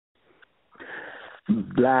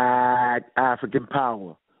Black African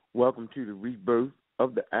Power. Welcome to the rebirth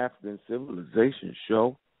of the African Civilization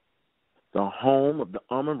Show, the home of the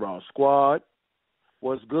Amun-Ra Squad.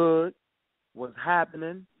 What's good? What's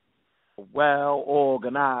happening? A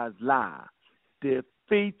well-organized lie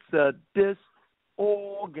defeats a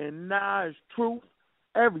disorganized truth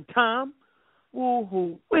every time.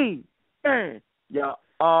 Woo-hoo-wee. Man, y'all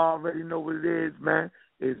already know what it is, man.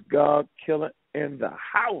 It's God Killer in the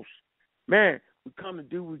house. Man, we come to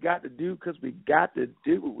do what we got to do because we got to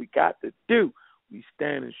do what we got to do. We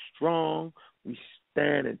standing strong, we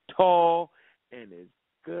standing tall, and it's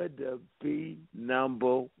good to be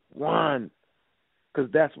number one. Because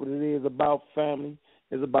that's what it is about, family.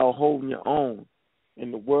 It's about holding your own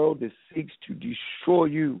in the world that seeks to destroy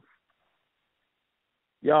you.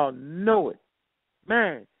 Y'all know it.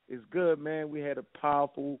 Man, it's good, man. We had a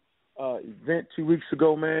powerful event 2 weeks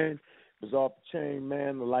ago, man. It was off the chain,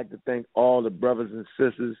 man. I'd like to thank all the brothers and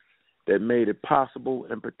sisters that made it possible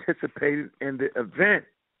and participated in the event.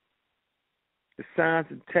 The Science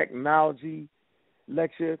and Technology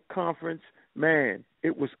Lecture Conference, man,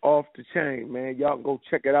 it was off the chain, man. Y'all can go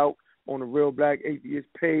check it out on the Real Black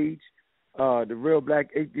Atheist page, the Real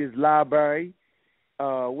Black Atheist Library.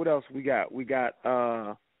 What else we got? We got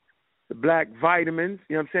the Black Vitamins.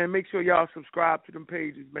 You know what I'm saying? Make sure y'all subscribe to them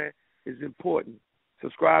pages, man. It's important.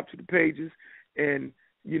 Subscribe to the pages and,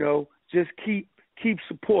 you know, just keep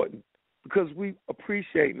supporting because we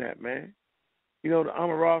appreciate that, man. You know, the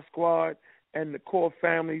Amun-Ra Squad and the core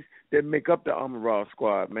families that make up the Amun-Ra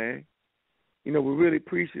Squad, man. You know, we're really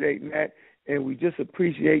appreciating that, and we just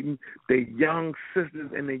appreciating the young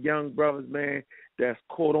sisters and the young brothers, man, that's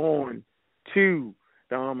caught on to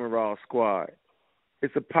the Amun-Ra Squad.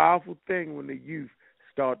 It's a powerful thing when the youth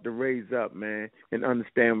start to raise up, man, and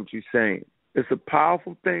understand what you're saying. It's a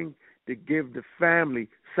powerful thing to give the family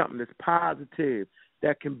something that's positive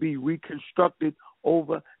that can be reconstructed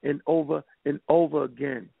over and over and over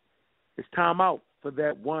again. It's time out for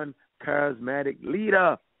that one charismatic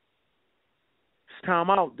leader. It's time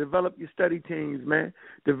out. Develop your study teams, man.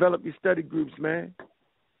 Develop your study groups, man.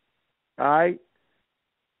 All right?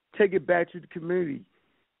 Take it back to the community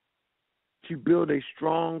to build a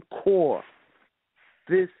strong core.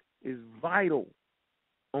 This is vital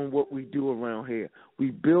on what we do around here. We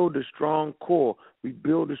build a strong core. We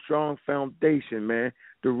build a strong foundation, man.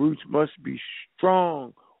 The roots must be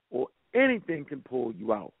strong or anything can pull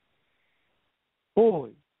you out.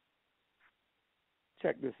 Boy,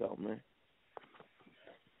 check this out, man.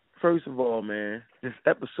 First of all, man, this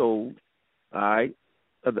episode, all right,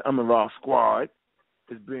 of the Amun-Ra Squad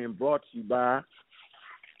is being brought to you by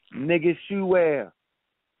Nigga Shoe Wear.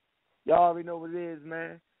 Y'all already know what it is,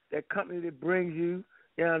 man. That company that brings you,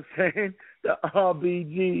 you know what I'm saying, the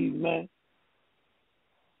RBGs, man.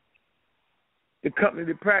 The company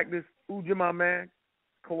that practice, Ujamaa, man,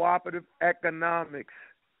 cooperative economics.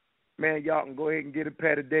 Man, y'all can go ahead and get a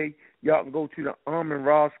pad today. Y'all can go to the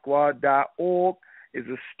AmunRaSquad.org. There's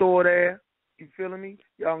a store there. You feeling me?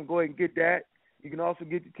 Y'all can go ahead and get that. You can also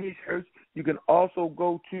get the T-shirts. You can also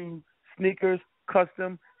go to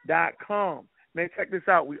SneakersCustom.com. Man, check this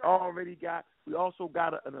out. We also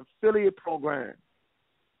got an affiliate program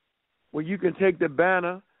where you can take the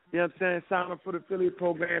banner, you know what I'm saying, sign up for the affiliate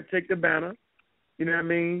program, take the banner, you know what I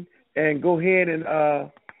mean, and go ahead and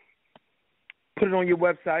put it on your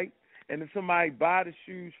website. And if somebody buy the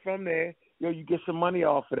shoes from there, you get some money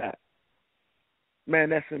off of that. Man,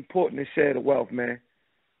 that's important to share the wealth, man.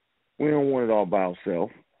 We don't want it all by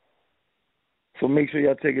ourselves. So make sure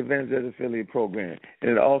y'all take advantage of the affiliate program.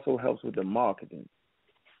 And it also helps with the marketing.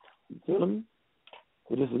 You feel me?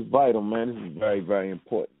 So this is vital, man. This is very, very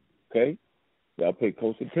important. Okay? Y'all pay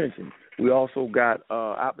close attention. We also got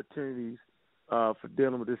opportunities for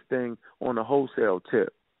dealing with this thing on the wholesale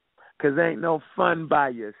tip. Because ain't no fun by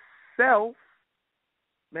yourself.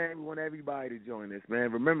 Man, we want everybody to join this, man.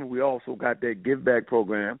 Remember, we also got that give back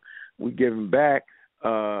program. We giving back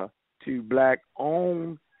to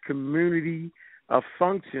black-owned community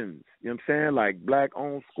functions. You know what I'm saying? Like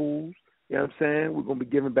black-owned schools. You know what I'm saying? We're going to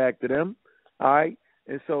be giving back to them. All right?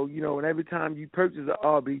 And so, you know, and every time you purchase the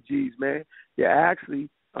RBGs, man, you're actually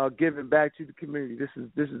giving back to the community. This is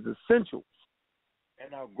essential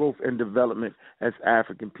in our growth and development as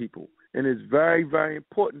African people. And it's very, very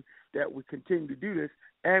important that we continue to do this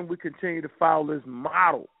and we continue to follow this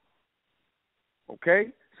model.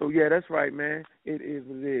 Okay? So, yeah, that's right, man. It is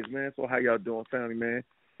what it is, man. So how y'all doing, family, man?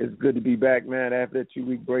 It's good to be back, man, after that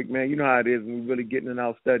 2-week break, man. You know how it is when we're really getting in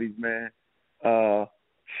our studies, man.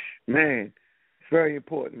 Man, it's very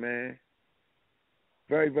important, man.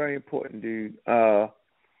 Very, very important, dude.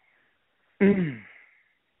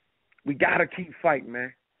 We got to keep fighting,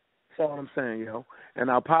 man. That's all I'm saying, yo. And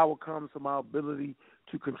our power comes from our ability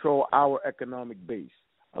to control our economic base.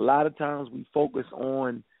 A lot of times we focus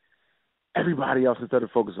on everybody else instead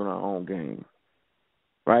of focusing on our own game,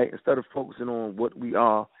 right? Instead of focusing on what we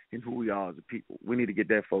are and who we are as a people. We need to get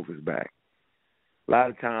that focus back. A lot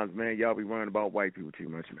of times, man, y'all be worrying about white people too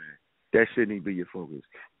much, man. That shouldn't even be your focus.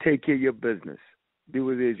 Take care of your business. Do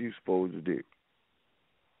what it is you're supposed to do.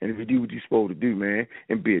 And if you do what you're supposed to do, man,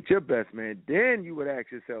 and be at your best, man, then you would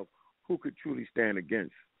ask yourself, who could truly stand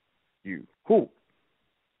against you? Who?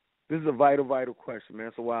 This is a vital, vital question,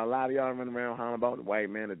 man. So while a lot of y'all run around hollering about the white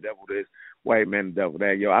man, the devil this, white man, the devil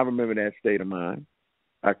that, yo, I remember that state of mind.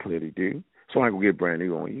 I clearly do. So I ain't going to get brand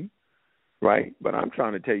new on you, right? But I'm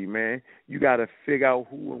trying to tell you, man, you got to figure out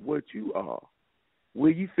who and what you are.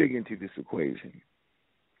 Where you fit into this equation?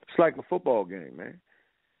 It's like a football game, man.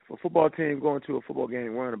 If a football team going to a football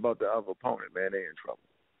game worrying about the other opponent, man, they're in trouble.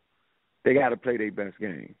 They got to play their best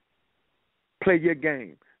game. Play your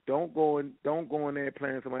game. Don't go in there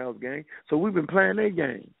playing somebody else's game. So we've been playing their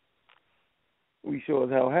game. We sure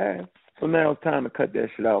as hell have. So now it's time to cut that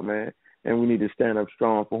shit out, man. And we need to stand up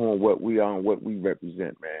strong for who and what we are and what we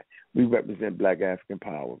represent, man. We represent Black African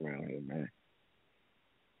power around here, man.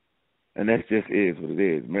 And that just is what it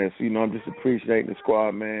is, man. So, I'm just appreciating the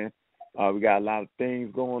squad, man. We got a lot of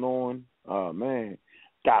things going on. Man,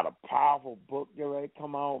 got a powerful book get ready to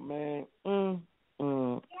come out, man.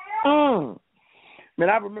 Man,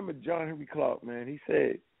 I remember John Henry Clark, man. He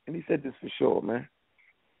said this for sure, man.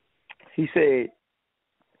 He said,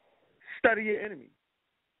 study your enemy.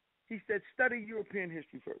 He said, study European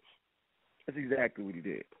history first. That's exactly what he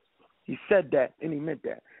did. He said that, and he meant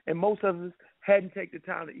that. And most of us hadn't taken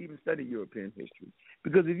the time to even study European history.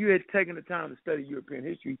 Because if you had taken the time to study European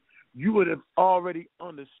history, you would have already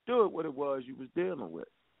understood what it was you was dealing with.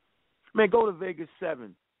 Man, go to Vegas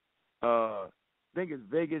 7. I think it's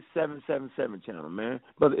Vegas 777 channel, man.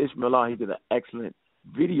 Brother Ishmael Allah, he did an excellent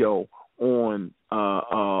video on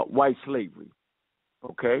white slavery.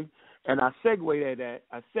 Okay? And I segue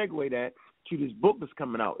that to this book that's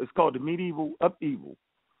coming out. It's called The Medieval Upheaval,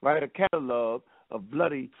 right? A catalog of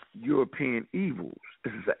bloody European evils.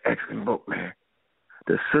 This is an excellent book, man.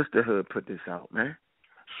 The sisterhood put this out, man.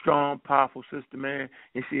 Strong, powerful sister, man.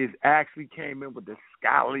 And she has actually came in with the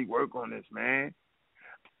scholarly work on this, man.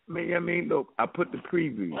 Look, I put the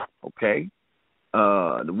preview, okay?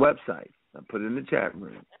 The website. I put it in the chat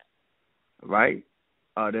room, right?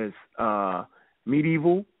 There's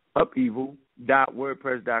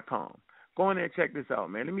medievalupheaval.wordpress.com. Go in there and check this out,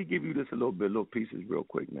 man. Let me give you this little pieces real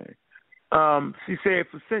quick, man. She said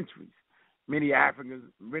for centuries, many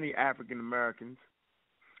African Americans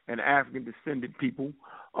and African descended people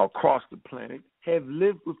across the planet have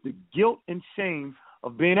lived with the guilt and shame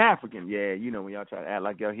of being African. Yeah, when y'all try to act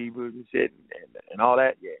like y'all Hebrews and shit and all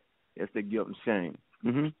that, yeah, that's the guilt and shame.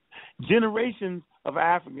 Mm-hmm. Generations of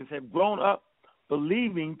Africans have grown up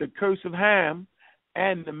believing the curse of Ham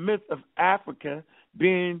and the myth of Africa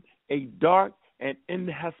being a dark and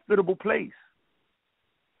inhospitable place.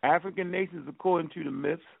 African nations, according to the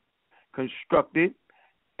myths, constructed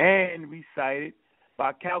and recited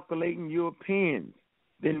by calculating Europeans,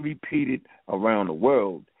 then repeated around the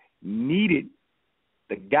world, needed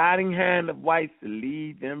the guiding hand of whites to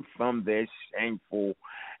lead them from their shameful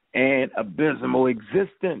and abysmal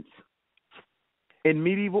existence. In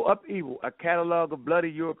Medieval Upheaval, a catalog of bloody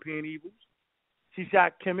European evils,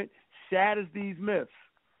 Shishat Kemet shatters these myths.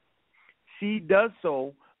 She does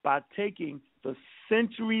so by taking the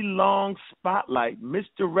century-long spotlight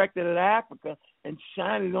misdirected at Africa and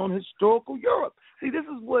shining it on historical Europe. See, this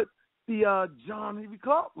is what the John Henry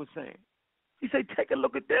Clark was saying. He said, take a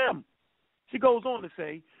look at them. She goes on to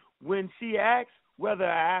say, when she asks whether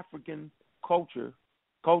African cultures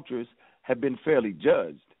have been fairly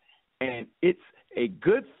judged, and it's a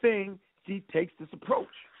good thing she takes this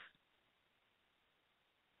approach.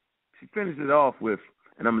 She finishes it off with,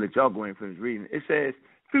 and I'm going to let y'all go ahead and finish reading. It says,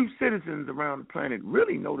 few citizens around the planet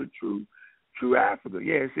really know the true Africa.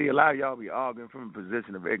 Yeah, see, a lot of y'all be arguing from a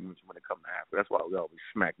position of ignorance when it comes to Africa. That's why we always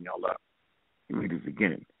smacking y'all up. Let me read this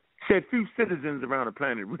again. Said few citizens around the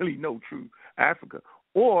planet really know true Africa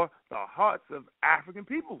or the hearts of African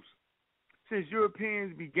peoples. Since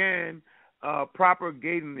Europeans began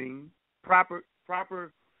propagating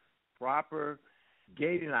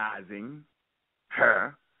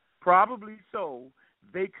her, probably so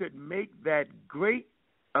they could make that great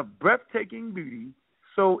of breathtaking beauty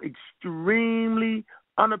so extremely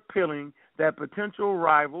unappealing that potential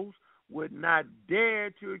rivals would not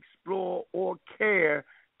dare to explore or care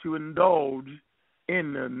to indulge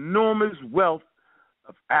in the enormous wealth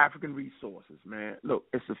of African resources, man. Look,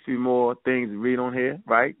 it's a few more things to read on here,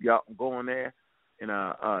 right? Y'all can go on there and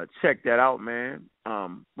check that out, man.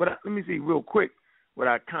 Let me see real quick what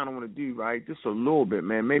I kind of want to do, right? Just a little bit,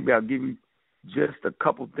 man. Maybe I'll give you just a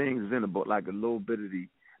couple things in the book, like a little bit of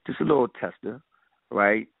just a little tester,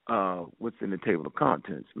 right? What's in the table of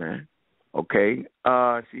contents, man. Okay.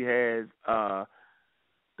 She has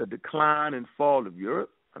the decline and fall of Europe.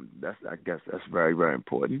 I guess that's very, very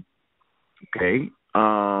important. Okay.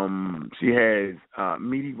 She has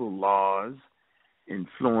medieval laws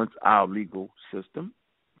influence our legal system.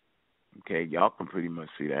 Okay, y'all can pretty much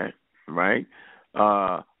see that, right?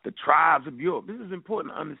 The tribes of Europe. This is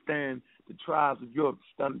important to understand the tribes of Europe,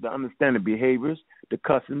 to understand the behaviors, the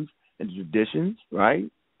customs, and the traditions, right?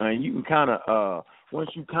 And you can kind of, once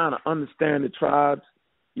you kind of understand the tribes,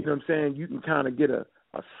 you know what I'm saying, you can kind of get a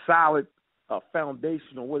solid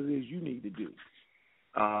foundation on what it is you need to do.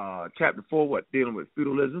 Chapter 4, dealing with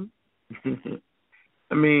feudalism.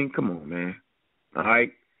 I mean, come on, man. All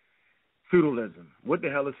right. Feudalism. What the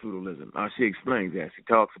hell is feudalism? She explains that. She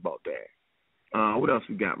talks about that. What else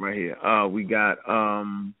we got right here? We got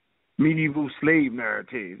medieval slave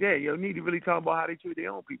narratives. Yeah, you need to really talk about how they treat their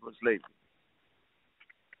own people in slavery.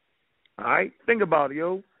 All right? Think about it,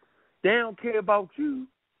 yo. They don't care about you.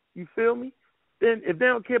 You feel me? Then if they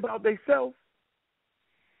don't care about themselves,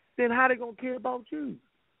 then how they going to care about you?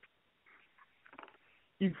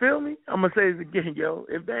 You feel me? I'm going to say this again, yo.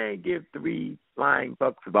 If they ain't give 3 flying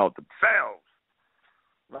fucks about themselves,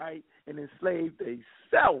 right, and enslave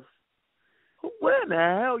themselves, where in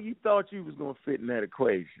the hell you thought you was going to fit in that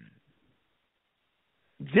equation?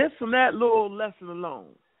 Just from that little lesson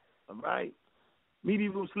alone, all right?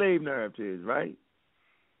 Medieval slave narratives, right?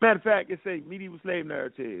 Matter of fact, it's a medieval slave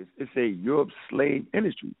narratives. It's a Europe's slave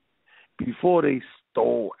industry before they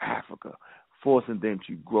stole Africa, forcing them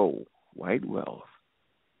to grow white wealth.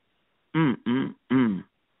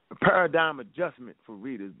 A paradigm adjustment for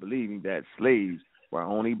readers believing that slaves were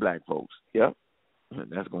only black folks. Yep.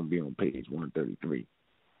 That's going to be on page 133.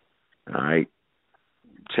 All right.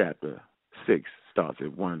 Chapter 6 starts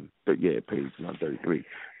at page 133.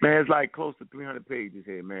 Man, it's like close to 300 pages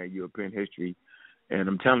here, man, European history. And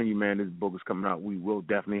I'm telling you, man, this book is coming out. We will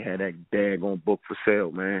definitely have that daggone book for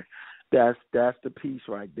sale, man. That's the piece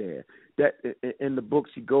right there. That in the book,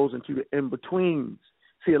 she goes into the in-betweens.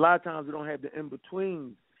 See, a lot of times we don't have the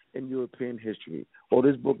in-betweens in European history. Oh,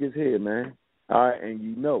 this book is here, man. All right, and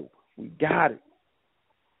we got it.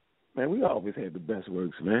 Man, we always have the best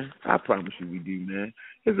works, man. I promise you we do, man.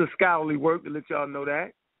 It's a scholarly work to let y'all know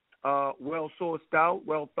that. Well sourced out,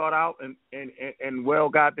 well thought out, and well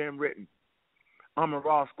goddamn written. I'm a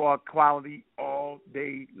Raw Squad quality all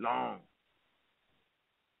day long.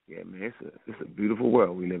 Yeah, man, it's a beautiful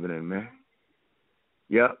world we living in, man.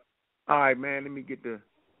 Yep. All right, man, let me get the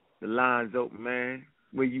lines open, man.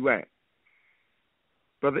 Where you at?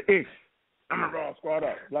 Brother Ish, I'm a Raw Squad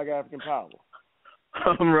up, Black African Power.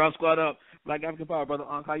 I'm a Raw Squad up, Black African Power, Brother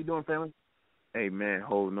Unc. How you doing, family? Hey, man,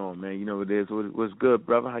 holding on, man. You know what it is. What's good,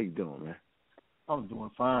 brother? How you doing, man? I'm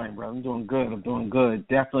doing fine, bro. I'm doing good.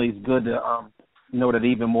 Definitely it's good to know that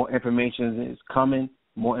even more information is coming.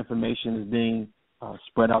 More information is being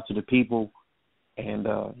spread out to the people. And,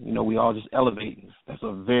 we all just elevating. That's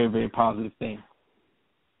a very, very positive thing.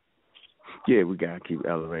 Yeah, we got to keep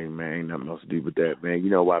elevating, man. Ain't nothing else to do with that, man. You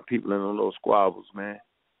know why people in those little squabbles, man?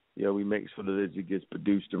 We make sure that it gets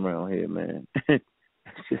produced around here, man.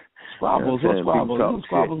 Squabbles, what squabbles? There's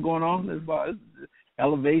squabbles going on. There's about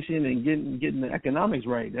elevation and getting the economics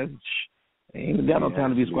right. Ain't got no time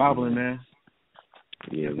to be squabbling, man.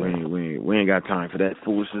 Yeah, we ain't got time for that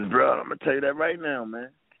foolishness, bro. I'm going to tell you that right now, man.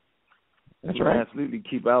 That's right. Absolutely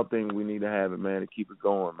keep our thing. We need to have it, man, to keep it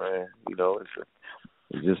going, man.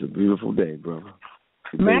 It's just a beautiful day, brother.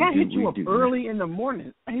 Man, I hit you up early in the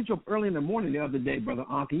morning. The other day, Brother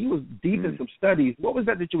Ankh. You was deep in some studies. What was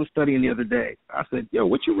that you were studying the other day? I said, yo,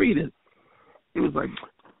 what you reading? He was like,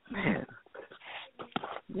 man,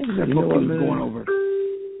 what was that book he was going over?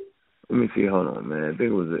 Let me see. Hold on, man. I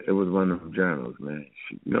think it was one of them journals, man.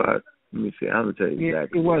 Let me see. I'm gonna tell you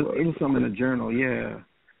exactly. It was something in a journal. Yeah.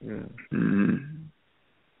 Mm-hmm.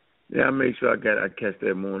 Yeah, I make sure I catch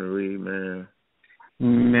that morning read, man.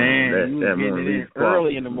 Man, that morning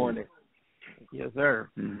early in the morning. Yes, sir.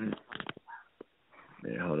 Mm-hmm.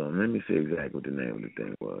 Yeah, hold on. Let me see exactly what the name of the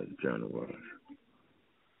thing was. The journal was.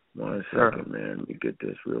 1 second, man. Let me get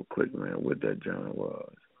this real quick, man. What that journal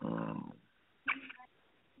was.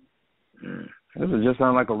 This would just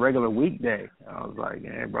sound like a regular weekday. I was like,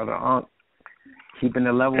 hey, Brother Unc, keeping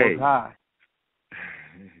the levels high.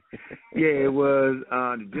 Yeah, it was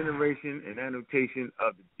the generation and annotation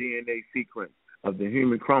of the DNA sequence of the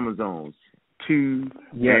human chromosomes 2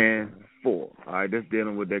 and 4. All right, that's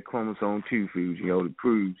dealing with that chromosome 2 fusion. That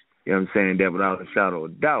proves, I'm saying, that without a shadow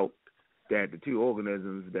of doubt, that the two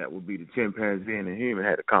organisms that would be the chimpanzee and the human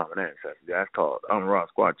had a common ancestor. That's called Raw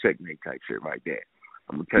Squad checkmate type shit right there.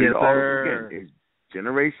 I'm going to tell you all over again. It's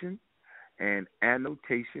generation and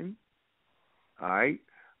annotation, all right,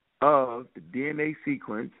 of the DNA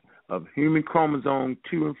sequence of human chromosome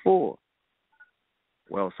 2 and 4.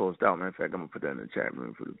 Well sourced out, man. In fact, I'm going to put that in the chat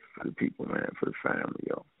room for the people, man, for the family,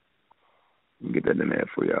 yo. Get that in there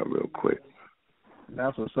for y'all real quick.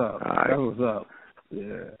 That's what's up. Right. That's what's up.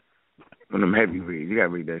 Yeah. One of them heavy reads. You got to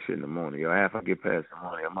read that shit in the morning, yo. After I get past the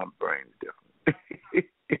morning, my brain is different.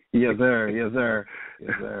 Yes, sir. Yes, sir.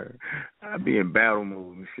 Yes, sir. I be in battle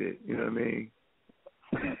mode and shit. You know what I mean?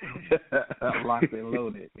 Locked and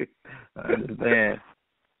loaded. I understand.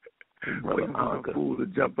 Waiting for a fool to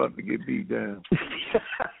jump up and get beat down.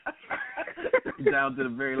 Down to the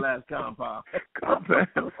very last compound. Compound,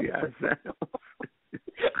 see how it sounds.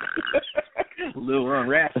 A little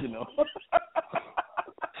irrational.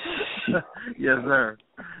 Yes, sir.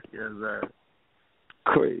 Yes, sir.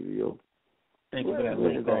 Crazy, yo. Thank you for that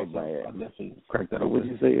link. I definitely cracked that open. What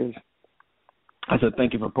did you say, Ish? I said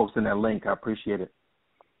thank you for posting that link. I appreciate it.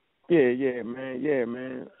 Yeah,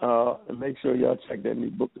 man. And make sure y'all check that new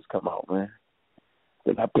book that's come out, man.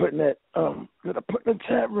 That I put in that in the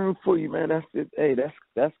chat room for you, man. That's it. Hey,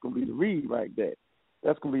 that's gonna be the read right there.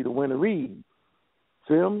 That's gonna be the winner read.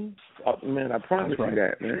 Feel me? Man, I promise you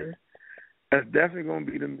that, man. That's definitely gonna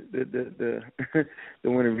be the the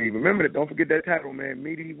winner read. Remember that. Don't forget that title, man.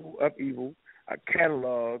 Medieval Upheaval, a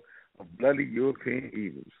catalog of bloody European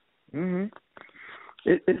evils.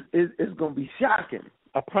 It's gonna be shocking.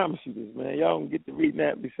 I promise you this, man. Y'all gonna get to reading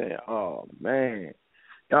that and be saying, "Oh man."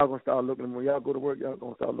 Y'all gonna start looking when y'all go to work. Y'all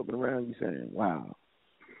gonna start looking around. You saying, "Wow."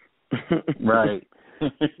 Right.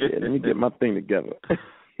 Yeah, let me get my thing together.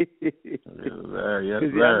 Yes, sir. Yes,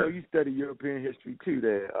 sir. I know you study European history too,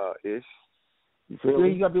 there, Ish. You feel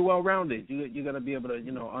me? You gotta be well rounded. You gotta be able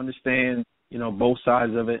to, understand, both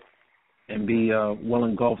sides of it, and be well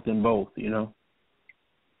engulfed in both.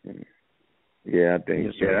 Yeah, I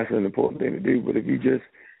think that's an important thing to do. But if you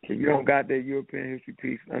don't got that European history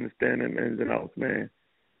piece, understanding ins and outs, man,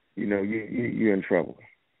 you're in trouble.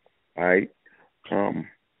 All right, you're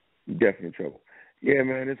definitely in trouble. Yeah,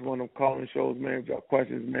 man, it's one of them calling shows, man. If y'all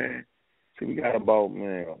questions, man. So we got about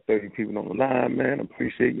 30 people on the line, man. I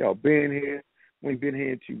appreciate y'all being here. We ain't been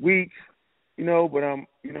here in 2 weeks, but I'm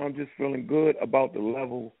just feeling good about the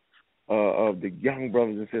level of the young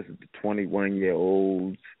brothers and sisters, the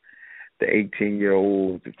 21-year-olds. The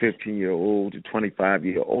 18-year-olds, the 15-year-olds, the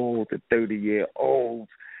 25-year-olds, the 30-year-olds,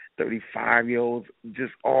 35-year-olds,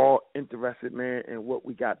 just all interested, man, in what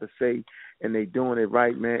we got to say, and they doing it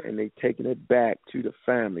right, man, and they taking it back to the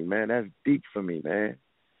family, man. That's deep for me, man.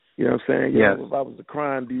 You know what I'm saying? Yes. If I was a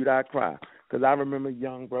crying dude, I'd cry. Because I remember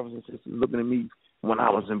young brothers and sisters looking at me when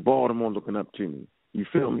I was in Baltimore looking up to me. You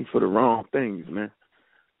feel me? For the wrong things, man.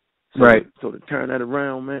 Right. So to turn that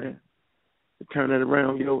around, man, is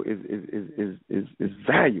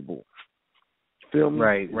valuable. Feel me?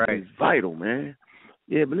 Right. It's vital, man.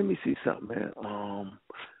 Yeah, but let me see something, man. I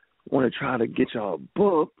want to try to get y'all a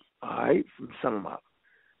book, all right, from some of my.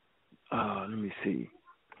 Let me see.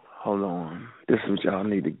 Hold on. This is what y'all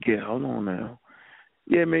need to get. Hold on now.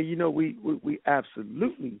 Yeah, man. We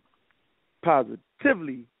absolutely,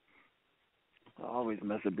 positively. I always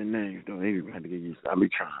mess up the names, though. They had to get used to. I be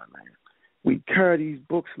trying, man. We carry these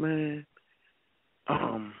books, man.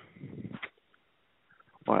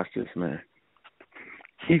 Watch this, man.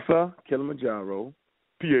 Kifa Kilimanjaro,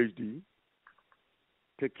 PhD.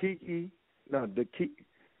 Takiti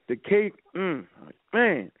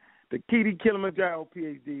Kilimanjaro,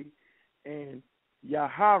 PhD, and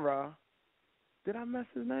Yahara. Did I mess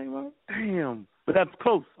his name up? Damn, but that's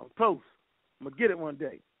close. I'm close. I'm gonna get it one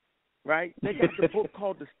day, right? They got the book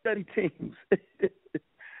called The Study Teams.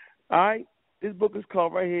 All right, this book is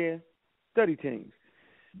called right here, Study Teams.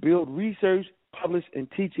 Build research, publish, and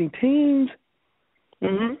teaching teams.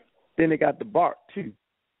 Then they got the BART, too.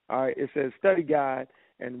 All right, it says Study Guide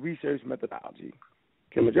and Research Methodology.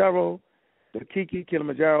 Kilimanjaro, the Kiki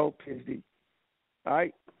Kilimanjaro, PhD. All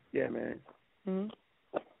right? Yeah, man.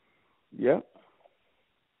 Yep.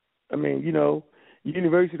 I mean,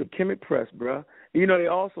 University of Kemet Press, bruh. They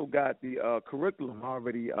also got the curriculum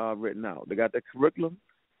already written out. They got the curriculum.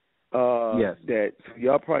 Yes. That so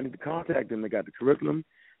y'all probably need to contact them. They got the curriculum.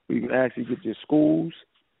 You can actually get your schools,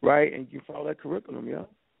 right, and you can follow that curriculum, y'all.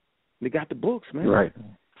 They got the books, man. Right.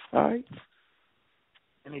 All right.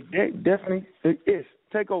 And they definitely is.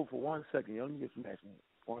 Take over for 1 second, y'all. Let me get some action.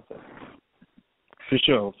 1 second. For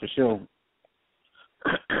sure.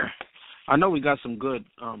 I know we got some good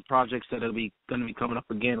projects that are going to be coming up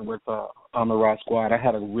again with on the Rock Squad. I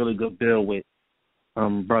had a really good bill with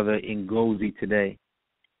Brother Ngozi today,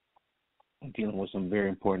 dealing with some very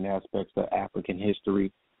important aspects of African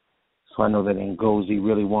history. So I know that Ngozi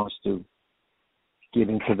really wants to get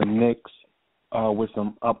into the mix with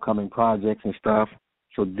some upcoming projects and stuff.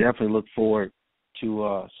 So definitely look forward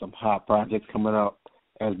to some hot projects coming up,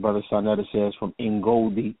 as Brother Sonetta says, from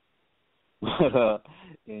Ngozi.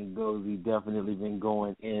 Ngozi definitely been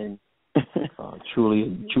going in, truly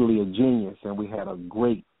a genius. And we had a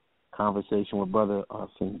great conversation with Brother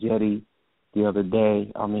Sinjetti the other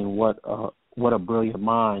day. I mean, what a brilliant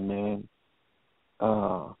mind, man.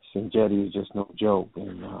 Sinjetti is just no joke.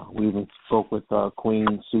 And we even spoke with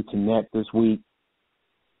Queen Sutunet this week.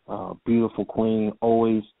 Beautiful queen,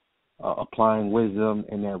 always applying wisdom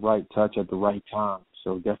and that right touch at the right time.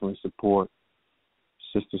 So definitely support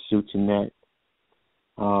Sister Sutunet.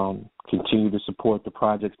 Continue to support the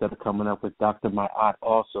projects that are coming up with Dr. Ma'at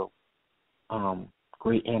also.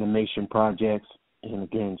 Great animation projects. And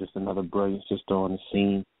again, just another brilliant sister on the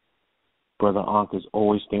scene. Brother Ankh is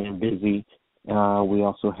always staying busy. We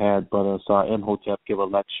also had Brother Asar Imhotep give a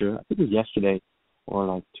lecture, I think it was yesterday or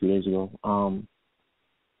like 2 days ago.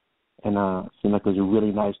 And it seemed like it was a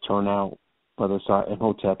really nice turnout. Brother Asar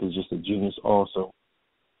Imhotep is just a genius also.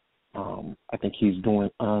 I think he's doing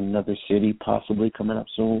another city possibly coming up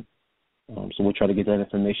soon. So we'll try to get that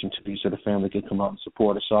information to you so the family can come out and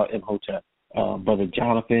support Asar Imhotep. Brother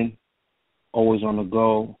Jonathan, always on the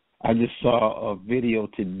go. I just saw a video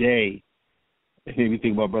today. It made me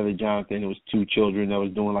think about Brother Jonathan. It was two children that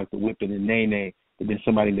was doing like the whipping and nay-nay, but then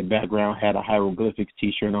somebody in the background had a hieroglyphics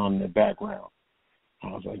T-shirt on in the background. I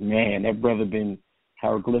was like, man, that brother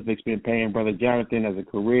hieroglyphics been paying Brother Jonathan as a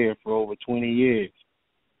career for over 20 years.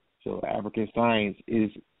 So African science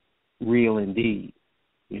is real indeed,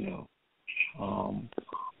 and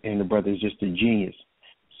the brother is just a genius.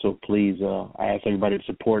 So please, I ask everybody to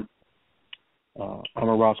support I'm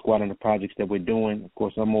a Rock Squad and the projects that we're doing. Of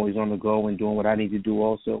course, I'm always on the go and doing what I need to do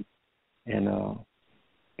also. And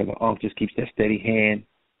Brother Ankh just keeps that steady hand,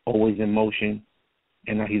 always in motion.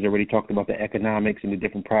 And he's already talked about the economics and the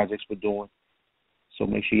different projects we're doing. So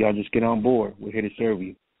make sure y'all just get on board. We're here to serve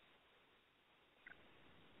you.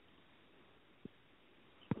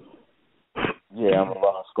 Yeah, I'm a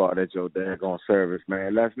Rock Squad at your daggone service,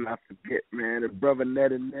 man. Let's not forget, man, the brother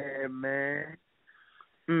Ned and Ned, man.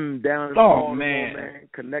 Down in Baltimore, man.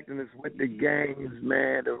 Connecting us with the games,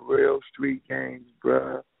 man, the real street games,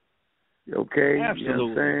 bruh. Okay? Absolutely. You know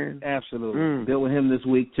what I'm saying? Absolutely. Deal with him this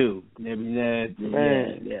week, too. Man.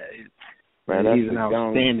 Man, he's an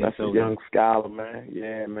outstanding That's a young scholar, man.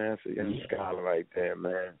 Yeah, man, that's a young scholar right there,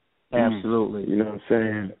 man. Absolutely. You know what I'm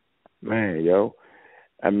saying? Man, yo.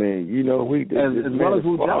 I mean, we... As well as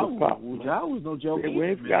Wujau. Wujau was no joke. We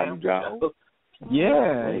ain't got Wujau.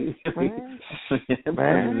 Yeah. Man. He's a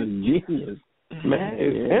genius. Man,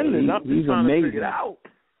 it's endless. I'm just trying amazing. to figure it out.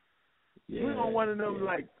 Yeah. We're on one of them,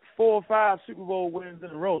 like, 4 or 5 Super Bowl wins in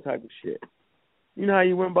a row type of shit. You know how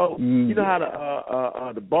you win both? You know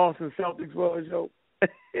how the Boston Celtics was, yo?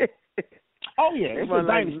 Oh, yeah. It's a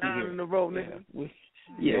dynasty 9 in a row, nigga.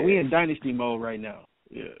 We in dynasty mode right now.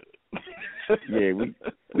 Yeah. Yeah,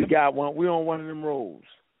 we got one. We on one of them rolls.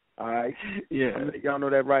 All right? Yeah. I'm letting y'all know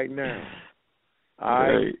that right now. All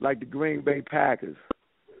right? Like the Green Bay Packers,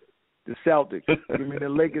 the Celtics. I mean, the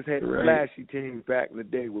Lakers had flashy teams back in the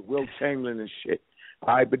day with Wilt Chamberlain and shit.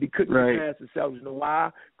 All right, but they couldn't get past the Celtics. You know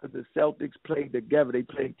why? Because the Celtics played together. They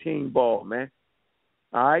played team ball, man.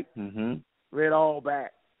 All right? Mm-hmm. Red all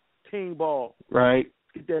back. Team ball. Right.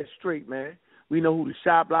 Get that straight, man. We know who the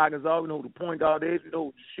shot blockers are. We know who the point guard is. We know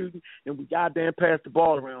who's shooting. And we goddamn pass the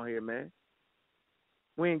ball around here, man.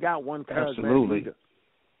 We ain't got one cousin. Absolutely. Either.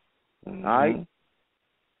 Mm-hmm. All right?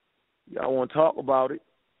 Y'all want to talk about it?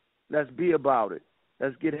 Let's be about it.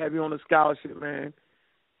 Let's get heavy on the scholarship, man.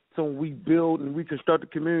 So when we build and we construct the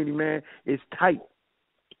community, man, it's tight.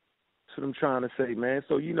 That's what I'm trying to say, man.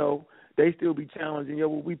 So, they still be challenging, but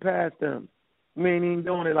we passed them. We ain't even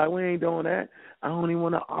doing it. Like, we ain't doing that. I don't even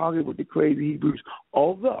want to argue with the crazy Hebrews.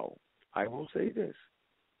 Although, I will say this,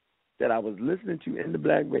 that I was listening to in the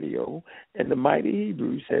Black Radio, and the mighty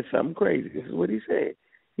Hebrew said something crazy. This is what he said.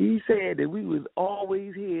 He said that we was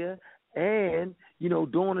always here, and,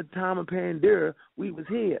 during the time of Pandora, we was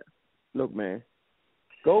here. Look, man,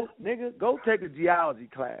 go take a geology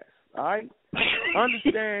class, all right?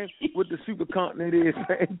 Understand what the supercontinent is,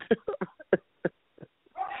 man.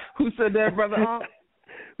 Who said that, Brother Ankh?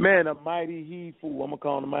 Man, a mighty he fool. I'm going to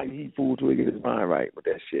call him a mighty he fool till he get his mind right with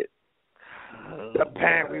that shit. The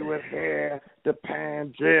we was here. The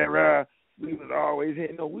Pangera. We was always here.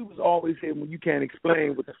 No, we was always here when you can't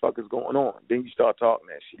explain what the fuck is going on. Then you start talking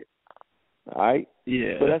that shit. All right?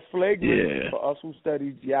 Yeah. So that's flagrant for us who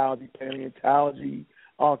study geology, paleontology,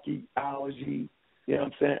 archaeology, you know what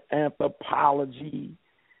I'm saying, anthropology,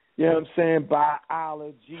 you know what I'm saying,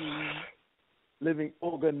 biology, living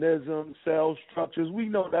organisms, cell structures. We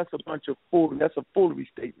know that's a bunch of foolery. That's a foolery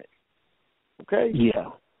statement. Okay? Yeah.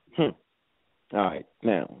 All right.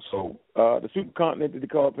 Now, so the supercontinent that they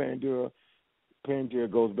call Pangea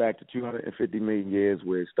goes back to 250 million years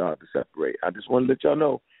where it started to separate. I just want to let y'all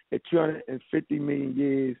know that 250 million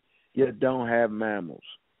years, you don't have mammals.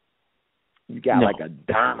 You got like a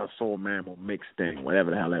dinosaur mammal mixed thing,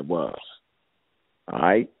 whatever the hell that was. All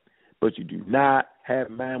right? But you do not have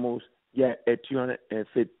mammals yet at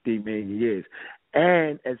 250 million years.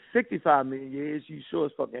 And at 65 million years, you sure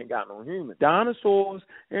as fuck ain't got no humans. Dinosaurs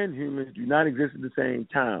and humans do not exist at the same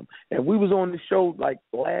time. And we was on the show like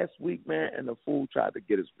last week, man, and the fool tried to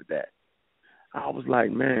get us with that. I was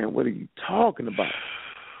like, man, what are you talking about?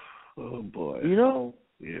 Oh, boy. You know?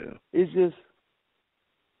 Yeah. It's just...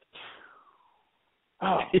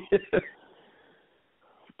 Oh.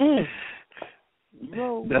 You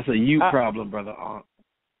know, that's a you problem, brother.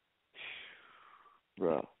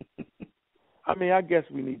 Bro. I mean, I guess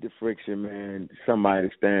we need the friction, man. Somebody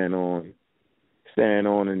to stand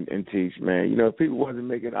on and teach, man. You know, if people wasn't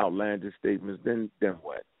making outlandish statements, then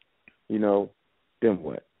what? You know, then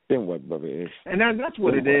what? Then what, brother? And that's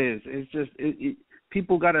what it is. It's just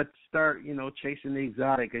people got to start, you know, chasing the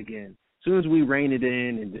exotic again. As soon as we rein it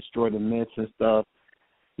in and destroy the myths and stuff,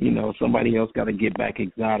 you know, somebody else got to get back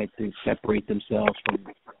exotic to separate themselves from,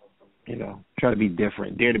 you know, try to be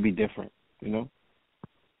different, dare to be different, you know?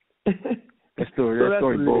 That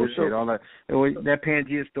story bullshit. All that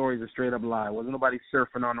Pangea story is a straight up lie. Wasn't nobody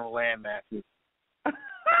surfing on no land masses.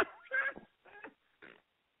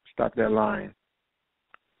 Stop that lying.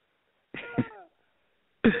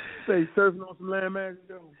 Say surfing on some land masses,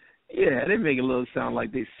 though. Yeah, they make it look sound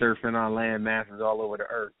like they surfing on land masses all over the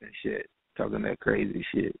earth and shit. Talking that crazy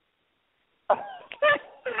shit.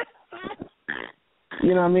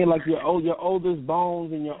 You know what I mean? Like your oldest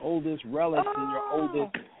bones and your oldest relics and your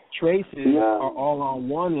oldest traces are all on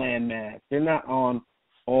one landmass. They're not on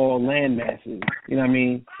all land masses. You know what I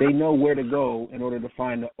mean? They know where to go in order to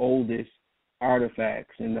find the oldest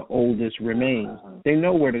artifacts and the oldest remains. They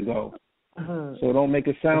know where to go. So don't make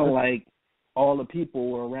it sound like all the people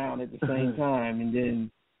were around at the same time and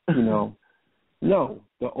then, you know, no,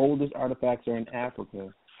 the oldest artifacts are in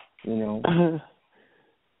Africa, you know.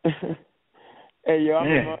 Hey,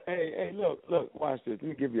 yo, hey, look, watch this. Let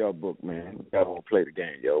me give y'all a book, man. Y'all won't play the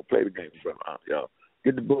game, yo. Play the game, bro. Yo.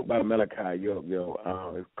 Get the book by Malachi York, yo.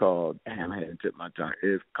 It's called, damn, I had to tip my tongue.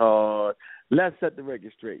 It's called Let's Set the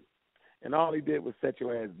Record Straight. And all he did was set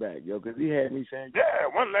your ass back, yo, because he had me saying, yeah,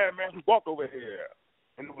 one land man who walked over here.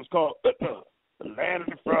 And it was called the Land of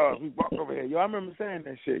the Frogs. We walked over here. Yo, I remember saying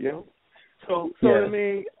that shit, yo. So I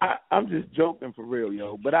mean, I'm just joking for real,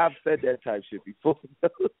 yo. But I've said that type shit before.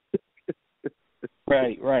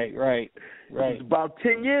 Right. It's about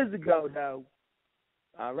 10 years ago, though.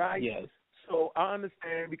 All right? Yes. So I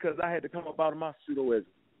understand because I had to come up out of my pseudoism,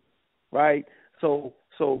 right? So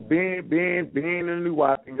being in the New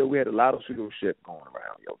Wapping, we had a lot of pseudo shit going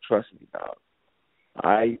around, yo. Trust me, dog.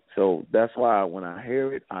 All right? So that's why when I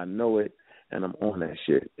hear it, I know it, and I'm on that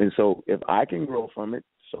shit. And so if I can grow from it,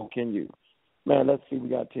 so can you. Man, let's see. We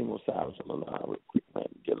got Timo Cyrus on the line real quick, man.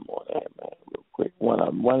 Get him on that, man, real quick. One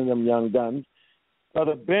of them young guns.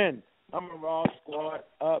 Brother Ben, I'm a Raw Squad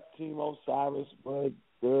up. Timo Cyrus, but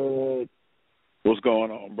good. What's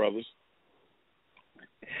going on, brothers?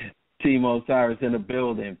 Timo Cyrus in the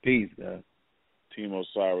building. Peace, guys. Timo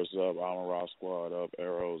Cyrus up. I'm a Raw Squad up.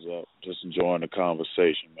 Arrows up. Just enjoying the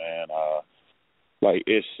conversation, man. Like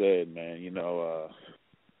Ish said, man, you know,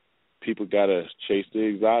 people gotta chase the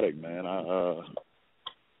exotic, man.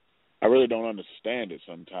 I really don't understand it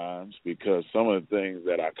sometimes because some of the things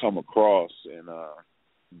that I come across in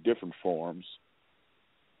different forms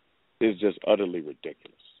is just utterly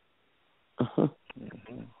ridiculous.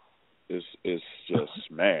 It's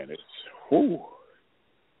just, man, it's whoo.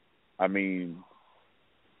 I mean,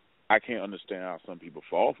 I can't understand how some people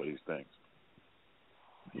fall for these things.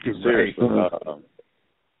 Seriously.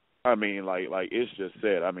 I mean, like Ish just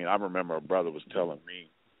said, I mean, I remember a brother was telling me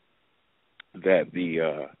that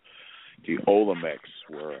the Olmecs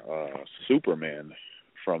were supermen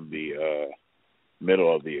from the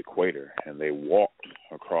middle of the equator, and they walked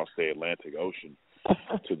across the Atlantic Ocean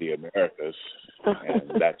to the Americas,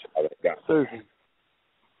 and that's how they got there.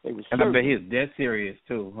 They was and I bet he's dead serious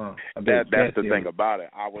too, huh? That's the thing about it.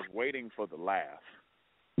 I was waiting for the laugh.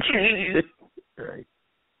 Right.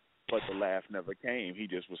 But the laugh never came. He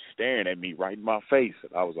just was staring at me right in my face.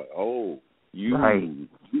 And I was like, oh, you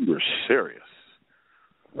were serious.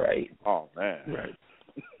 Right. Oh, man. Right.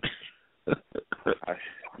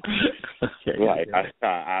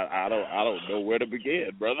 I don't know where to begin,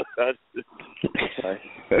 brother.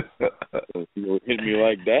 You gonna hit me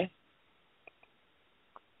like that?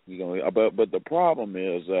 But the problem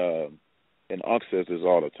is, and Unc says this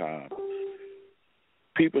all the time,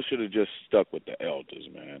 people should have just stuck with the elders,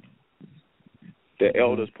 man. The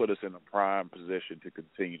elders put us in a prime position to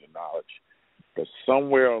continue the knowledge. But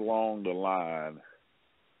somewhere along the line,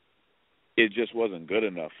 it just wasn't good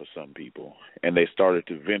enough for some people, and they started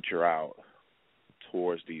to venture out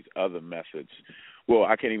towards these other methods. Well,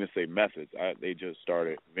 I can't even say methods. They just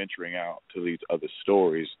started venturing out to these other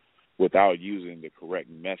stories without using the correct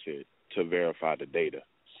method to verify the data.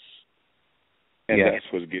 And that's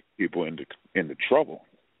what gets people into trouble.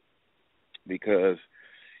 Because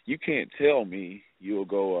you can't tell me you'll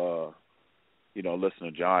go, listen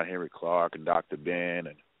to John Henry Clark and Dr. Ben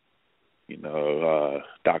and,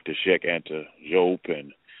 Dr. Sheikh Anta Diop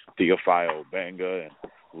and Theophile Obenga and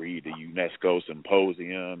read the UNESCO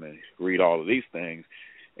Symposium and read all of these things,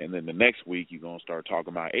 and then the next week you're going to start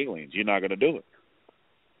talking about aliens. You're not going to do it.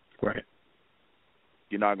 Right.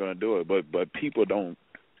 You're not going to do it. But people don't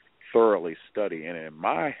thoroughly study. And in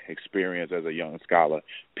my experience as a young scholar,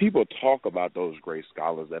 people talk about those great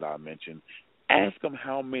scholars that I mentioned. Ask them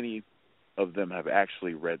how many of them have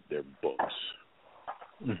actually read their books.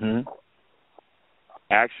 Mm-hmm.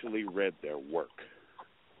 Actually read their work.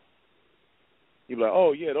 You're like,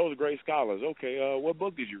 oh, yeah, those are great scholars. Okay, what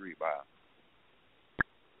book did you read by?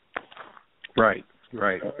 Right.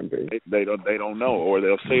 They don't know, or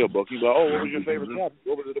they'll say a book. You go, oh, what was your favorite chapter?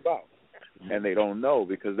 What was it about? And they don't know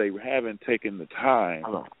because they haven't taken the time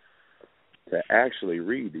to actually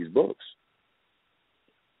read these books.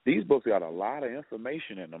 These books got a lot of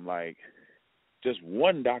information in them. Like, just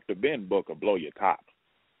one Dr. Ben book will blow your top.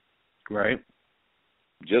 Right.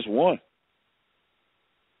 Just one.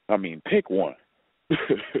 I mean, pick one.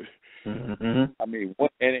 Mm-hmm. I mean, and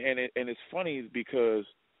it's funny because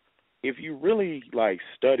if you really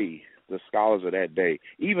study the scholars of that day,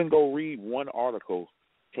 even go read one article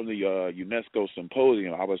from the UNESCO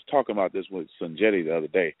Symposium. I was talking about this with Sanjetti the other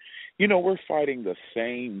day. We're fighting the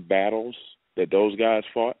same battles that those guys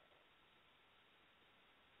fought.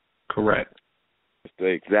 Correct. It's the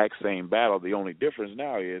exact same battle. The only difference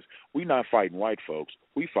now is we're not fighting white folks.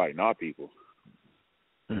 We fighting our people.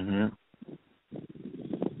 Mm-hmm.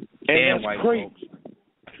 And that's white crazy. folks.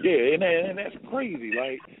 Yeah, and that's crazy.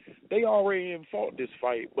 Like, they already fought this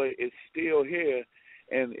fight, but it's still here,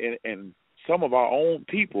 and some of our own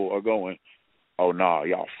people are going, oh, no,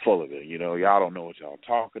 y'all full of it. Y'all don't know what y'all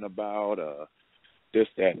talking about, this,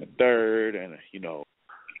 that, and the third, and,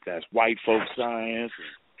 that's white folk science, and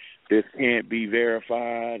this can't be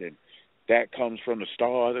verified, and that comes from the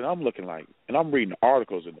stars. And I'm looking and I'm reading the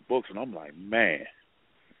articles in the books, and I'm like, man,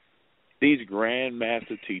 these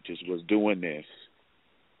grandmaster teachers was doing this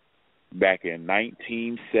back in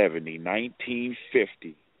 1970,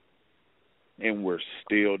 1950, and we're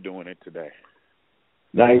still doing it today.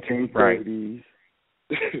 1930s.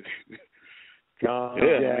 John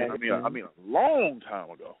Jackson. I mean, a long time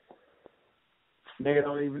ago. Nigga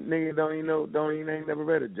don't even ain't never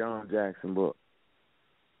read a John Jackson book.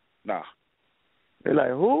 Nah. They're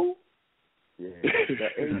like, who? Yeah, the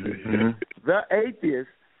atheist. The atheist,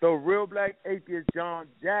 the real black atheist John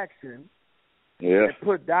Jackson. Yeah. And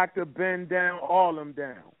put Dr. Ben down, all of them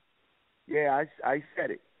down. Yeah, I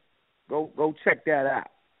said it. Go check that out.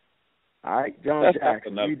 All right, John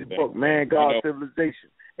Jackson. Read the book, Man, God, Civilization.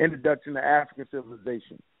 Introduction to African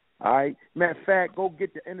Civilization. All right? Matter of fact, go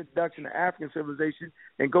get the Introduction to African Civilization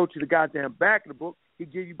and go to the goddamn back of the book. He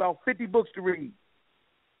give you about 50 books to read.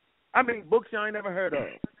 I mean, books you ain't never heard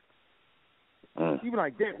of. You be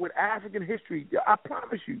like, damn, with African history, I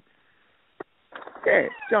promise you. Yeah,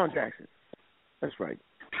 John Jackson. That's right.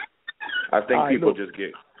 I think people just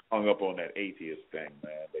get hung up on that atheist thing,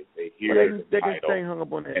 man. They hear they can stay hung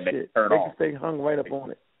up on that shit. They can stay hung right up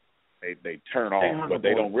on it. They turn off, but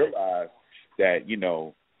they don't realize that,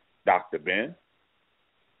 Dr. Ben,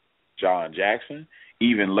 John Jackson,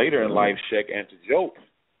 even later in life, Sheikh Anta Diop.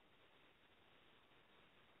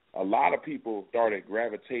 A lot of people started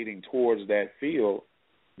gravitating towards that field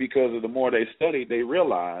because of the more they studied, they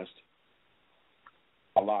realized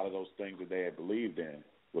a lot of those things that they had believed in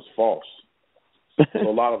was false. So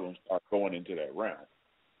a lot of them start going into that realm.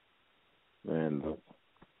 Man,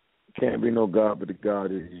 Can't be no God but the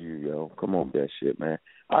God is you, yo. Come on, that shit, man.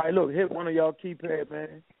 All right, look, hit one of y'all keypad,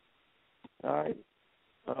 man. All right.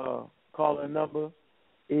 Calling number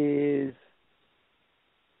is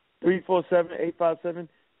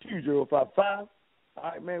 347-857-2055. All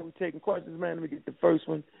right, man, we're taking questions, man. Let me get the first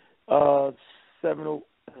one.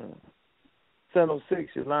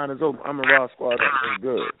 706, your line is open. I'm a Raw Squad. That's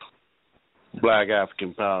good. Black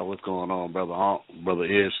African Power, what's going on, brother? Brother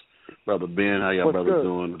Ish, brother Ben, how y'all brothers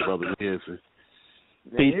doing? Brother Nancy.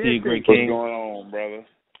 Peace to you, great king. What's going on, brother?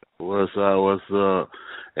 What's up?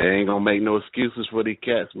 I ain't gonna make no excuses for these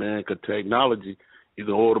cats, man. 'Cause technology, you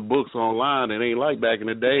can order books online. It ain't like back in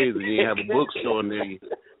the days when you didn't have a bookstore near you.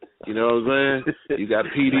 You know what I'm saying? You got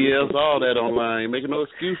PDFs, all that online. Ain't making no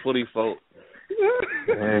excuse for these folks.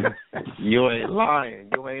 Man, you ain't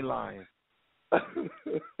lying. You ain't lying.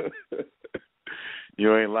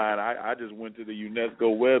 I just went to the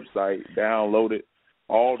UNESCO website, downloaded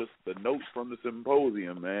all the notes from the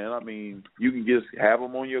symposium, man. I mean, you can just have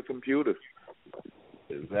them on your computer.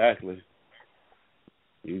 Exactly.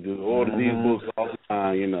 You just order these books all the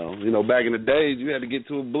time, you know. You know, back in the days, you had to get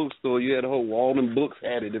to a bookstore. You had a whole all them books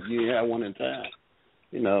had it if you didn't have one in town.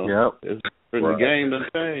 You know, it's the game done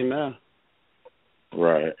changed now.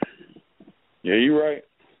 Right. Yeah, you're right.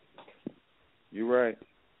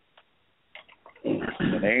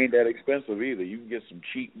 And they ain't that expensive either. You can get some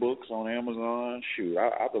cheap books on Amazon. Shoot,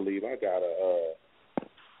 I believe I got a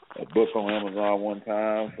book on Amazon one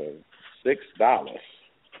time for $6.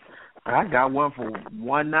 I got one for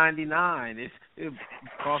 $1.99. It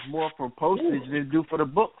costs more for postage than it do for the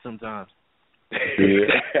book sometimes.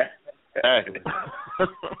 Yeah. Exactly.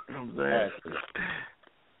 I'm saying.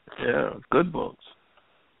 Yeah, good books.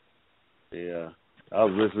 Yeah. I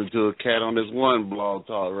was listening to a cat on this one blog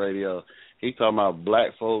talk radio. He talking about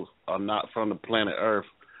black folks are not from the planet Earth.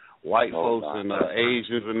 White folks and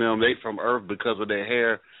Asians and them, they from Earth because of their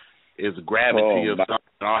hair. It's gravity or something.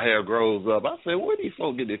 Our hair grows up. I said, where these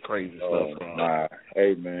folks get this crazy stuff from? Nah.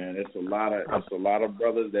 Hey man, it's a lot of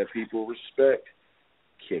brothers that people respect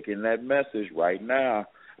kicking that message right now.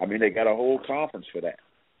 I mean, they got a whole conference for that.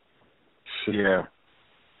 Yeah.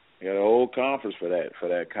 They got a whole conference for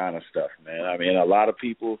that kind of stuff, man. I mean, a lot of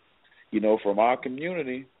people, you know, from our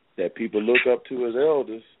community that people look up to as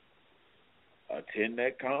elders attend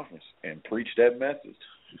that conference and preach that message.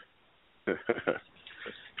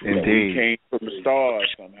 Indeed. We came from the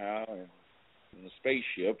stars somehow in a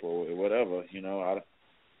spaceship or whatever, you know.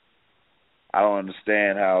 I don't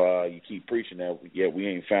understand how you keep preaching that, yet we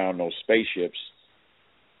ain't found no spaceships.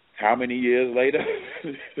 How many years later?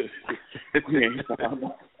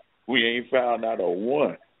 we ain't found out a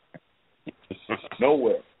one.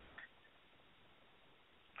 Nowhere.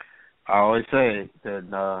 I always say that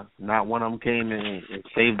not one of them came and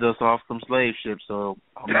saved us off some slave ships, so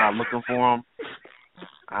I'm not looking for them.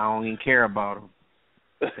 I don't even care about them.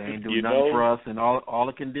 They ain't do nothing for us, and all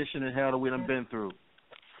the condition and hell that we done been through,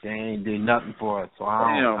 they ain't do nothing for us. So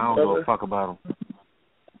I don't give a fuck about them.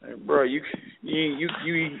 Hey, bro, you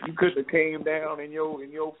couldn't have came down in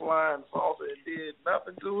your flying saucer and did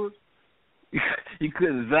nothing to us. You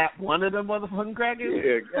couldn't zap one of them motherfucking crackers?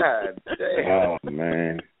 Yeah, God damn. Oh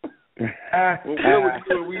man. Well, where were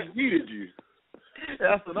you when we needed you?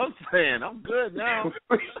 That's what I'm saying. I'm good now.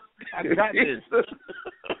 I got this.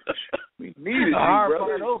 We needed you, hard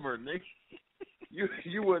brother. part over, Nick.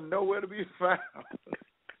 You were nowhere to be found.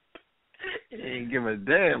 You ain't give a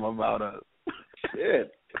damn about us.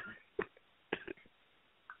 Shit.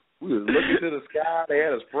 We was looking to the sky. They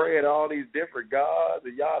had us praying to all these different gods,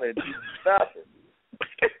 and y'all didn't do nothing.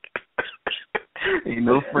 Ain't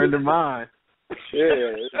no friend of mine.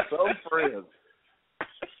 Yeah, it's some friends.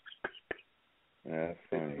 That's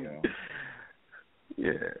funny, yo.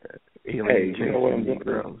 Yeah. Hey, you know what I'm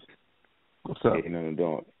doing? What's up? Hey, no,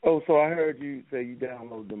 don't. Oh, so I heard you say you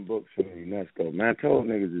download them books from UNESCO. Man, I told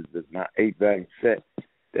niggas it's not 8-value set.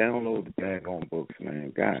 Download the daggone books,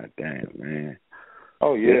 man. God damn, man.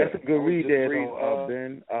 Oh, yeah. That's a good read there, though,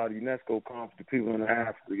 Ben. The UNESCO conference, the people in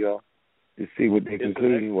Africa, yo, to see what their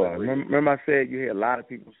conclusion was. Remember I said you hear a lot of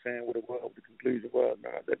people saying what the conclusion was?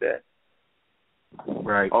 Remember that?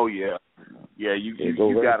 Right. Oh, yeah. Yeah, you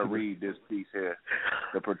got to read this piece here.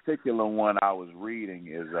 The particular one I was reading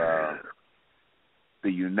is the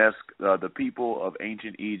UNESCO, the people of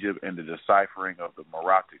ancient Egypt and the deciphering of the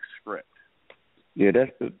Meroitic script. Yeah,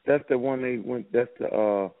 that's the one they went. That's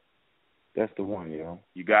the one, yo.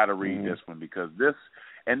 You got to read this one because this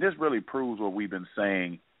really proves what we've been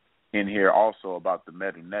saying in here also about the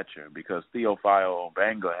Medu Neter, because Theophile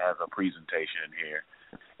Obenga has a presentation in here,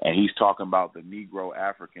 and he's talking about the Negro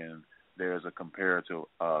African. There's a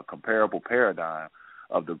comparable paradigm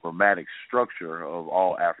of the grammatic structure of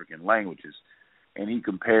all African languages. And he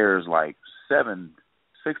compares like 6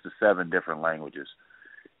 to 7 different languages,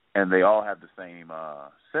 and they all have the same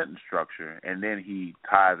sentence structure, and then he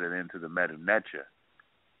ties it into the Medu Neter,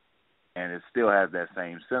 and it still has that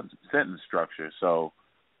same sentence structure. So,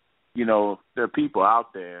 you know, there are people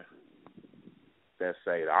out there that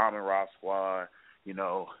say the Amun Ra Squad, you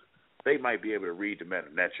know, they might be able to read the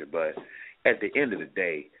Medu Neter, but at the end of the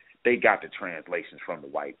day, they got the translations from the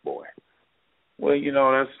white boy. Well, you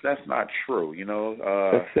know, that's not true. You know,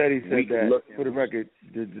 Seti said that. For the record,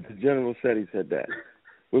 the general Seti said that.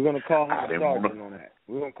 We're going to call him Sergeant on that.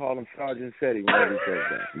 We're going to call him Sergeant Seti whenever he says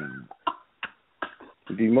that.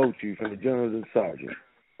 To demote you from the general to the sergeant.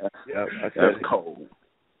 Yep, that's cold.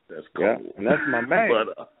 That's cold. Yeah, and that's my man.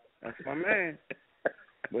 But, that's my man.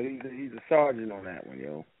 But he's a sergeant on that one,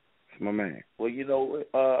 yo. It's my man. Well, you know,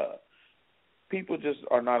 people just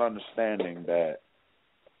are not understanding that.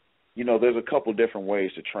 You know, there's a couple different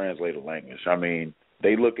ways to translate a language. I mean,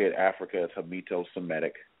 they look at Africa as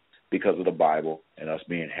Hamito-Semitic because of the Bible and us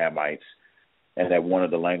being Hamites, and that one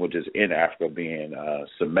of the languages in Africa being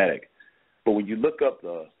Semitic. But when you look up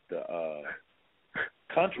the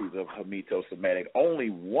countries of Hamito-Semitic, only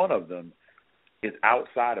one of them is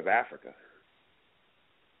outside of Africa.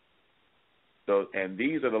 So, and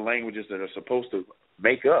these are the languages that are supposed to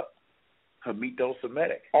make up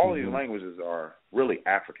Hamito-Semitic. All of these languages are really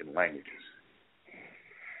African languages.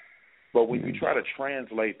 But when you try to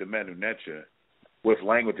translate the Medu Neter with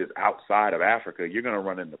languages outside of Africa, you're going to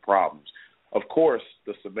run into problems. Of course,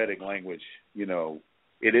 the Semitic language, you know,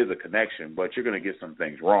 it is a connection, but you're going to get some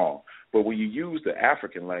things wrong. But when you use the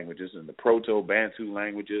African languages and the Proto-Bantu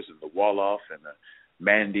languages and the Wolof and the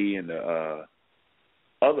Mandi and the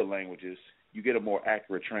other languages, you get a more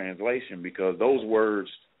accurate translation because those words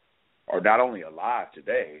are not only alive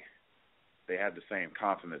today, they have the same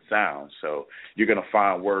consonant sounds. So you're going to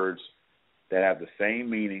find words that have the same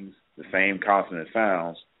meanings, the same consonant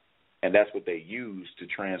sounds, and that's what they use to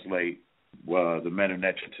translate the Medu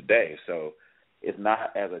Neter today. So it's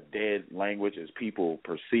not as a dead language as people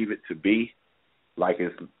perceive it to be, like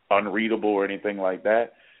it's unreadable or anything like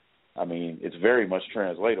that. I mean, it's very much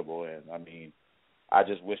translatable, and I mean, I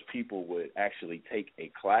just wish people would actually take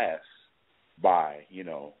a class by, you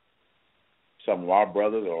know, some of our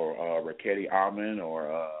brothers or Raketi Amen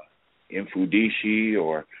or Mfudishi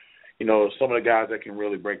or, you know, some of the guys that can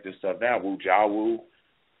really break this stuff down, Wu Jawu.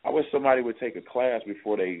 I wish somebody would take a class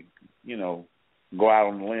before they, you know, go out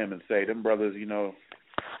on the limb and say, them brothers, you know,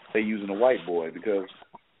 they using a white boy, because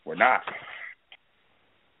we're not.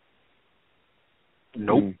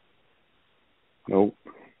 Nope. Nope.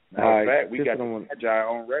 Matter of fact, we got the Magi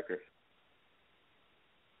on record.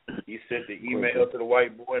 He sent the email to the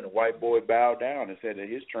white boy, and the white boy bowed down and said that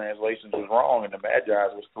his translations was wrong and the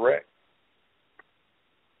Magi's was correct.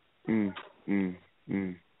 Let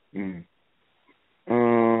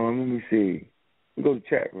me see. We'll go to the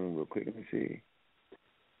chat room real quick. Let me see.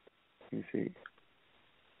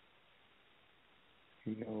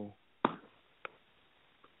 You know.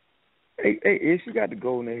 Hey, if she got the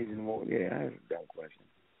golden age in the morning, yeah, I have a dumb question.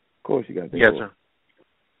 Of course you got that book. Yes, sir.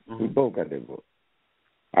 We both got that book.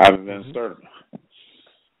 I've been certain.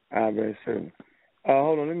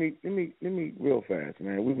 Hold on, let me real fast,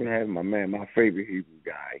 man. We've been having my favorite Hebrew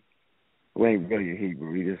guy, who ain't really a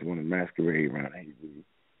Hebrew. He just want to masquerade around Hebrew.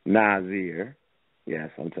 Nazir.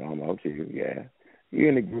 Yes, I'm talking about you. Yeah, you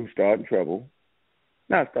in the group starting trouble.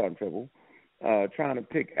 Not starting trouble. Trying to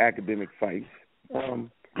pick academic fights.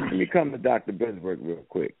 Let me come to Dr. Besberg real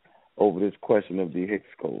quick over this question of the Higgs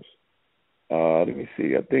coast. Let me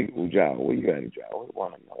see. I think Ujao. Where you at, Ujao? Hold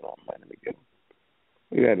on, man. Let me get him.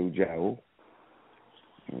 We got Ujao.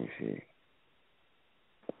 Let me see.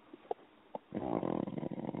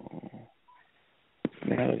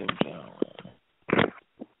 Now is Ujao.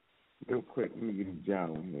 Real quick, let me get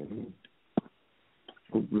Ujao in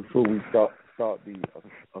here. Before we start the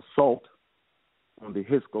assault on the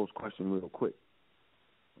Higgs coast question real quick.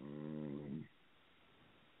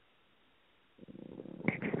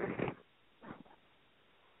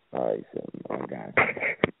 All right, so I got it.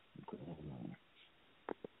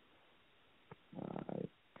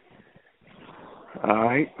 All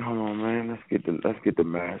right, hold on, man. Let's get the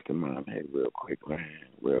mastermind here real quick, man.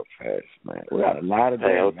 Real fast, man. We got a lot of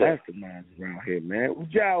masterminds around here, man.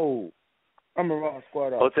 Ujao. I'm a Raw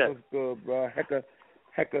Squad. What's that? What's good, bro? Hecka.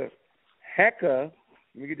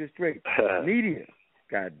 Let me get this straight. Media.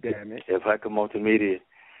 God damn it. If Hecka Multimedia.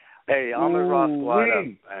 Hey, I'm a Raw Squad up,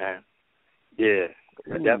 man. Yeah.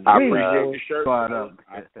 I appreciate the shirt. I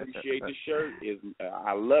appreciate the shirt.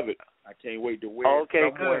 I love it. I can't wait to wear it. Okay,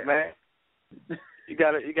 good, man. You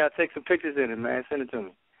gotta take some pictures in it, man. Send it to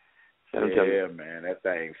me. Send it to me. Yeah, man, that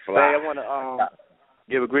thing fly. Hey, I want to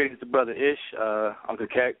give a greetings to Brother Ish, Uncle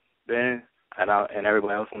Keck, Ben, and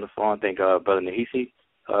everybody else on the phone. I think Brother Nahisi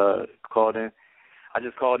called in. I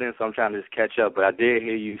just called in, so I'm trying to just catch up. But I did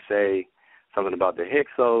hear you say something about the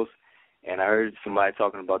Hyksos, and I heard somebody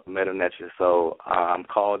talking about the Medu Neter. So I'm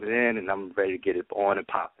called in, and I'm ready to get it on and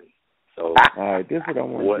popping. So all right, this is what I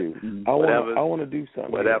want to do. I want to do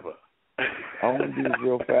something. Whatever. I want to do this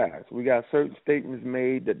real fast. We got certain statements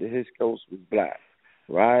made that the Hyksos was black,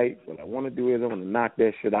 right? What I want to do is I want to knock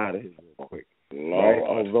that shit out of here real quick. Right?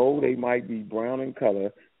 Although they might be brown in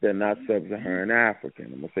color, they're not sub-Saharan African.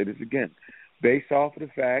 I'm going to say this again. Based off of the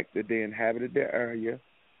fact that they inhabited the area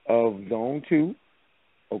of Zone 2,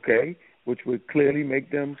 okay, which would clearly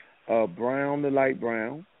make them brown to light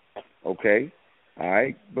brown, okay, all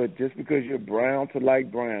right? But just because you're brown to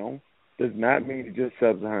light brown does not mean you're just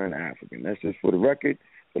sub-Saharan African. That's just for the record.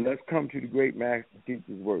 But let's come to the great master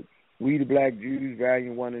teacher's work. We the Black Jews,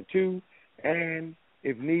 Volume 1 and 2, and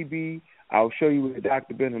if need be, I'll show you what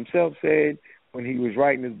Dr. Ben himself said when he was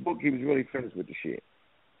writing his book. He was really finished with the shit.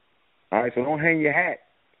 All right, so don't hang your hat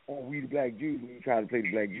on We the Black Jews when you try to play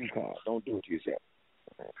the Black Jew card. Don't do it to yourself.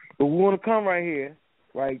 But we want to come right here,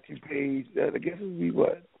 right, to page, I guess it would be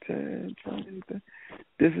what, 10, 20, anything?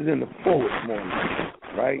 This is in the forward morning,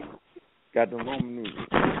 right? Got the Roman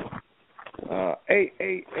numerals.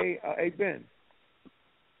 Hey, Ben.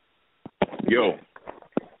 Yo.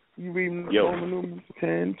 You reading the Roman numerals?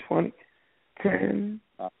 10, 20, 10?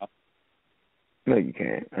 No, you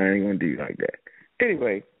can't. I ain't going to do you like that.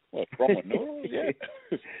 Anyway. What, Roman numerals?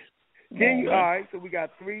 Yeah. Can you? All right, so we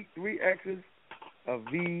got three X's, a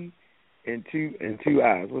V, and two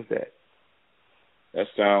I's. What's that? That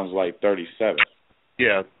sounds like 37.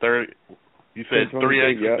 Yeah, 30. You said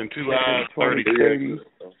 3 X's and 2 I's, 30,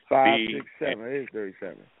 5, 6, 7. It is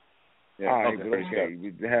 37. Yeah, all right,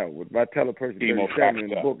 okay. Hell, if I tell a person 37 in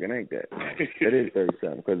the book, it ain't that. It is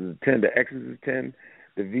 37 because it's 10. The X's is 10,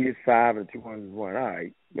 the V is 5, and 2 1 is 1. All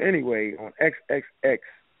right. But anyway, on XXX,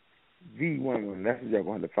 V11, that's what y'all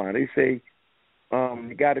going to find. They say,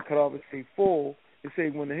 you got to cut off and say full. They say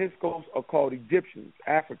when the Hyksos are called Egyptians,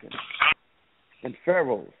 Africans, and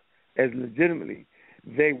pharaohs, as legitimately,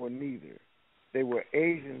 they were neither. They were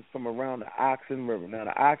Asians from around the Oxen River. Now,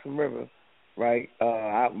 the Oxen River, right,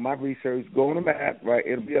 my research, go on the map, right,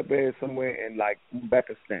 it'll be up there somewhere in, like,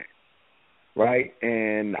 Uzbekistan, right,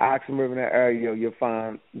 and the Oxen River in that area, you'll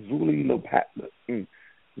find Zuli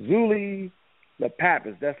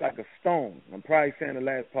Lapapis. That's like a stone. I'm probably saying the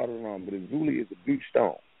last part of it wrong, but a Zuli is a big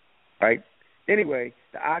stone, right? Anyway,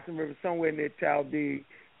 the Oxen River somewhere near Chaldea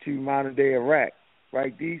to modern-day Iraq,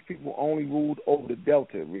 right? These people only ruled over the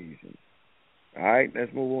Delta region. All right,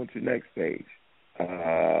 let's move on to the next page.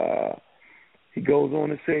 He goes on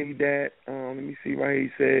to say that, let me see right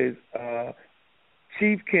here, he says,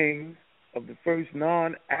 chief kings of the first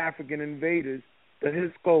non-African invaders, the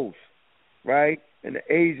Hyksos, right, in the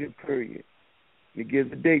Asian period. He gives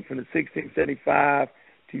the date from the 1675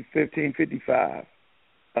 to 1555.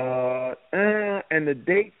 And the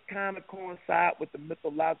dates kind of coincide with the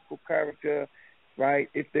mythological character, right?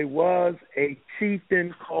 If there was a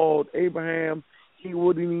chieftain called Abraham, he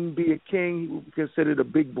wouldn't even be a king. He would be considered a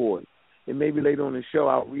big boy. And maybe later on in the show,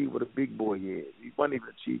 I'll read what a big boy is. He wasn't even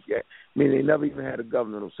a chief yet. I mean, they never even had a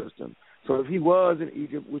governmental system. So if he was in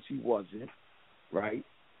Egypt, which he wasn't, right,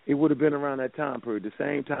 it would have been around that time period, the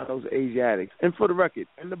same time those Asiatics. And for the record,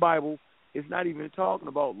 in the Bible, it's not even talking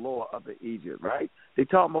about Lower Upper Egypt, right? They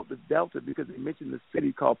talking about the Delta because they mentioned the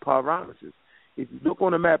city called Parameses. If you look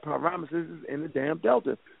on the map, Parameses is in the damn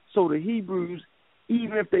Delta. So the Hebrews,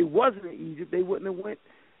 even if they wasn't in Egypt, they wouldn't have went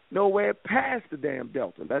nowhere past the damn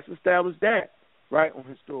Delta. Let's establish that, right, on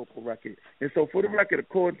historical record. And so for the record,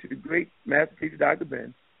 according to the great master teacher, Dr.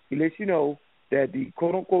 Ben, he lets you know that the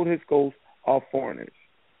quote-unquote Hyksos are foreigners,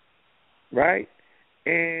 right?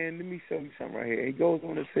 And let me show you something right here. He goes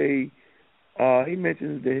on to say, he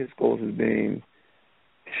mentions the Hyksos as being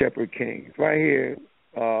shepherd kings. Right here,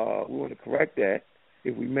 we want to correct that,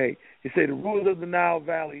 if we may. He said the rulers of the Nile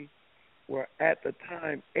Valley were at the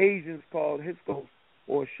time Asians called Hyksos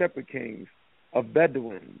or shepherd kings of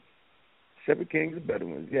Bedouins. Shepherd kings of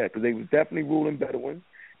Bedouins, yeah, because they was definitely ruling Bedouins.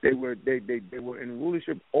 They were in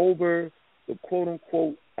rulership over the quote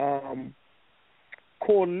unquote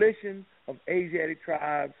coalition of Asiatic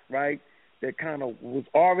tribes, right? That kind of was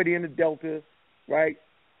already in the Delta, right?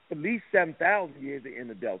 At least 7,000 years they're in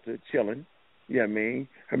the Delta, chilling. You know what I mean?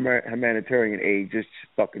 Humanitarian aid, just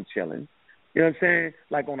fucking chilling. You know what I'm saying?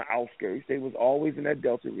 Like on the outskirts. They was always in that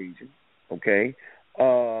Delta region, okay?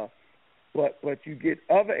 But But you get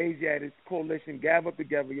other Asiatics coalition gather up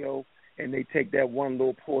together, and they take that one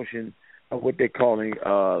little portion of what they're calling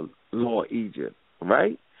Lower Egypt,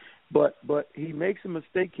 right? But he makes a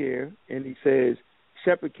mistake here, and he says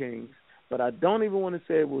Shepherd Kings, but I don't even want to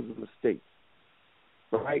say it was a mistake,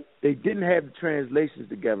 right? They didn't have the translations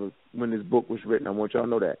together when this book was written. I want y'all to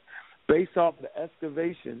know that. Based off the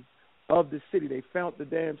excavation of the city, they found the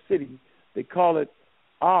damn city. They call it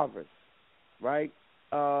Arvis, right?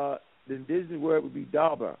 The indigenous word would be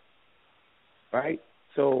Daba, right?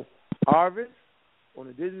 So Arvis, on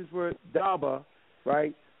the indigenous word Daba,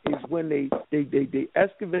 right, is when they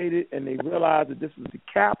excavated and they realized that this was the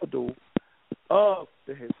capital of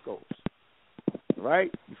the Hyksos,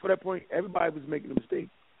 right? Before that point, everybody was making a mistake.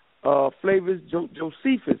 Flavius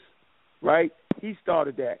Josephus, right, he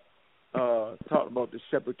started that, talking about the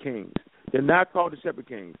Shepherd Kings. They're not called the Shepherd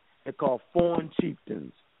Kings. They're called foreign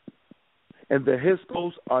chieftains. And the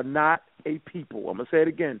Hyksos are not a people. I'm going to say it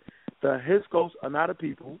again. The Hyksos are not a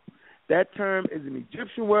people. That term is an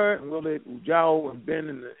Egyptian word, and we'll let Ujao and Ben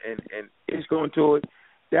and Ish go into it.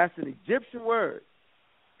 That's an Egyptian word,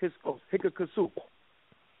 Hyksos, Hikakasuk,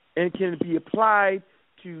 and can be applied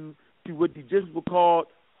to what the Egyptians were called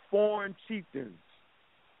foreign chieftains.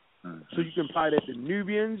 So you can apply that to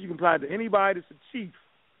Nubians. You can apply it to anybody that's a chief,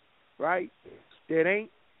 right, that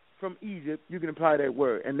ain't from Egypt. You can apply that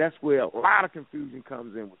word, and that's where a lot of confusion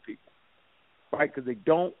comes in with people, right, because they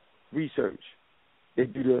don't research. They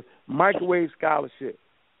do the microwave scholarship.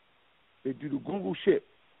 They do the Google shit,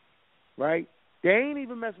 right? They ain't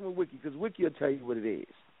even messing with Wiki, because Wiki will tell you what it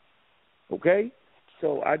is, okay?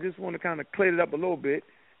 So I just want to kind of clear it up a little bit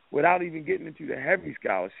without even getting into the heavy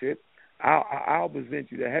scholarship. I'll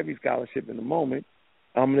present you the heavy scholarship in a moment.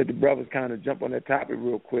 I'm going to let the brothers kind of jump on that topic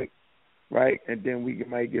real quick, right? And then we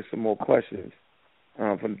might get some more questions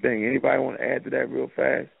from the thing. Anybody want to add to that real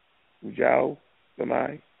fast? Ujao,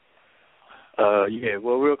 Samai? Yeah,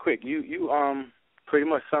 well, real quick, you pretty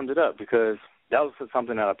much summed it up, because that was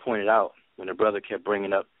something that I pointed out when the brother kept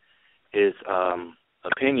bringing up his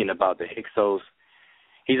opinion about the Hyksos.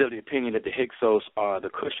 He's of the opinion that the Hyksos are the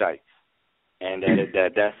Cushites, and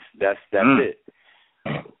that's it,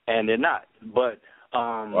 and they're not. But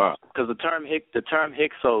because the term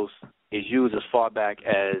Hyksos is used as far back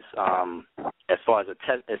as far as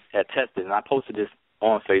attested, and I posted this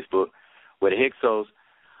on Facebook, where the Hyksos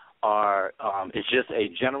are it's just a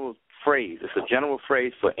general phrase. It's a general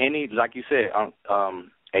phrase for any, like you said,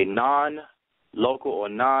 a non-local or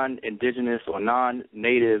non-indigenous or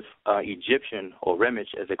non-native Egyptian, or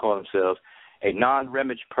Remich as they call themselves, a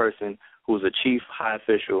non-Remich person who's a chief, high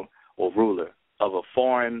official, or ruler of a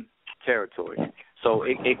foreign territory. So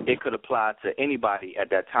it could apply to anybody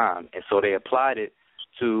at that time, and so they applied it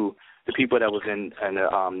to the people that was in the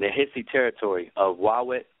Nehesi territory of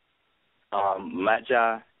Wawet,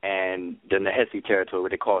 Magi, and the Nehesi territory,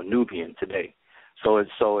 what they call Nubian today. So it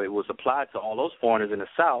was applied to all those foreigners in the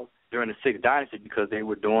South during the Sixth Dynasty, because they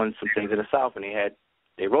were doing some things in the South, and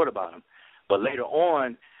they wrote about them. But later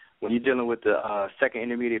on, when you're dealing with the Second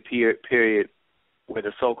Intermediate period, where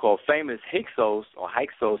the so-called famous Hyksos, or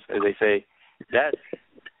Hyksos as they say,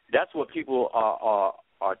 that's what people are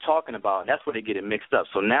talking about, and that's where they get it mixed up.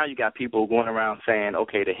 So now you got people going around saying,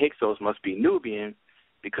 okay, the Hyksos must be Nubian,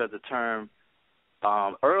 because the term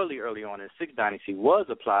early on in the Sixth Dynasty was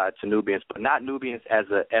applied to Nubians, but not Nubians as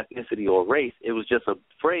an ethnicity or race. It was just a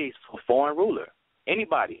phrase for foreign ruler.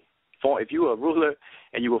 Anybody. If you were a ruler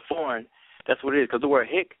and you were foreign, that's what it is, because the word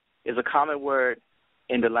Hik is a common word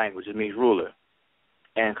in the language. It means ruler.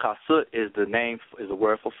 And Kasut is a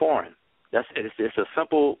word for foreign. That's it. It's a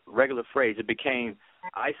simple, regular phrase. It became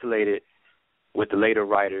isolated with the later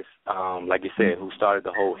writers, like you said, who started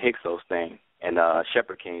the whole Hyksos thing, and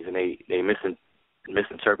Shepherd Kings, and they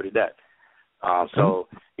misinterpreted that. So,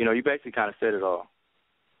 you basically kind of said it all.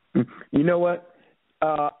 You know what?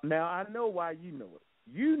 Now, I know why you know it.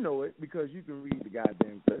 You know it because you can read the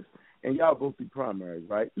goddamn text, and y'all go through primaries,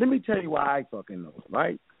 right? Let me tell you why I fucking know it,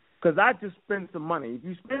 right? Because I just spend some money. If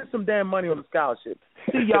you spend some damn money on a scholarship,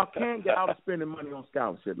 see, y'all can't get out of spending money on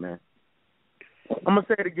scholarship, man. I'm going to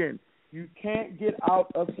say it again. You can't get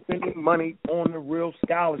out of spending money on the real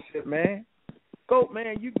scholarship, man. Go,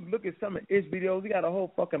 man, you can look at some of his videos. He got a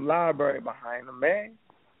whole fucking library behind him, man.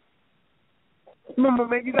 Remember,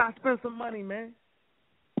 man, you got to spend some money, man.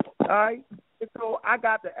 All right? And so I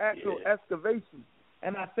got the actual excavation,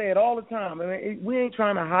 and I say it all the time. Man, we ain't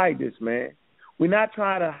trying to hide this, man. We're not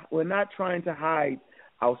trying to hide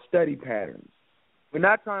our study patterns. We're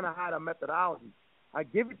not trying to hide our methodology. I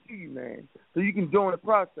give it to you, man, so you can join the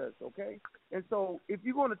process, okay? And so if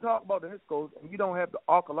you're going to talk about the Hyksos and you don't have the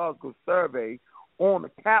archaeological survey on the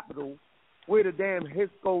capital where the damn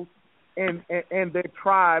Hyksos and their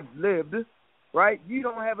tribes lived, right? You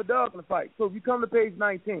don't have a dog in the fight. So if you come to page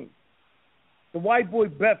 19, the white boy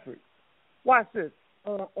Bedford, watch this.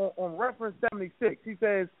 On reference 76, he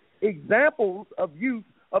says, examples of use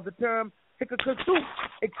of the term Hyksos,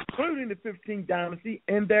 excluding the 15th dynasty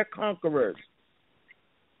and their conquerors.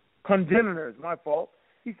 Congenitors, my fault.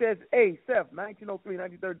 He says, A, Seth, 1903,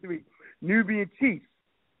 1933, Nubian chiefs,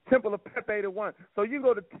 Temple of Pepe I. So you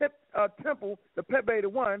go to Temple, the Pepe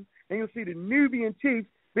I, and you'll see the Nubian chiefs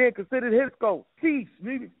being considered Hyksos, chiefs,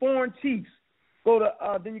 foreign chiefs. Go to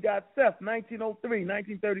then you got Seth, 1903,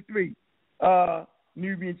 1933,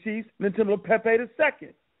 Nubian chiefs, and the Temple of Pepe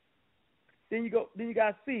II. Then you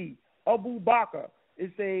got C, Abu Bakr.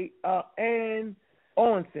 It's Anne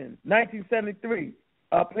Owenson, 1973,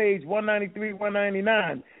 page 193,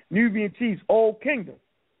 199, Nubian chiefs, Old Kingdom.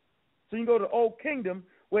 So you can go to Old Kingdom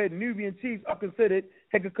where Nubian chiefs are considered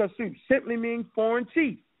Hyksos, simply means foreign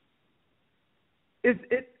chief. It's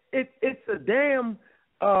a damn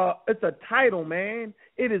it's a title, man.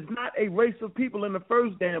 It is not a race of people in the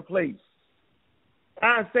first damn place.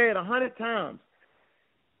 I said 100 times.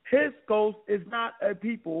 Hyksos is not a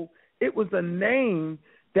people. It was a name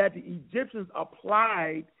that the Egyptians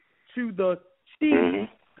applied to the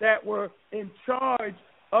chiefs that were in charge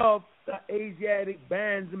of the Asiatic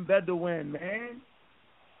bands and Bedouin, man.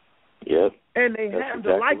 Yep. And they happened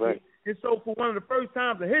to like right. it. And so for one of the first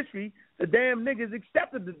times in history, the damn niggas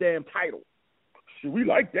accepted the damn title. Shit, we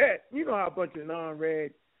like that. You know how a bunch of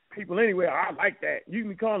non-red people anyway, I like that. You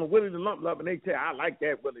can call them Willie the Lump Lump, and they say, I like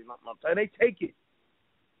that Willie Lump Lump. And they take it.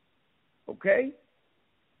 Okay?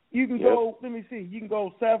 You can go, let me see, you can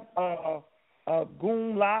go Seth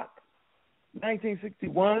Goonlock,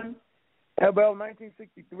 1961, Abel,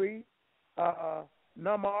 1963,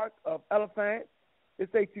 Namark of Elephant. It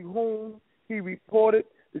say to whom he reported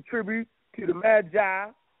the tribute to the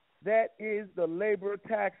Magi, that is the labor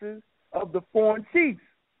taxes of the foreign chiefs,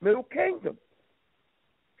 Middle Kingdom.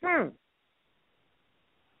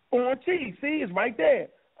 Foreign chiefs, see, it's right there.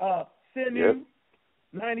 Sinu,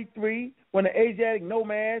 93, when the Asiatic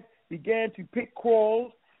nomads began to pick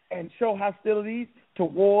quarrels and show hostilities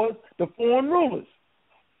towards the foreign rulers.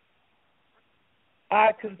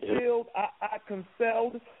 I concealed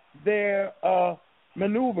their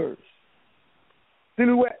maneuvers.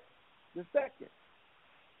 Sinuet the second.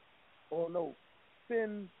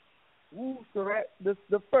 Sin Wu Surat the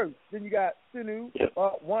first. Then you got Sinu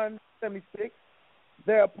 176.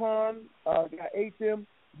 Thereupon got Atim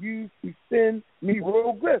used to send me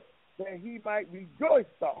royal gifts that he might rejoice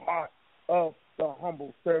the heart of the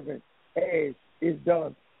humble servant as is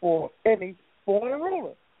done for any foreign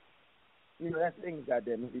ruler. You know, that's the English,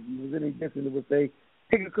 goddamn it. If you was any different, it would say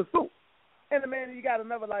Hyksos. And, man, you got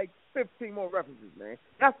another, 15 more references, man.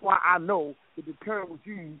 That's why I know that the term was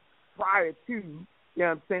used prior to, you know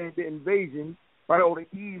what I'm saying, the invasion, right, or the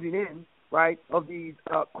easing in, right, of these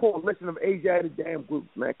coalition of Asiatic damn groups,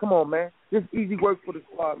 man. Come on, man. This is easy work for the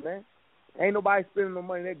squad, man. Ain't nobody spending no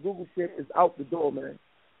money. That Google shit is out the door, man.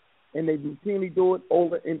 And they routinely do it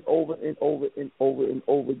over and over and over and over and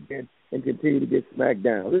over again and continue to get smacked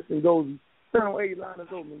down. Listen, Gozy. Turn on 8 liners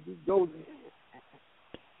open. Just Gozy.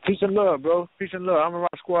 Peace and love, bro. Peace and love. I'm a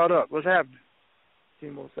rock squad up. What's happening?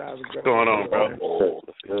 What's going on, bro?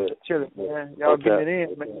 Good. Chilling, man. Y'all getting it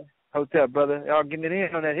in, man. Hotep, brother. Y'all getting it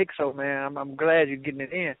in on that Hyksos, man. I'm glad you're getting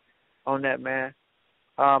it in on that, man.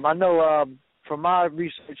 I know from my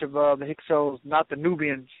research of the Hyksos, not the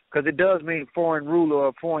Nubians, because it does mean foreign ruler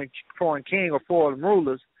or foreign king or foreign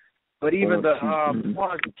rulers, but even the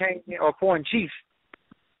ones that came in, or foreign chiefs,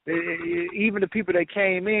 even the people that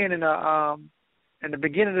came in the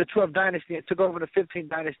beginning of the 12th dynasty and took over the 15th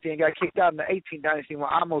dynasty and got kicked out in the 18th dynasty when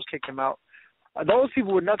Amos kicked them out, those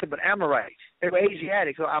people were nothing but Amorites. They were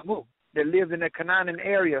Asiatics, or Amu, that lived in the Canaan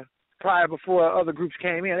area before other groups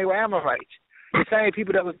came in. They were Amorites. The same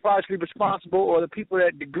people that was partially responsible, or the people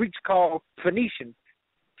that the Greeks called Phoenicians.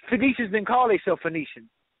 Phoenicians didn't call themselves Phoenicians.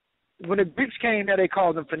 When the Greeks came there, they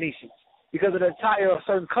called them Phoenicians because of the attire or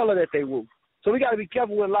certain color that they wore. So we got to be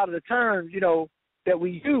careful with a lot of the terms, that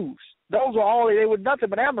we use. Those were they were nothing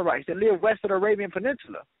but Amorites that lived west of the Arabian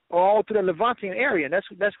Peninsula or all through the Levantian area. And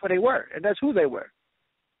that's where they were, and that's who they were.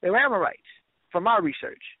 They were Amorites, from my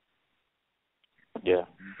research. Yeah.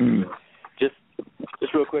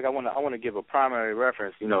 Just real quick, I want to give a primary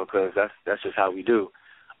reference, because that's just how we do.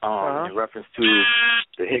 In reference to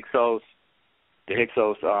the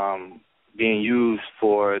Hyksos being used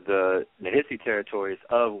for the Nahisi territories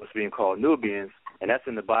of what's being called Nubians, and that's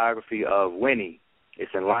in the biography of Winnie.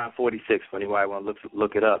 It's in line 46 for anybody want to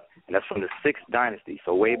look it up, and that's from the 6th dynasty.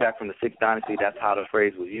 So way back from the 6th dynasty, that's how the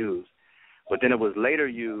phrase was used. but then it was later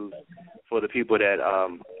used for the people that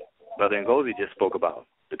Brother Ngozi just spoke about.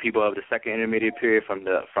 The people of the second intermediate period from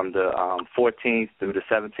the 14th through the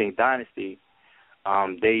 17th dynasty,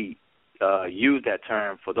 they used that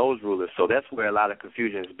term for those rulers. So that's where a lot of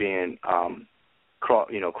confusion is being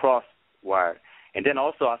cross-wired. And then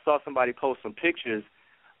also I saw somebody post some pictures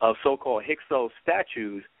of so-called Hyksos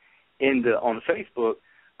statues on Facebook,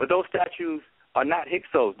 but those statues are not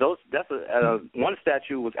Hyksos. One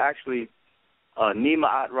statue was actually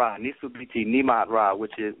Nima At-Ra, Nisubiti Nima At-Ra,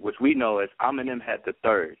 which we know as Amenemhet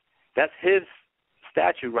III. That's his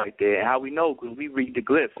statue right there. And how we know, because we read the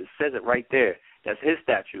glyphs, it says it right there. That's his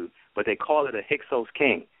statue, but they call it a Hyksos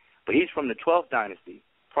king. But he's from the 12th dynasty,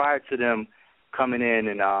 prior to them coming in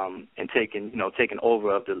and taking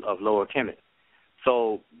over of Lower Kemet.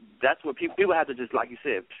 So that's what people have to just, like you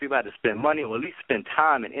said, people have to spend money or at least spend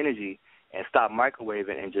time and energy and stop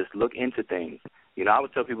microwaving and just look into things. I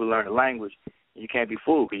would tell people to learn the language. You can't be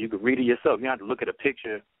fooled because you can read it yourself. You don't have to look at a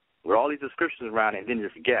picture with all these inscriptions around it and then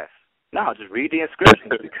just guess. No, just read the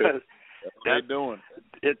inscriptions because that's doing.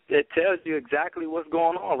 It tells you exactly what's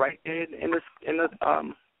going on right there in the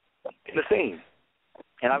scene.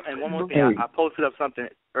 And one more thing, I posted up something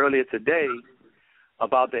earlier today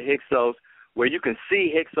about the Hyksos, where you can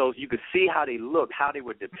see Hyksos, you can see how they look, how they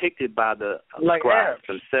were depicted by the scribes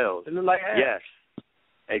themselves. They look like Yes,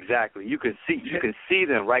 exactly. You can see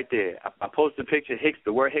them right there. I posted a picture of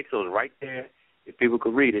the word Hyksos right there. If people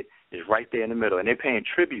could read it, it's right there in the middle, and they're paying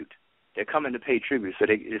tribute. They're coming to pay tribute, so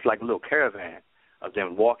it's like a little caravan of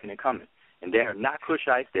them walking and coming. And they're not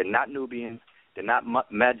Cushites, they're not Nubians, they're not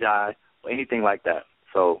Magi or anything like that.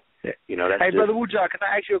 So, that's Hey, Brother Wujah, can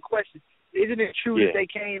I ask you a question? Isn't it true that they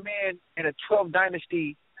came in the 12th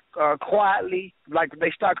dynasty quietly, like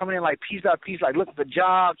they start coming in like piece by piece, like looking for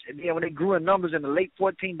jobs, and then when they grew in numbers in the late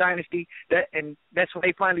 14th dynasty, that's when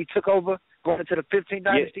they finally took over, going into the 15th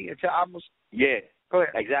dynasty until almost. Yeah. Go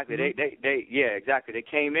ahead. Exactly. Exactly. They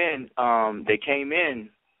came in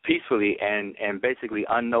peacefully and basically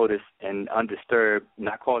unnoticed and undisturbed,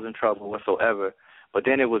 not causing trouble whatsoever. But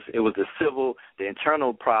then it was the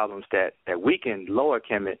internal problems that weakened Lower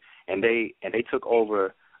Kemet, and they took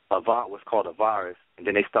over what's called Avaris, and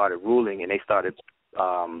then they started ruling and they started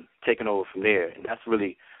taking over from there, and that's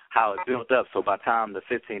really how it built up. So by the time the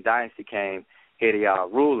 15th dynasty came, here they are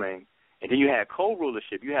ruling, and then you had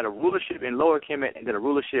co-rulership. You had a rulership in Lower Kemet, and then a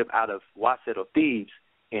rulership out of Waset or Thebes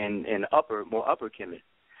in upper Kemet.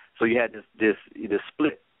 So you had this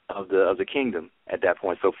split of the kingdom at that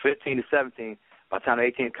point. So 15 to 17. By the time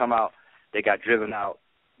the 18th come out, they got driven out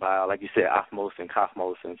by, like you said, Athmos and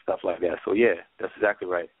Kathmos and stuff like that. So, yeah, that's exactly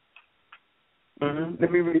right. Mm-hmm.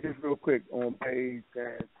 Let me read this real quick on page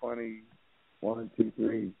 21, 2,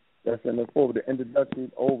 3. That's in the forward, the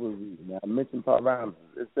introductory overview. Now, I mentioned parameters.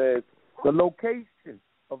 It says the location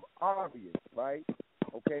of Arvius, right?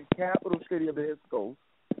 Okay, capital city of the Hyksos,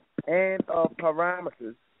 and of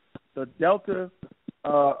parameters, the Delta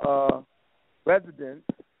residence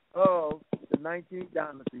of the 19th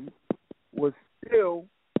dynasty, was still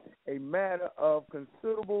a matter of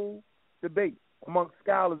considerable debate among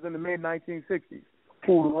scholars in the mid-1960s,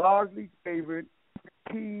 who largely favored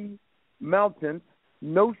P. Melton's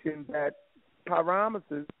notion that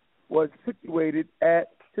Pyrameses was situated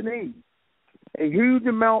at Tanis. A huge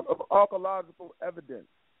amount of archaeological evidence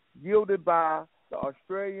yielded by the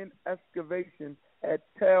Australian excavation at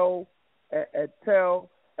Tel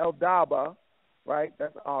El-Daba, right?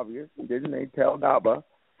 That's obvious. There's a name, Tel El-Daba,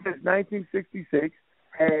 since 1966,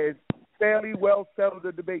 has fairly well settled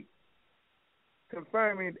the debate,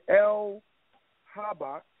 confirming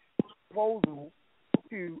El-Habak's proposal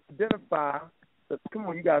to identify come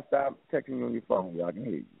on, you got to stop texting me on your phone. Y'all can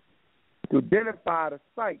hear you. To identify the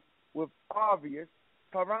site with obvious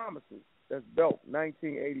parameters. That's built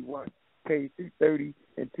 1981, page 230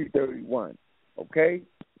 and 231. Okay?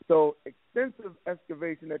 So extensive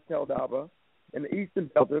excavation at Tel Daba in the Eastern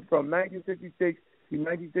Delta from 1966 to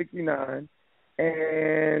 1969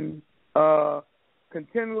 and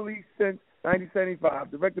continually since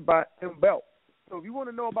 1975, directed by M. Belt. So if you want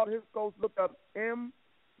to know about his coast, look up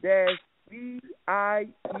M-BIETAK.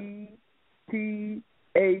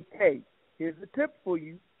 Here's a tip for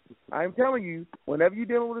you. I'm telling you, whenever you're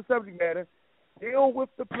dealing with a subject matter, deal with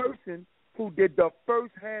the person who did the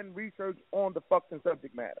first-hand research on the fucking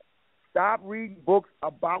subject matter. Stop reading books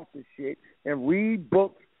about the shit and read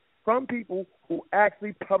books from people who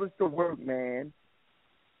actually published the work, man.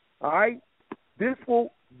 All right? This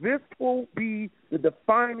will be the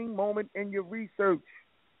defining moment in your research.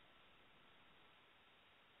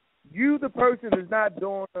 You, the person, is not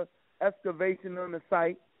doing an excavation on the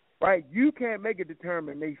site, right? You can't make a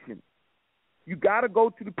determination. You got to go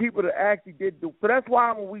to the people that actually did the. So that's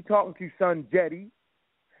why when we talking to Son Jetty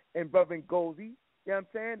and Brother Ngozi, you know what I'm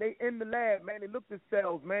saying? They in the lab, man. They looked at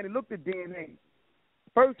cells, man. They looked at DNA.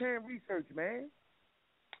 First-hand research, man.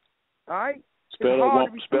 All right? Spell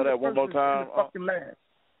that one more time. Fucking lab.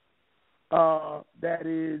 That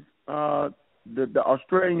is the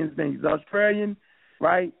Australian's name. He's Australian,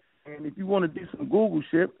 right? And if you want to do some Google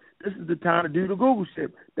shit, this is the time to do the Google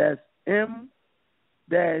shit. That's M-BIETAK.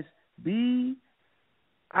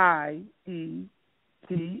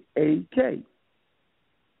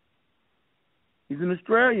 He's an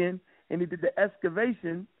Australian, and he did the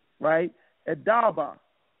excavation, right, at Daba,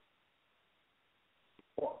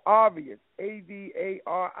 or Arias,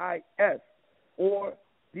 Avaris, or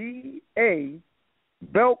D.A.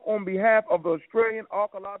 Belk on behalf of the Australian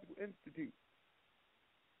Archaeological Institute.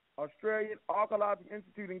 Australian Archaeological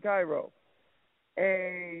Institute in Cairo.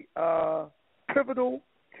 Pivotal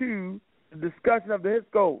to the discussion of the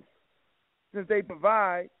Hyksos, since they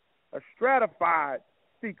provide a stratified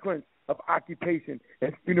sequence of occupation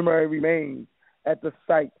and funerary remains at the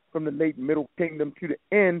site from the late Middle Kingdom to the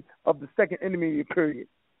end of the Second Intermediate Period.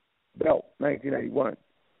 Belk, 1981.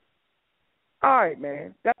 All right,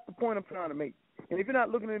 man. That's the point I'm trying to make. And if you're not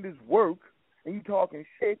looking at this work and you talking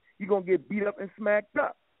shit, you're going to get beat up and smacked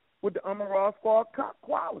up with the Raw Squad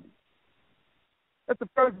quality. That's the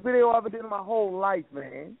first video I ever did in my whole life,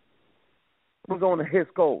 man. It was on the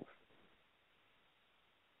Hyksos.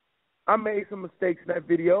 I made some mistakes in that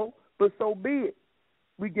video, but so be it.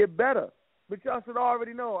 We get better. But y'all should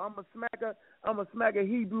already know I'm a smack a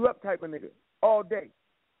Hebrew up type of nigga all day.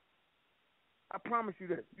 I promise you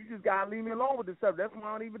this. You just gotta leave me alone with this stuff. That's why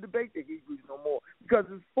I don't even debate the Hebrews no more, because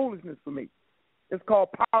it's foolishness for me. It's called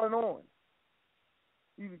piling on.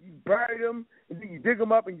 You bury them, and then you dig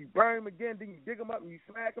them up, and you bury them again. Then you dig them up, and you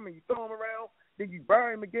smack them, and you throw them around. Then you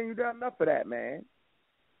bury them again. You done enough of that, man.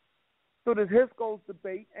 So this Hyksos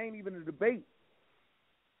debate ain't even a debate.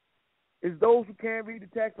 It's those who can't read the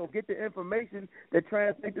text or get the information that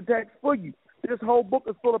translate the text for you. This whole book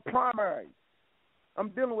is full of primaries. I'm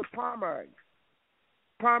dealing with primaries.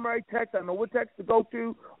 Primary text, I know what text to go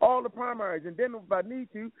to, all the primaries. And then if I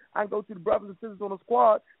need to, I can go to the brothers and sisters on the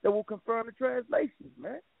squad that will confirm the translations,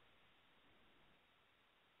 man.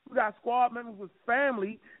 We got squad members with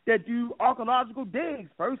family that do archaeological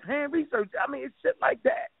digs, first-hand research. I mean, it's shit like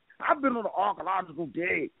that. I've been on an archaeological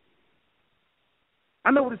dig.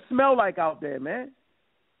 I know what it smell like out there, man.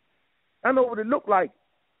 I know what it look like.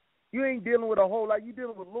 You ain't dealing with a whole lot. You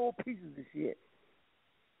dealing with little pieces of shit.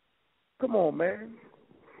 Come on, man.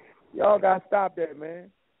 Y'all got to stop that, man.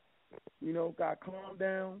 You know, got to calm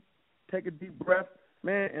down, take a deep breath,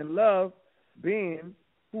 man, and love being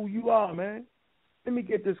who you are, man. Let me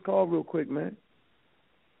get this call real quick, man.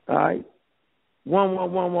 All right?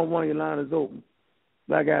 11111, your line is open.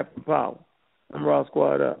 Black African Power. I'm Raw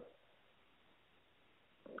Squad Up.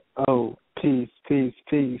 Oh, peace.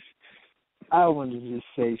 I wanted to just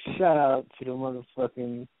say shout out to the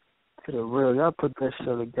motherfucking, to the real. Y'all put that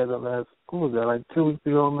show together what was that, like 2 weeks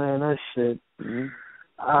ago, man? That shit,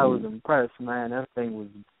 I was impressed, man. That thing was,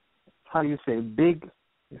 how do you say, big?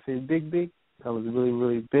 You say big? That was really,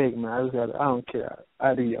 really big, man. I don't care. I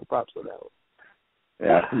had to give you props for that one.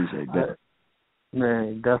 Yeah, I appreciate that.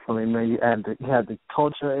 Man, definitely, man. You had the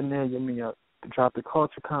culture in there. I mean, you dropped the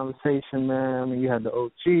culture conversation, man. I mean, you had the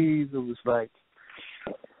OGs. It was like,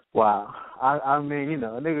 wow. I mean, you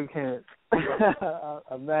know, a nigga can't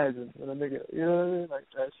imagine when a nigga, you know what I mean? Like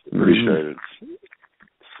that shit. Appreciate it.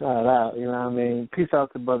 Shout out, you know what I mean? Peace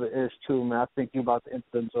out to Brother Ish, too, man. I think you about to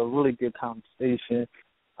enter into a really good conversation.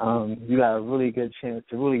 You got a really good chance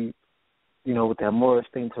to really, you know, with that Moorish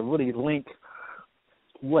thing, to really link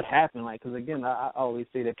what happened. Like, because, again, I always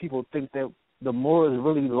say that people think that the Moors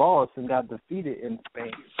really lost and got defeated in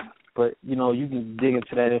Spain. But, you know, you can dig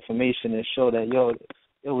into that information and show that, yo,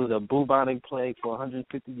 it was a bubonic plague for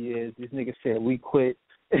 150 years. These niggas said, we quit.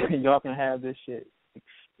 Y'all can have this shit.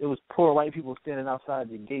 It was poor white people standing outside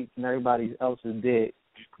the gates and everybody else is dead.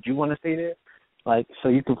 Do you want to stay there? Like, so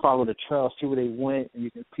you can follow the trail, see where they went, and you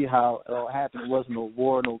can see how it all happened. It wasn't no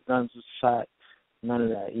war, no guns was shot, none of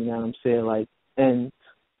that. You know what I'm saying? Like, and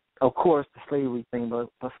of course the slavery thing, but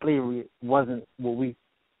slavery wasn't what we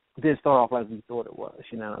didn't start off like we thought it was.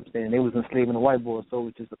 You know what I'm saying? They was enslaving the white boys, so it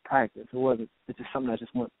was just a practice. It wasn't. It's just something that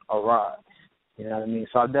just went awry. You know what I mean?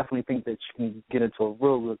 So I definitely think that you can get into a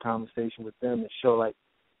real conversation with them and show, like,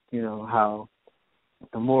 you know, how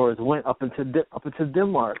the Moors went up into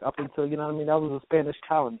Denmark, up until, you know what I mean, that was a Spanish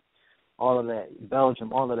colony, all of that,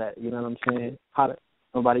 Belgium, all of that, you know what I'm saying?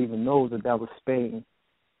 Nobody even knows that was Spain,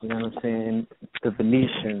 you know what I'm saying, the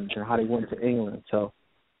Venetians and how they went to England. So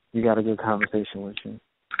you got a good conversation with you.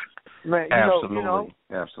 Man, absolutely.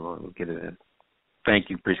 We'll get it in. Thank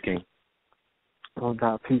you, Priest King. No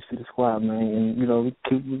doubt. Peace to the squad, man. And,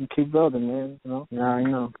 we keep building, man. I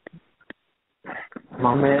know.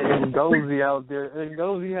 My man Ngozi out there.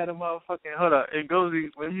 Ngozi had a motherfucking, hold up. Ngozi,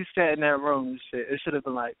 when you sat in that room and shit, it should have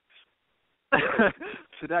been like,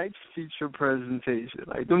 tonight's feature presentation.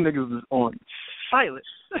 Like, them niggas was on silent.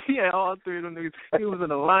 He had all three of them niggas. He was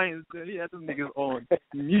in alliance, and he had them niggas on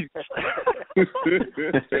mute. It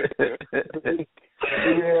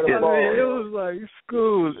was like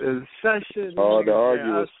school in session. Oh, the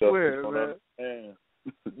argue I swear, man.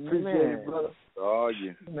 Appreciate it, brother.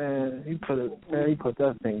 Argue. Man, he put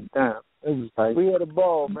that thing down. It was like, we had a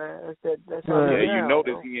ball, man. That's how you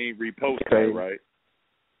notice he ain't reposted that, right?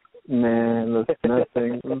 Man, look,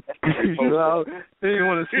 nothing. Well, they didn't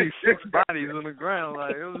want to see 6 bodies on the ground.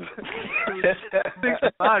 Like, it was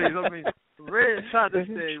 6 bodies. I mean, Red tried to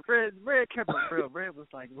say, Red kept it real. Red was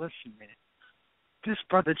like, listen, man, this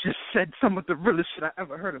brother just said some of the realest shit I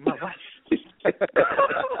ever heard in my life.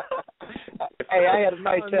 Hey, I had a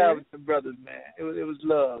nice time with the brothers, man. It was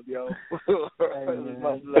love, yo. It was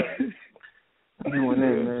much love. You went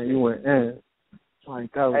in, man. You went in.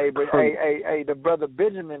 Like, hey, the brother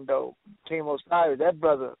Benjamin though, Timo Snyder, that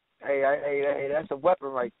brother, hey, that's a weapon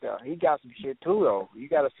right there. He got some shit too though. You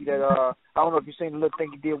got to see that. I don't know if you seen the little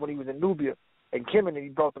thing he did when he was in Nubia and Kemen, and he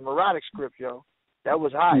brought the Neurotic script, yo. That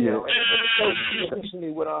was hot, yo. And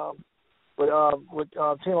recently with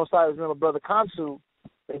Timo Snyder's remember brother Kansu,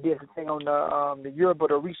 they did the thing on the Yoruba,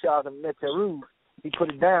 the Rishas and Meteru. He put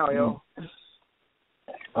it down, yo.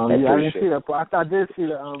 I didn't see that, but I did see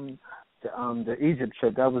the Egypt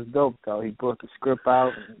trip. That was dope, though. He brought the script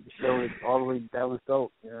out and showed it all the way. That was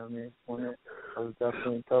dope. You know what I mean? That was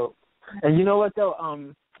definitely dope. And you know what, though?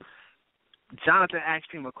 Jonathan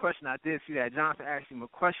asked him a question. I did see that. Jonathan asked him a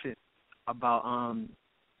question about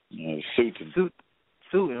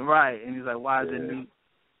suiting, right? And he's like, why is it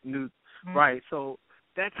new? Right. So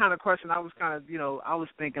that kind of question, I was kind of, I was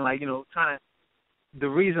thinking like, kind of the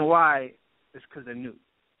reason why is because of Newt.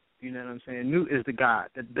 You know what I'm saying? Newt is the God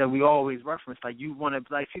that we always reference. Like, you want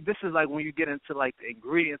to, like, see, this is like when you get into, like, the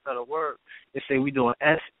ingredients of the word. They say we doing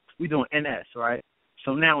NS, right?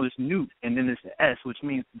 So now it's Newt, and then it's the S, which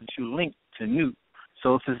means that you link to Newt.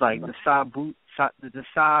 So it's just like the Sa boot,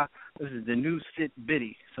 this is the new Sit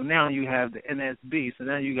Biddy. So now you have the NSB. So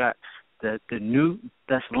now you got the Newt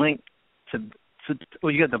that's linked to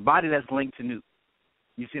you got the body that's linked to Newt.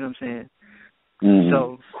 You see what I'm saying? Mm-hmm.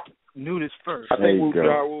 So Newt is first. I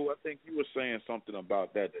think you were saying something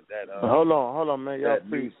about that. Hold on, man. Y'all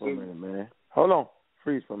freeze for a minute, man. Hold on.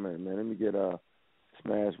 Freeze for a minute, man. Let me get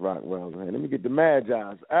Smash Rockwell, man. Let me get the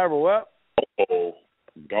Magi's. Arrow up. Oh,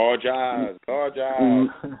 Gorgeous.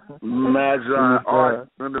 Magi Art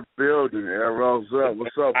in the building. Arrows up.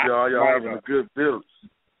 What's up, y'all? Y'all having a good build.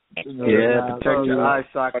 Yeah, protect your eye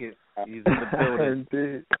socket. He's in the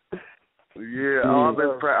building. Yeah,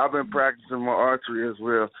 I've been practicing my archery as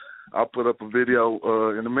well. I'll put up a video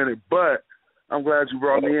in a minute, but I'm glad you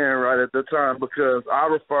brought me in right at the time because I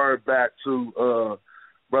referred back to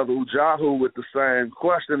Brother Ujahu with the same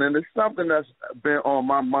question, and it's something that's been on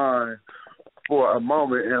my mind for a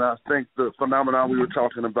moment, and I think the phenomenon we were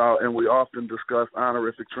talking about, and we often discuss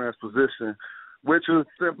honorific transposition, which is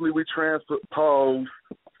simply we transpose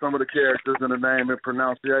some of the characters in the name and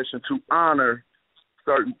pronunciation to honor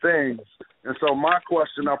certain things. And so my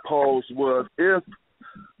question I posed was if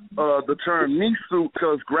the term Nisut,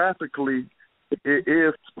 because graphically it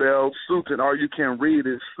is spelled Sutin, or you can read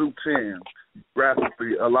it Sutin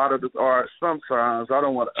graphically. A lot of the art sometimes,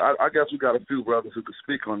 I guess we got a few brothers who could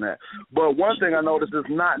speak on that. But one thing I noticed is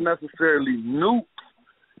not necessarily Newt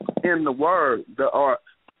in the word.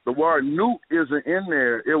 The word Newt isn't in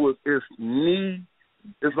there. It's Ni,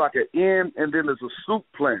 it's like an N, and then there's a soup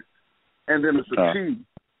plant, and then it's a T.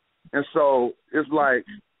 And so it's like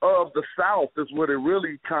of the South is what it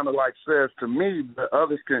really kind of like says to me. But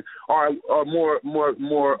others can, or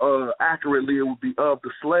more accurately, it would be of the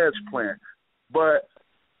sledge plant. But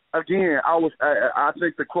again, I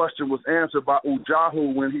think the question was answered by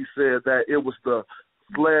Ujahu when he said that it was the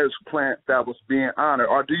sledge plant that was being honored.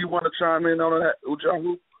 Or do you want to chime in on that,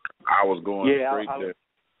 Ujahu? I was going straight there.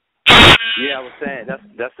 Yeah, I was saying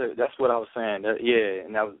that's what I was saying.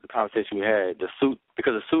 And that was the conversation we had. The suit,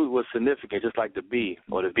 because the suit was significant, just like the B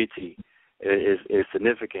or the BT is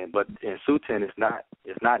significant. But in Sutin, it's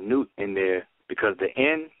not Newt in there because the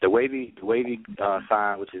N, the wavy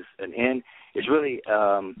sign, which is an N, is really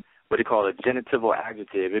what they call a genitival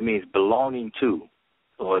adjective. It means belonging to,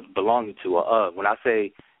 or belonging to, or of. When I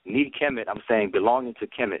say need Kemet, I'm saying belonging to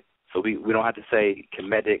Kemet. So we don't have to say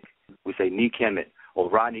Kemetic. We say Ni Kemet or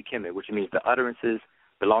Rodney Kemet, which means the utterances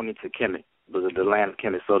belonging to Kemet, the land of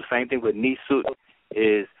Kemet. So the same thing with Nisut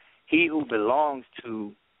is he who belongs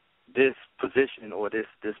to this position or this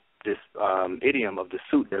idiom of the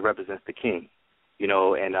suit that represents the king, you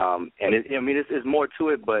know, and it's more to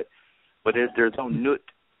it, but there's no nut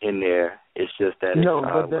in there. It's just that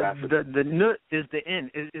the nut is the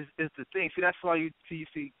end is the thing. See, that's why you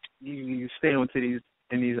stay onto these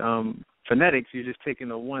phonetics. You're just taking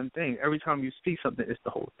the one thing. Every time you speak something, it's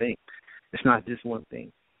the whole thing. It's not just one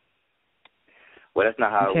thing. Well, that's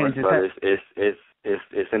not how it works, brother.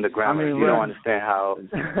 It's in the grammar. You don't understand how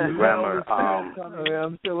the grammar.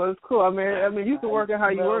 I'm sure it's cool. I mean, you can work it how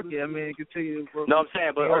you work it. I mean, you can tell you. No, I'm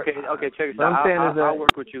saying, but okay, check it out. I'll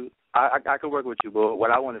work with you. I can work with you, but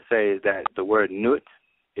what I want to say is that the word nut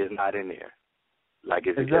is not in there. Like,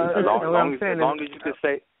 as long as you could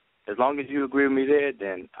say, as long as you agree with me there,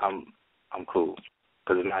 then I'm cool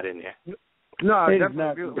because it's not in there. No, I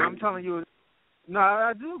definitely agree. I'm telling you. No,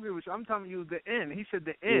 I do agree with you. I'm telling you the end. He said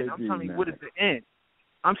the end. I'm telling you what is the end.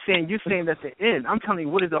 I'm saying you're saying that's the end. I'm telling you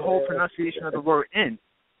what is the whole pronunciation of the word end.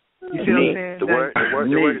 You see what I'm saying? The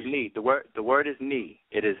word is ni. The word is ni.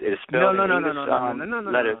 It is spelled in English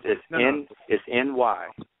letters. It's N-Y.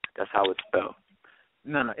 That's how it's spelled.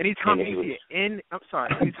 No. Anytime you see an N, I'm sorry.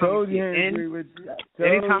 Anytime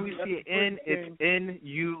you see an N, it's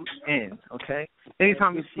N-U-N. Okay.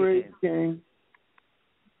 Anytime you see an N.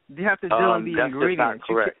 You have to deal in the ingredients. That's not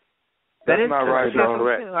correct. That's not right, though.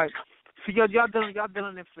 Correct. Like, see, y'all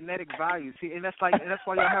dealing in phonetic values. See, and that's why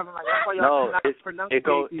y'all having like that's why y'all cannot pronounce it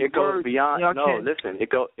goes beyond. Listen, it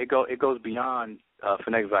goes beyond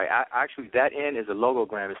phonetic value. Actually, that N is a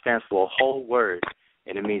logogram. It stands for a whole word,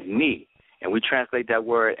 and it means ni. And we translate that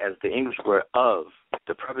word as the English word of.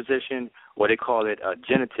 The preposition, what they call it, a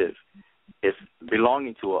genitive, is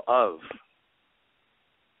belonging to a of.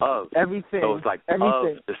 Of everything, so it's like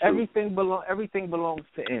everything belongs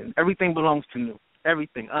to N. Everything belongs to Nu.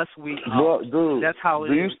 Everything. Us, we. Dude, that's how it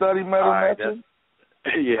do is. you study Medu-Neter?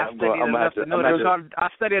 Yeah, I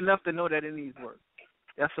study enough to know that it needs work.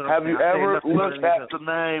 That's what Have you ever looked at the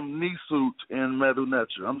name Nisut in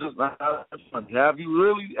Medu-Neter? I'm just not funny. Have you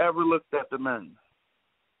really ever looked at the name?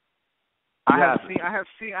 I have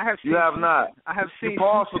seen. You have not. I have seen. You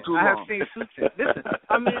paused for too long. I have seen Sutin. Listen,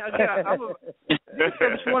 I mean, again, I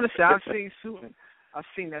just want to say I've seen Sutin. I've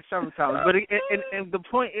seen that several times. But and the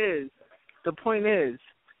point is,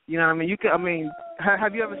 you know what I mean?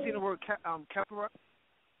 Have you ever seen the word Kepara?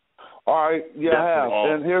 All right, yeah, I have.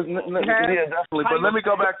 And here's definitely. But let me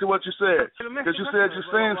go back to what you said, because you said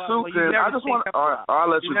you're saying Sutin. I just want. All right, I'll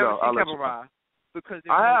let you go. I'll let you go. Because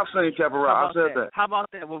I have seen Kepara. I said that. How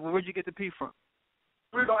about that? Where'd you get the P from?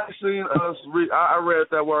 We've already seen us. I read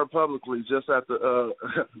that word publicly just at the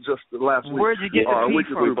last week. Where'd you get the P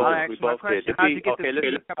from? We both did. The P. Okay,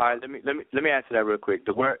 all right. Let me answer that real quick.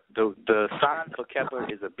 The word, the sign for Kepler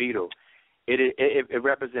is a beetle. It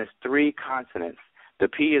represents 3 consonants. The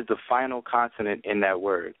P is the final consonant in that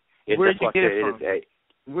word. Where'd you get it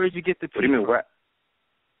from? Where'd you get the P? What do you mean? Where?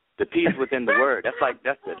 The P is within the word. That's like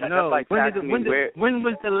when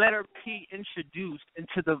was the letter P introduced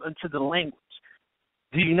into the language?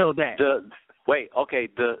 Do you know that?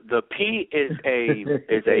 The P is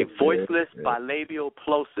a voiceless bilabial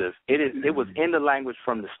plosive. It was in the language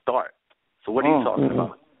from the start. So what are you talking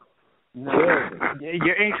about? No,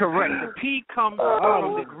 you're incorrect. The P comes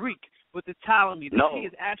from the Greek. With the Ptolemy, the P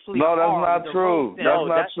is actually that's not true.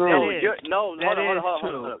 That's not true. Hold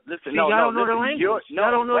on. Listen, y'all don't know the language.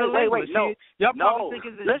 Y'all don't know the language. Y'all probably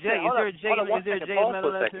think it's a J. Is there a J? Is there a J in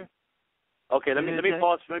Medu-Neter? Okay, let me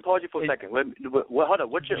pause you for a second. Hold up.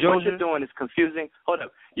 What you're doing is confusing. Hold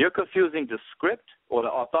up. You're confusing the script or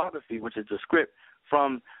the orthography, which is the script,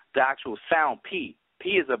 from the actual sound P.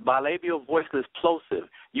 P is a bilabial voiceless plosive.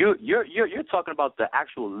 You're talking about the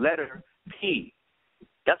actual letter P.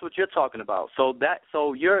 That's what you're talking about. So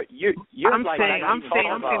you're I'm like saying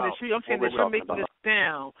that you're making this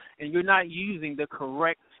sound and you're not using the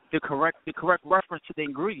correct reference to the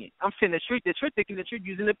ingredient. I'm saying that you're thinking that you're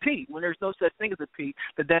using a P when there's no such thing as a P.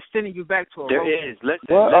 That's sending you back to a There road. is. Listen,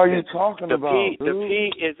 what are you talking about? The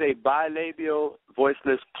P is a bilabial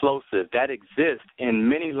voiceless plosive that exists in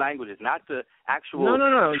many languages, not the actual.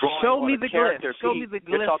 No. Show me the glyph. Show me the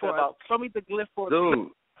glyph for.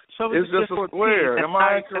 Dude. It's just a square. Am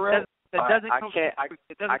I incorrect? I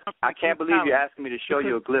can't believe you're asking me to show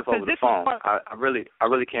you a glyph over the phone. I really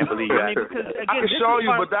can't believe you asked me. I can show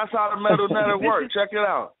you, but that's how the Medu-Neter works. Check it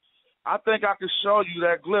out. I think I can show you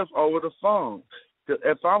that glyph over the phone.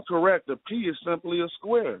 If I'm correct, the P is simply a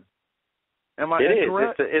square. Am I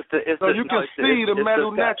incorrect? It's so you can see the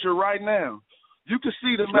metal nature right now. You can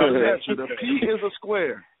see the metal nature. The P is a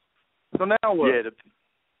square. So now what? Yeah,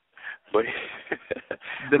 but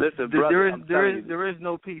listen, brother, there is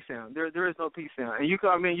no P sound. There is no P sound. And you can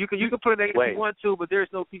put it if you want to, but there is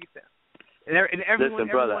no P sound. And everyone, listen,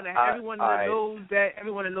 brother, everyone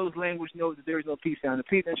that knows language knows that there is no P sound. The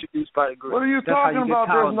P is introduced by the group. What are you talking about?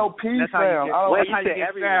 There's no P sound. Wait, you said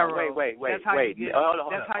everyone. Wait.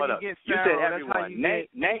 Hold up. You said everyone.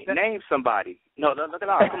 Name somebody. No,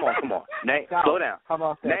 come on. Slow down. How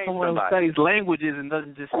about that? Name Someone somebody. who studies languages and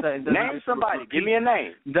doesn't just study. Name somebody. Give me a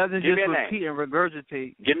name. Doesn't just repeat and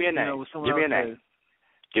regurgitate. Give me a name. Give me a name.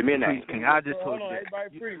 Give me a name. I just told you that.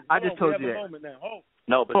 I just told you that.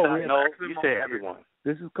 No, but you said everyone.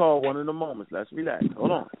 This is called one of the moments. Let's relax.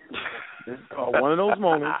 Hold on. This is called one of those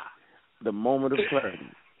moments, the moment of clarity.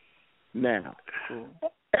 Now,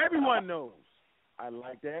 everyone knows. I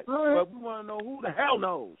like that. Right. But we want to know who the hell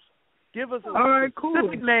knows. Give us a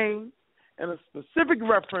specific name and a specific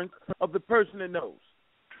reference of the person that knows.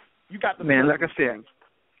 You got the man. Like I said,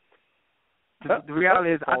 the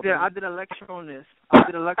reality is, I did a lecture on this. A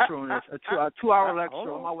 2-hour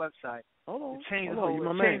lecture on my website. It changed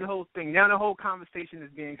the whole thing. Now the whole conversation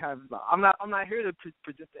is being kind of. I'm not here to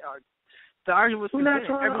present the argument. The argument was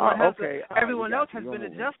presented. Everyone else has been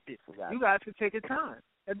adjusted. You guys can take your time.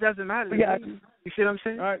 It doesn't matter. You see what I'm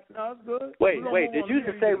saying? All right, that's good. Wait. Did you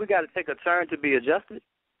just say we got to take a turn to be adjusted?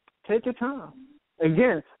 Take your time.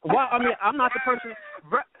 Again, I'm not the person.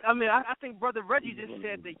 I think Brother Reggie just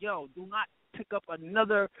said that. Yo, do not pick up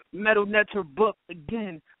another Metal Netter book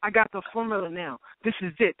again. I got the formula now. This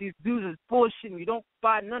is it. These dudes is bullshitting. You don't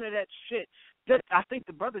buy none of that shit. I think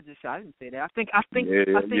the brother just said. I didn't say that. He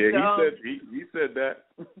said that.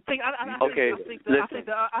 Listen.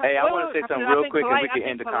 I want to say something real quick, and we can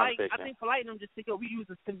end the conversation. I think polite and them just think, we use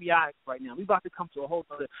a symbiotic right now. We about to come to a whole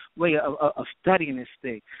other way of studying this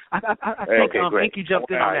thing. I think Inky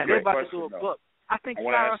jumped in on that. They're about to do a book. I think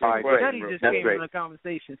Sarah Study just came in the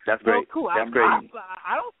conversation. That's great. Cool. That's great.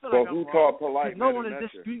 I don't feel like who called polite? No one is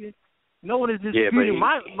disputing. No one is disputing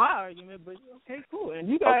my argument, but okay, cool. And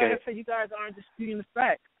you guys say you guys aren't disputing the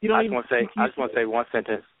fact. I just want to say one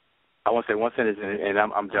sentence. And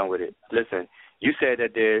I'm done with it. Listen, you said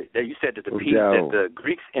that the piece that the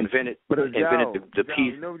Greeks invented the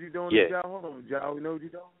piece. You know what you're doing? Hold on, Joe. You know what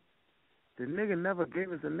you're doing? The nigga never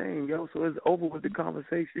gave us a name, yo. So it's over with the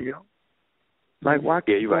conversation, yo. Like, why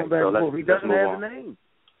keep going back and forth? He doesn't have a name.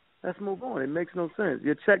 Let's move on. It makes no sense.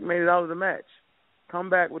 Your check made it out of the match. Come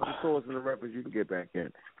back with the source and the reference. You can get back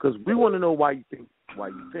in. Because we want to know why you think.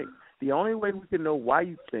 The only way we can know why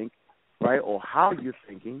you think, right, or how you're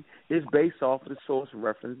thinking is based off of the source and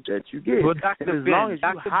reference that you give. Well, Dr. Ben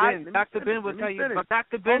will tell you.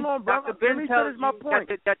 Dr. Ben tells my point.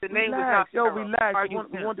 That the name was not. Relax.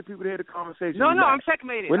 We want the people to hear the conversation. No, I'm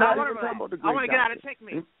checkmated. We're not even talking about the Greek. I want to get out of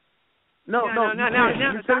checkmate. No.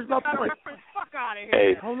 You said it's my point. Fuck out of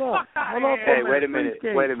here. Hey, hold on. Hey, wait a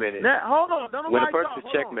minute. Now, hold on. When the person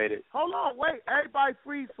is checkmated. Hold on. Wait. Everybody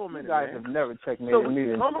freeze for a minute. You guys have never checkmated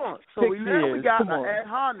me. Hold on. So we got an ad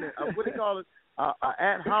hominem. What do you call it?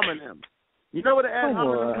 Ad hominem. You know what an ad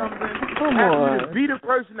hominem comes in? Come on. You beat a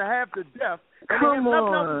person to half to death, and they have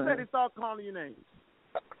nothing else to say. They start calling your names.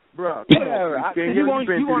 Bro, you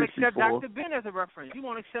won't accept Dr. Ben as a reference. You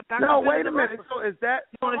won't accept Dr. Ben. No, wait a minute. So is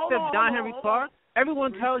that? You won't accept John Henry Clark?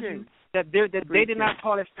 Everyone tells you that they did not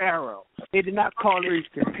call it Pharaoh. They did not call it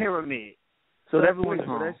pyramid. So everyone's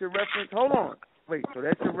wrong. So that's your reference. Hold on. Wait. So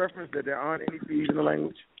that's your reference that there aren't any P's in the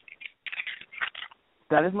language.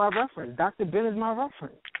 That is my reference. Dr. Ben is my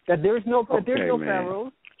reference. That there's no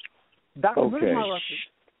pharaohs. Dr. Ben is my reference.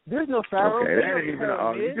 There's no pharaoh. Okay, that ain't even an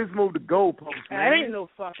argument. You just moved the goalpost, man. That ain't no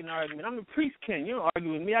fucking argument. I'm the priest king. You don't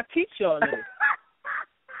argue with me. I teach y'all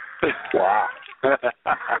this. Wow.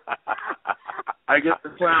 I get the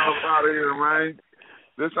clown up out of here, man.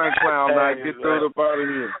 This ain't clown night. Get through up out of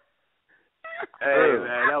here. Hey,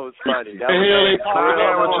 man, that was funny. It's not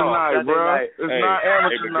amateur night, bro. It's not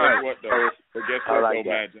amateur night. But guess what, though,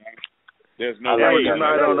 man, John? There's no amateur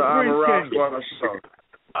night on the Honor Rock Squad show.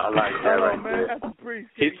 I like that right there.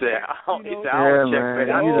 He said, I don't check, man.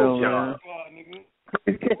 I know y'all.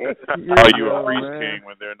 Are you a priest king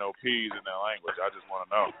when there are no P's in that language? I just want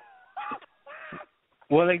to know.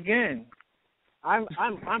 Well, again, I'm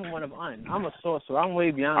one of Un. I'm a sorcerer. I'm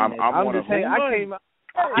way beyond that. I'm one just saying, I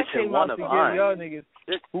came out to give y'all niggas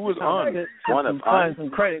who is Un? Some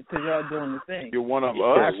credit because y'all doing the thing. You're one of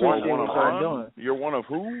us. One of Un. You're one of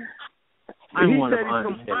who? I'm one of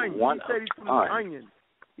Un. He said he's from the onion.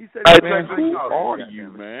 He said, man, who are you,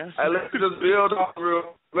 man? Hey, let's just build on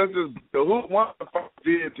real. Let's just who one of the first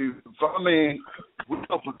deities. So I mean, we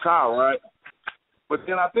know Patah, right? But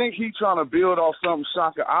then I think he trying to build off something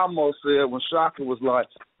Shaka Amos said when Shaka was like,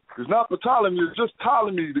 "It's not Ptolemy, it's just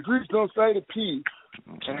Ptolemy. The Greeks don't say the P."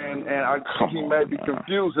 And I think he may be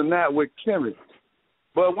confusing that with Kemet.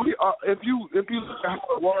 But we are, if you look at how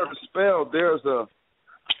the word is spelled, there's a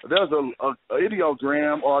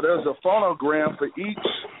ideogram or there's a phonogram for each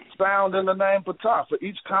sound in the name Patah, for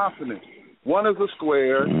each consonant. One is a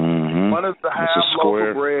square, one is the half loaf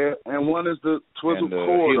of bread, and one is the twizzled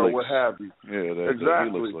cord or what have you. Yeah, exactly.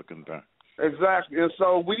 The helix looking thing. Exactly. And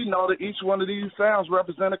so we know that each one of these sounds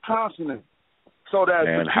represent a consonant. So that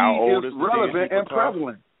and the how P old is relevant and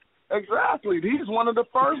prevalent. Exactly. He's one of the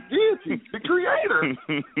first deities, the creator.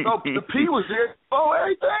 So the P was there before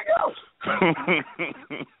everything else.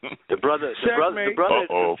 The brother is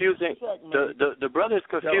confusing. The brother is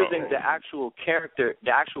confusing the actual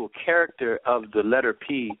character of the letter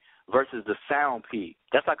P versus the sound P.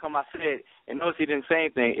 That's how come I said, and notice he didn't say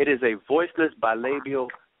anything. It is a voiceless bilabial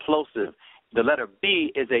plosive. The letter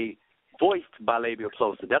B is a voiced bilabial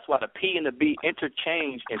plosive. That's why the P and the B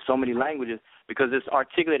interchange in so many languages, because it's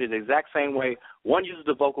articulated the exact same way. One uses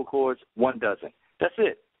the vocal cords, one doesn't. That's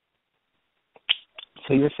it.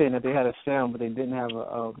 So you're saying that they had a sound, but they didn't have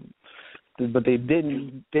a, they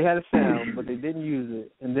had a sound, but they didn't use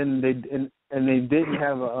it, and then they didn't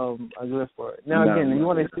have a glyph for it. Now again, you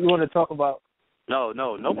want to talk about? No,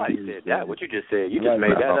 nobody said that. What you just said, you just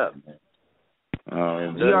made that up.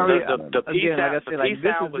 The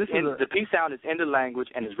P sound is in the language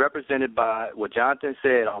and is represented by what Jonathan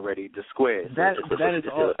said already, the squares. That is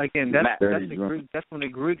all. Again, that's the Greek. That's when the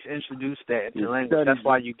Greeks introduced that into language. That's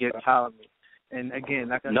why you get Ptolemy. And again,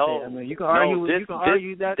 like I said, I mean, you can argue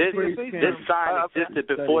that this sign existed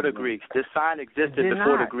before the Greeks. This sign existed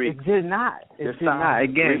before the Greeks. It did not. It did not.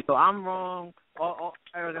 Again, so I'm wrong. Like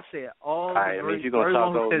I said, all right, means you're gonna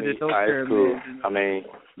talk over me. All right, it's cool. I mean,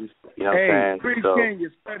 you know what I'm saying? Priest King,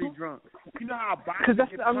 you're steady drunk. You know how? Because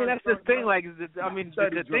that's the thing. Like, the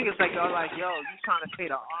thing is like, y'all like, yo, you trying to say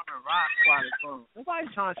the Armin Rock squad is wrong?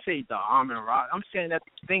 Nobody's trying to say the Armin Rock. I'm saying that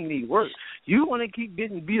the thing needs work. You want to keep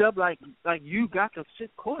getting beat up like you got the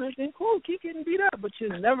shit corner, then cool, keep getting beat up, but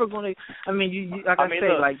you're never gonna. I mean, you like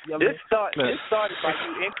this started by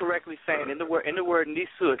you incorrectly saying in the word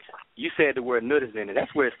nisut, you said the word nut is in it.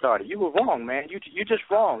 That's where it started. You were wrong, man. You just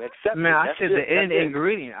wrong. Accept man, it. I said the N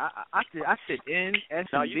ingredient. I said N, S,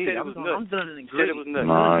 and D. You said it was nut. I'm done in ingredient. You said it was nut.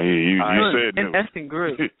 Nah, you said N, S, and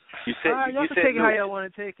grid. You said y'all can take it how y'all want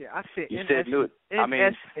to take it. I said you N, said S, nut. I mean,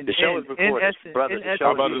 the show is recorded, brother. The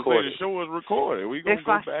show is recorded. We gonna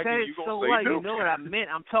go back and you gonna say what? You know what I meant.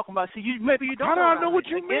 I'm talking about. See, maybe you don't. How do I know what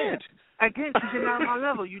you meant? Again, because you're not on my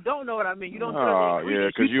level. You don't know what I mean. You don't.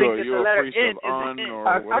 Because you're a priest of Un or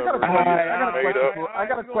whatever. I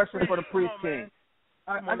got a question for the priest king.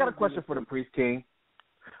 I got a question for the priest king.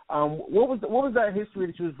 What was that history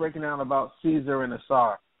that you was breaking down about Caesar and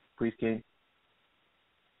Asar, priest king?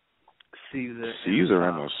 Caesar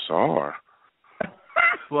and Asar.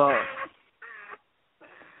 Well.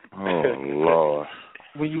 Oh Lord.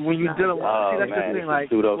 When you dealing with that's the thing. Like,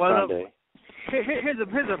 here's a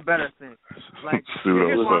better thing. Like,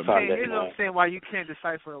 here's what I'm saying why you can't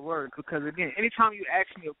decipher a word. Because again, anytime you ask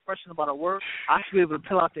me a question about a word, I should be able to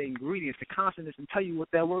pull out the ingredients, the consonants, and tell you what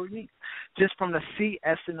that word means. Just from the C,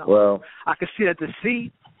 S, and O. Well, I can see that the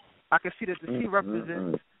C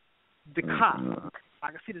represents the ka.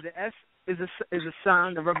 I can see that the S is a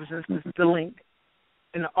sign that represents the link,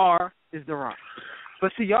 and the R is the rock.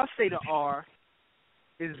 But see, y'all say the R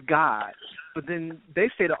is God, but then they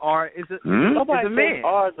say the R is a nobody is a man.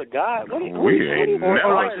 R is a God. What we ain't or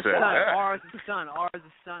never like the said sun. that. R is the sun. R is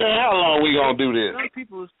the sun. Man, how long we gonna do this? Some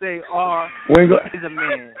people say R is a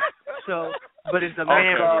man. So, but it's a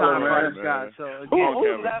man kind of God. So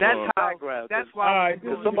again, that's why.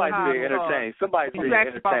 Somebody say entertain. Somebody say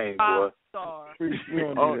entertain, boy.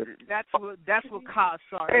 That's what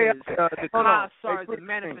Ka-Sar is. The Ka-Sar is the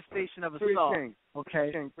manifestation of a star.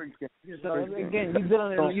 Okay. So again,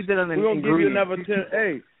 you did on an we're gonna give you another ingredient.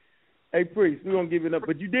 10. Hey, priest, we're gonna give you enough.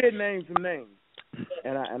 But you did name some names,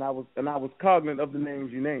 and I was cognizant of the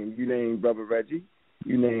names you named. You named Brother Reggie.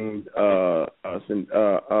 You named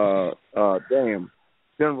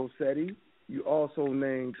General Seti. You also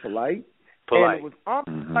named Polite. And it was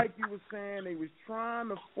like you were saying, they was trying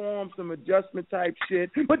to form some adjustment type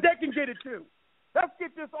shit, but they can get it too. Let's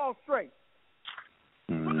get this all straight.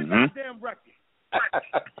 Put the goddamn record.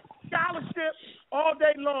 Scholarship all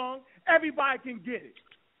day long. Everybody can get it.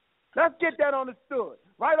 Let's get that understood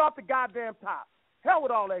right off the goddamn top. Hell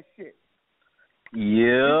with all that shit.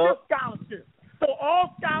 Yeah. It's just scholarship. So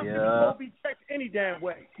all scholarships will be checked any damn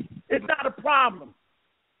way. It's not a problem.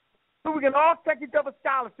 So we can all check each other's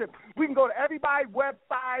scholarships. We can go to everybody's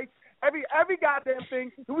website, every goddamn thing,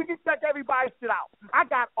 and we can check everybody's shit out. I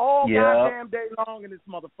got all goddamn day long in this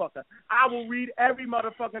motherfucker. I will read every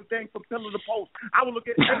motherfucking thing from pillar to post. I will look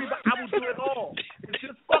at everybody. I will do it all. It's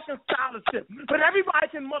just fucking scholarship. But everybody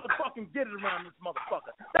can motherfucking get it around this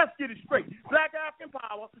motherfucker. Let's get it straight. Black African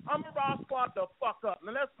Power. I'm a Raw Squad the fuck up.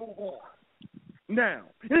 Now let's move on. Now,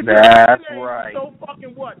 that's right. So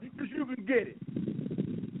fucking what? Because you can get it.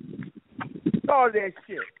 All that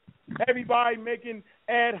shit. Everybody making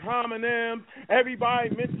ad hominems. Everybody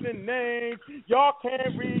mentioning names. Y'all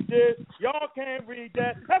can't read this. Y'all can't read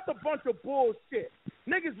that. That's a bunch of bullshit.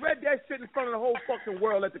 Niggas read that shit in front of the whole fucking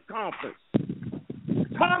world at the conference.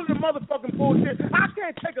 Part of the motherfucking bullshit. I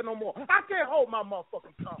can't take it no more. I can't hold my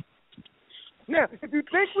motherfucking tongue. Now, if you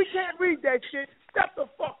think we can't read that shit, step the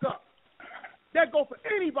fuck up. That go for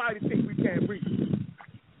anybody to think we can't read.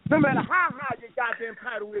 No matter how high your goddamn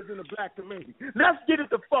title is in the black community. Let's get it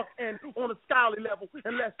the fuck in on a scholarly level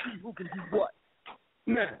and let's see who can do what.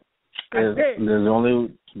 Now, there's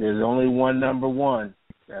only one number one.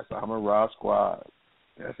 That's Amara Squad.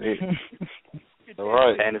 That's it. All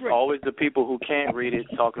right. And it's always the people who can't read it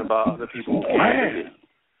talking about other people who can't read it.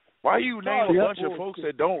 Why you name a bunch of folks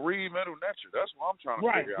that don't read Metal Nature? That's what I'm trying to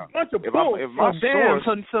figure out. If my source,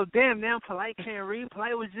 so damn, now Polite can't read.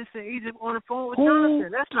 Polite was just in Egypt on the phone with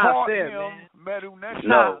Jonathan. That's not fair, man. Metal Nature?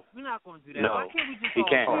 No, we're not going to do that. No, why can't we just he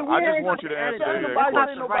can't. I just want you to answer that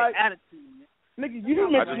question. Right attitude. Nigga, you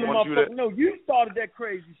mentioned the motherfucker. No, you started that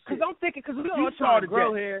crazy shit. Because I'm thinking, because we all trying to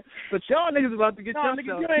grow here, but y'all niggas about to get yourself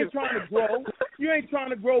nigga, you ain't trying to grow. You ain't trying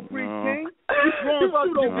to grow, Pre-King. You growing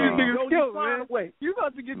pseudo niggas killed, man. You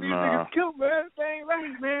about to get these niggas killed, man. That ain't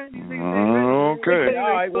right, man. These niggas ain't right. Okay. All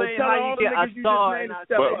right, well, tell all the niggas you just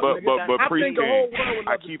named But Pre-King,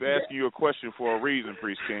 I keep asking you a question for a reason,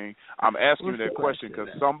 Pre-King. I'm asking you that question because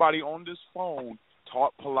somebody on this phone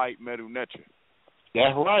taught Polite Metal Nature.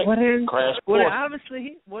 That's right. Crash course.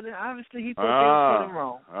 Obviously he thought they put him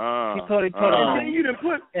wrong. He thought he put him wrong. Then you done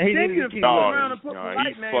put around and put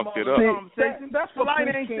Polite name on the conversation. That's what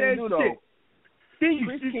Polite ain't said shit. Then you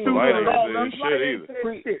stupid at all. Polite ain't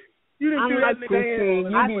said shit. You didn't do that nigga.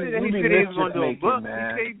 I said he said he was going to do a book.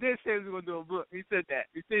 He did say he was going to do a book. He said that.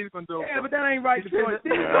 He said he was going to do a book. Yeah, but that ain't right.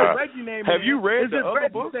 Reggie name. Have you read the other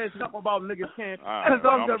book? Said something about niggas can't. Because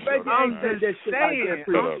Reggie ain't said that shit like that.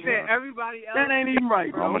 I'm saying everybody else. That ain't even right,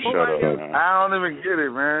 bro. I'm going to shut up, man. I don't even get it,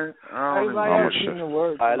 man. I'm going to shut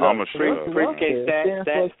up. I'm going to shut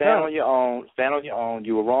up. Stand on your own. Stand on your own.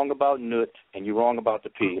 You were wrong about Nut, and you're wrong about the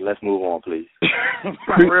P. Let's move on, please.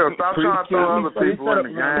 For real, stop trying to throw other people in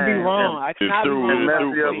the game. I can't be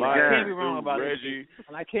wrong about Reggie.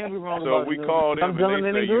 And I can't be wrong So about we call them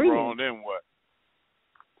and they say you wrong, then what?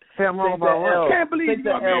 Say I'm wrong about what? I can't believe you.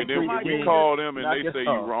 Then if we call them and they say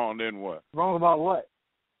you wrong, then what? Wrong about what?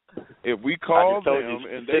 If we call them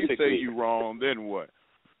and they say you wrong, then what?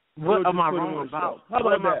 What am I wrong about? How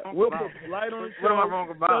about that? We'll put Polite on the show. What am I wrong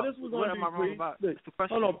about? So this was what am I wrong about?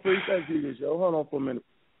 Hold on, please. Let's do this, yo. Hold on for a minute.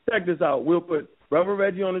 Check this out. We'll put Brother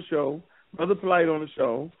Reggie on the show, Brother Polite on the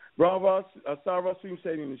show, Sarah Stream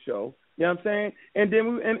Shady in the show. You know what I'm saying? And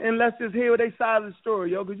then and let's just hear their side of the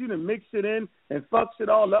story, yo, because you done mix it in and fucks it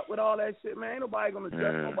all up with all that shit, man. Ain't nobody going to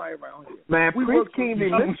judge nobody around here. Man, Priest King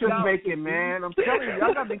be mixture making, man. I'm telling you,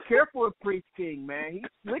 y'all got to be careful with Priest King, man. He's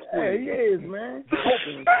slick with it. He is, man.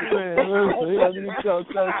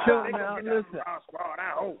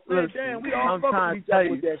 Damn, we all fucking each other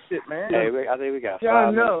with that shit, man. Hey, I think we got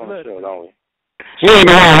 5 minutes on the show, don't we? He ain't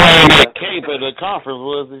the one wearing that cape at the conference,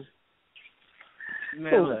 was he?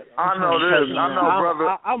 Man, look, I know this. I know,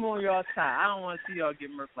 brother. I'm on y'all side. I don't want to see y'all get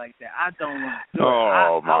murked like that. I don't want to.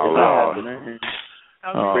 Oh, my Lord, man.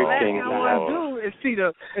 The last thing I want to do is see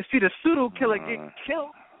the pseudo killer get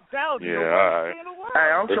killed. That would be the worst thing in the world.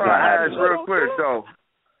 Hey, I'm trying to ask real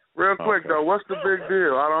quick, though. What's the big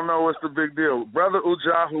deal? I don't know what's the big deal. Brother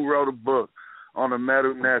Ujahu wrote a book on the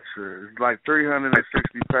Metal Nature. It's like 360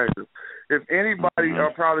 pages. If anybody,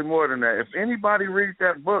 or probably more than that, if anybody reads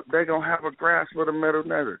that book, they're going to have a grasp of the Metal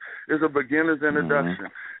Nature. It's a beginner's introduction.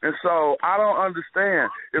 And so I don't understand.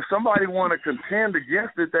 If somebody want to contend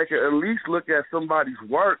against it, they can at least look at somebody's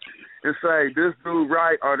work and say, this dude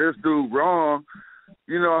right or this dude wrong.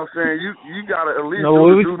 You know what I'm saying? You gotta at least no, do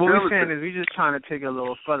what the due we're diligence. saying is we just trying to take it a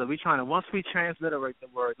little further. We trying to, once we transliterate the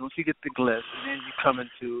word, once you get the glyphs, and then you come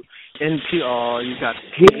into NPR, you got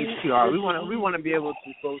HPR. We want to be able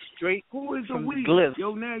to go straight. Who is the from we? the glyphs.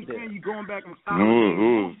 Yo, now you going back and stop. Mm-hmm.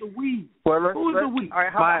 Who's the we? Well, Who's the we? All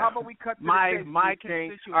right, how about we cut to the chase, my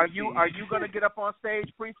King? Are you gonna get up on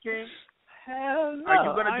stage, Priest King? Hell no. Are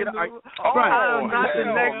you gonna get? I'm not the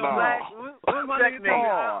next black. What am I Technique.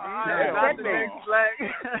 I'm not the next black.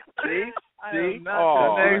 See? The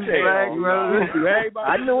next black brother.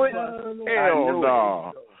 I knew it. Hell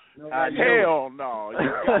no. Hell no. You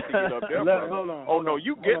got to get up there, brother. Hold on. Oh, no,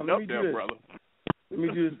 you getting up there, this. brother. Let me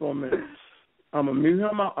do this for a minute. I'm going to mute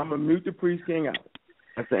him out. I'm going to mute the Priest King out.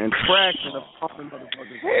 That's an infraction of pumping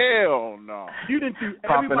motherfuckers. Hell no. You didn't do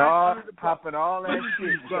Popping all that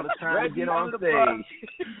shit. You're trying to get on stage.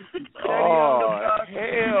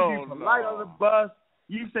 Hell no. Light on the bus.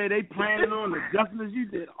 You say they planning on the justice. You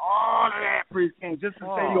did all of that, Priest King, just to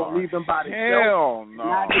say you're going to leave them by themselves. Hell no.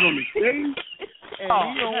 Not get on the stage. And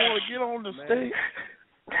you don't want to get on the stage.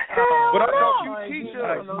 But I thought you teach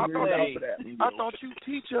us. I thought you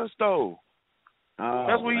teach us, though.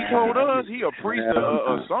 That's what he told us. He a priest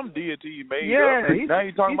of some deity he made up. Now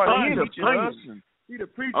you talking about he teaching us. He the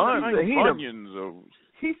preacher. Onions.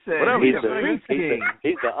 He said he's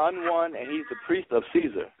the unone and he's the priest of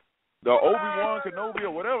Caesar. The Obi-Wan Kenobi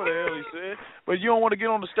or whatever the hell he said. But you don't want to get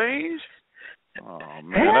on the stage? Oh,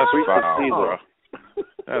 man, that's foul, bro.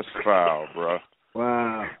 That's foul, bro.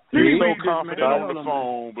 Wow. You're so confident on the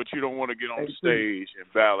phone, but you don't want to get on the stage and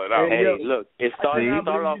battle it out. Hey, look, it started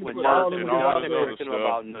off with Jonathan corrected him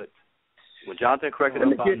about Nut. When Jonathan corrected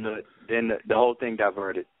him about Nut, then the whole thing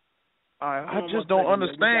diverted. I just don't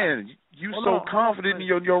understand. You so confident in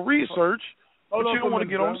your research, but you don't want to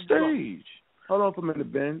get on stage. Hold on for a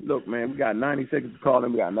minute, Ben. Look, man, we got 90 seconds to call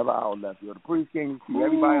in. We got another hour left. You're the Priest King. See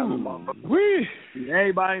everybody on the motherfucker. See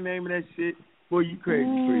everybody naming that shit. Boy, you crazy,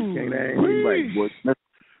 Priest King. That ain't right, boy.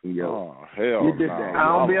 Yo. Oh, hell you did no. that.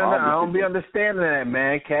 I don't be understanding that,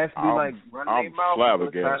 man. Cats be like running their mouth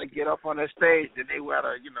trying to get up on the stage, then they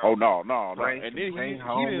gotta, Oh no. And then he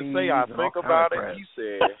didn't say I think about it. He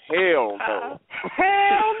said, hell no.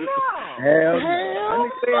 Hell no.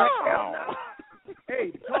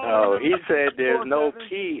 Hey, he said there's no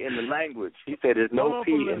P in the language. He said there's no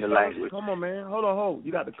P in the language. Come on, man. Hold on.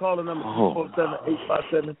 You got to call the number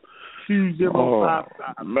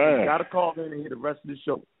 247-857-2055. Man. You got to call in and hear the rest of the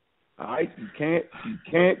show. All right? You can't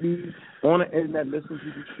be on the internet listening to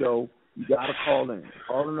the show. You got to call in.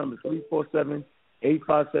 Call the number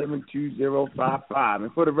 347-857-2055.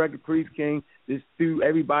 And for the record, Priest King, just threw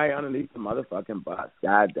everybody underneath the motherfucking bus.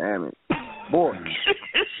 God damn it. Boy.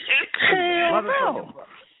 Hell no.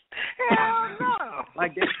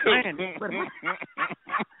 Like they planned it.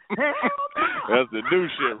 That's the new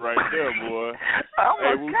shit right there, boy.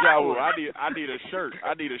 Hey, Wujawu, I need a shirt.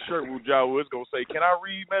 Wujawu. It's gonna say, "Can I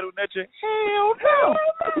read Metal Neche?" Hell no.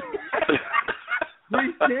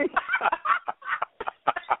 Priest King.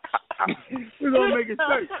 We're gonna make a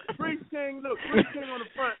shirt. Priest King, look, Priest King on the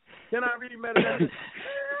front. Can I read Metal Neche?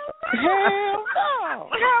 Hell no.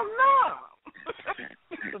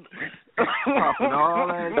 Popping all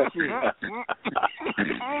that shit.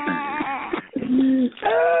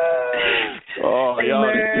 Oh, hey, y'all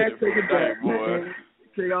man, take it back, boy.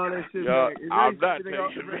 Take all that shit y'all, back. I'm not taking it.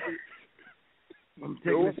 I'm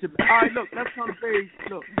taking that shit back. All right, look, let's come to page.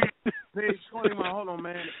 Look, page 21. Hold on,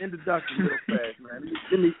 man. Introduction real fast, man.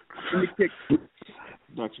 Let me kick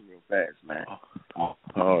introduction real fast, man. Oh,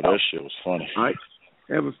 that shit was funny. All right.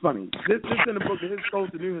 It was funny. This in the book, His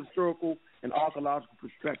Coast, the New Historical and Archaeological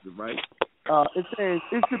Perspective, right? It says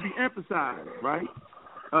it should be emphasized, right,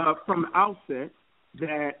 from the outset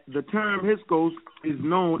that the term Hyksos is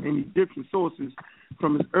known in Egyptian sources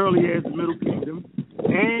from as early as the Middle Kingdom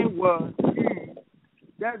and was used to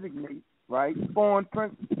designate, right, foreign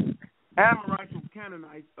princes, Amorites or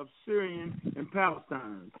Canaanites of Syrian and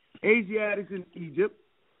Palestine, Asiatics in Egypt,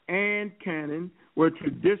 and Canaan were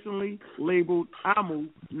traditionally labeled Amu,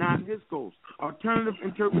 not Hyksos. Alternative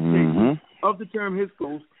interpretations of the term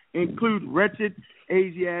Hyksos include wretched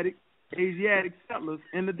Asiatic settlers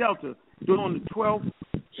in the Delta during the 12th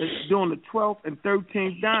and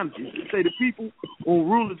 13th dynasties. They say the people or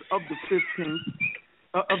rulers of the 15th.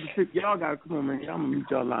 Y'all gotta come on, man. I'm gonna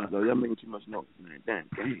mute y'all lines though. Y'all making too much noise, man. Damn,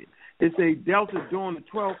 go ahead. It's a Delta during the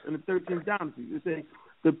 12th and the 13th dynasties. It's a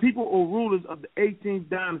the people or rulers of the 18th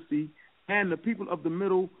dynasty and the people of the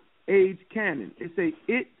Middle Age canon. It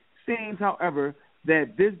seems, however,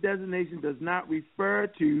 that this designation does not refer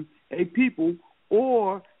to a people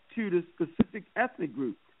or to the specific ethnic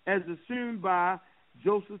group, as assumed by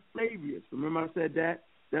Joseph Flavius. Remember I said that?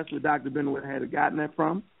 That's where Dr. Benwood had gotten that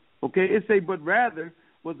from. Okay, it say, but rather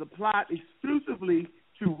was applied exclusively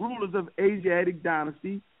to rulers of Asiatic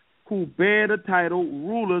dynasty who bear the title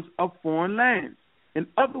rulers of foreign lands. In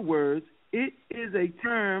other words, it is a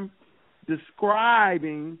term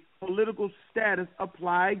describing political status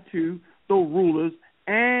applied to the rulers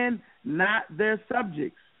and not their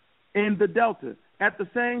subjects in the Delta. At the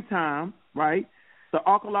same time, right, the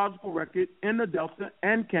archaeological record in the Delta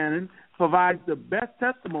and Canon provides the best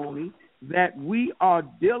testimony that we are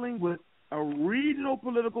dealing with a regional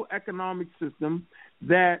political economic system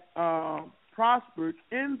that prospered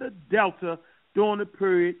in the Delta during the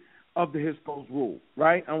period of the Hyksos rule,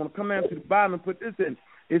 right? I want to come down to the bottom and put this in.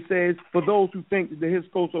 It says, for those who think that the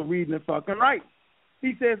Hyksos are reading and fucking right.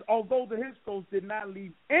 He says, although the Hyksos did not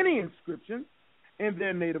leave any inscriptions in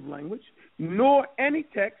their native language, nor any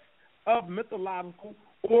text of mythological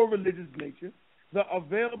or religious nature, the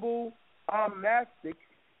available monastic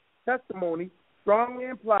testimony strongly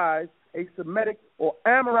implies a Semitic or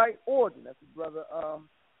Amorite origin. That's what Brother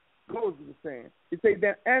Gozer was saying. It says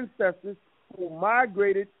their ancestors who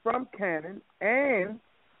migrated from Canaan and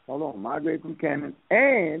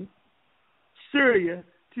Syria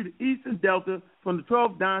to the eastern delta from the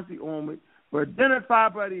 12th dynasty onward were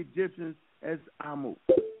identified by the Egyptians as Amu.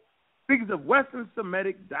 Speaks of Western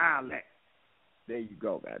Semitic dialect. There you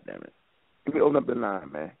go, goddammit. Let me open up the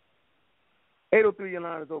line, man. 803, your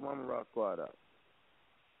line is open. I'm going to rock squad up.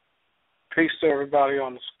 Peace to everybody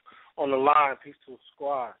on the line. Peace to the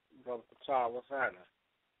squad. Brother Patal, what's happening?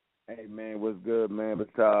 Hey, man, what's good, man?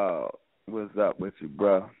 Patal, what's up with you,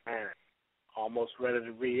 bro? Man, almost ready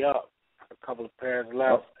to re-up. A couple of pairs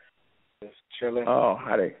left. Just chilling. Oh,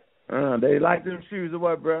 how they like them shoes or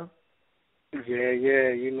what, bro? Yeah,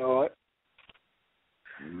 you know it.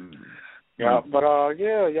 Yeah, but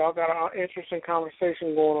y'all got an interesting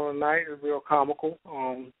conversation going on tonight. It's real comical.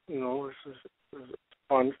 It's a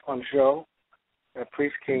fun show. That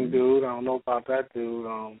Priest King dude, I don't know about that dude.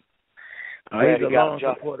 He's a long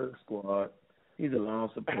supporter of the squad. He's a long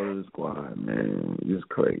supporter of the squad, man. Just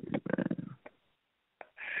crazy, man.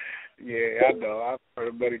 Yeah, I know. I've heard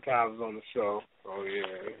it many times on the show. So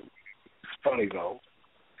yeah, it's funny though.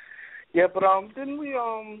 Yeah, but didn't we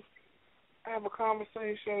have a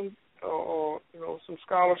conversation or some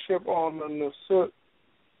scholarship on the Nasut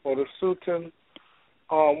or the Sultan?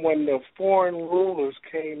 When the foreign rulers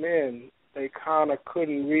came in, they kind of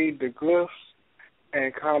couldn't read the glyphs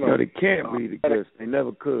and kind of. No, they can't read the glyphs. They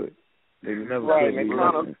never could. They never could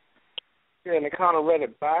read it. Yeah, and they kind of read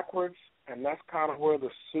it backwards, and that's kind of where the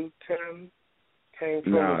Sultan came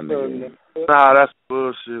from. Nah, that's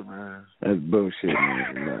bullshit, man. That's bullshit,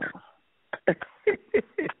 man. No.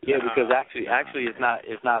 Yeah, because actually,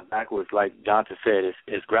 it's not backwards like Jonathan said.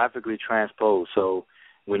 It's graphically transposed. So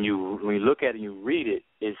when you look at it and you read it,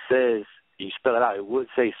 it says you spell it out. It would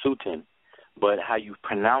say Sultan, but how you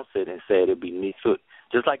pronounce it and say it'd be Nisut.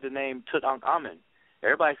 Just like the name Tutankhamun.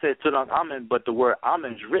 Everybody says Tutankhamun, but the word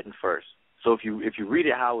Amun is written first. So if you read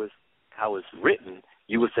it how it's written,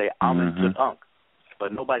 you would say Amun Tutank.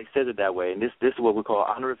 But nobody says it that way. And this is what we call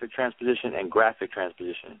honorific transposition and graphic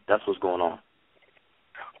transposition. That's what's going on.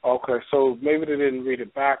 Okay, so maybe they didn't read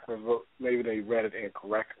it backwards, but maybe they read it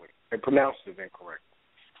incorrectly. They pronounced it incorrectly.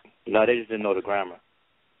 No, they just didn't know the grammar.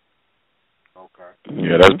 Okay.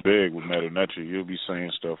 Yeah, that's big with Medu Neter. You'll be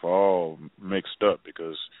saying stuff all mixed up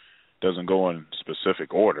because it doesn't go in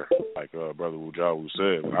specific order, like Brother Wujawu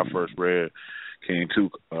said. When I first read King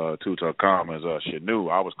Tutankhamun's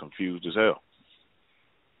Shenu, I was confused as hell.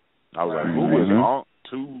 I was like, who is on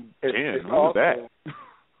 210? Who is that?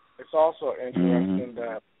 It's also interesting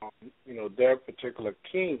that, their particular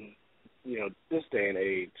king, this day and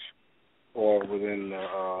age, or within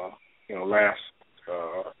the, last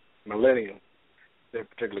millennium, their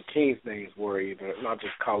particular king's names were either not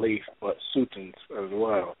just Caliph, but Sultans as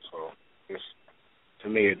well. So, to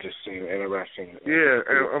me, it just seemed interesting. Yeah,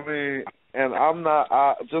 and I'm not,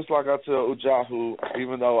 just like I tell Ujahu,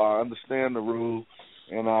 even though I understand the rule,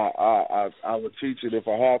 and I would teach it if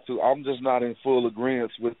I have to, I'm just not in full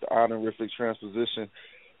agreement with the honorific transposition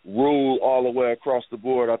rule all the way across the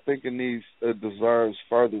board. I think it deserves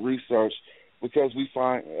further research because we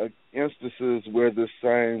find instances where this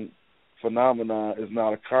same phenomenon is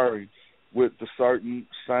not occurring with the certain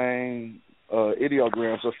same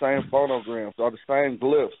ideograms or same phonograms or the same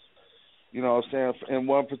glyphs. You know what I'm saying? In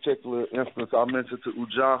one particular instance I mentioned to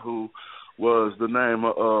Ujahu was the name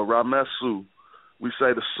of Ramesu. We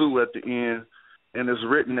say the Su at the end, and it's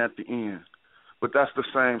written at the end. But that's the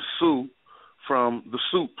same Su from the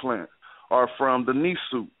soup plant or from the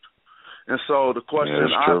Nisut. And so the question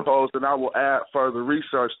I pose, and I will add further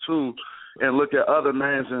research too, and look at other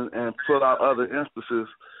names and pull out other instances,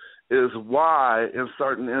 is why in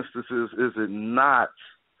certain instances is it not?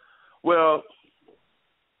 Why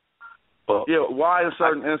in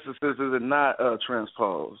certain instances is it not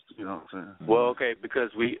transposed? You know what I'm saying? Well, okay,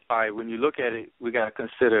 because when you look at it, we got to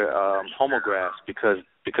consider homographs because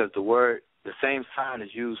the same sign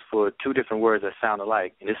is used for two different words that sound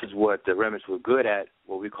alike, and this is what the Remnants were good at,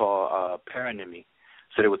 what we call paronymy.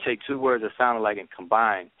 So they would take two words that sound alike and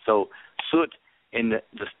combine. So soot in the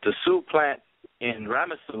Sioux plant in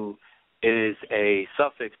Ramasou is a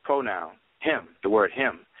suffix pronoun, him, the word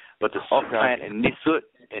him. But the Sioux plant in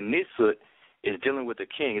Nisut is dealing with the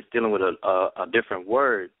king. It's dealing with a different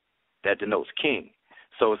word that denotes king.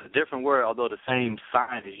 So it's a different word, although the same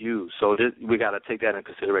sign is used. So we got to take that into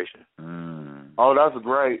consideration. Oh, that's a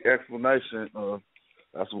great explanation.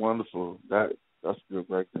 That's wonderful. That's a good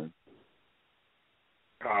breakdown.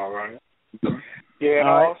 All right. Yeah,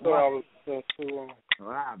 also I was to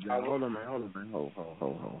hold on, man. Hold.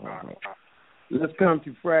 Let's come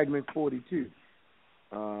to fragment 42.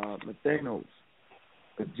 Methanos,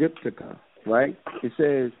 Egyptica, right? It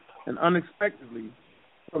says, and unexpectedly,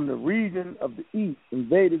 from the region of the east,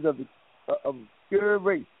 invaders of pure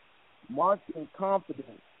race marched in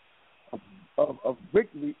confidence of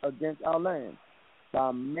victory against our land.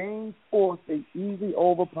 By main force, they easily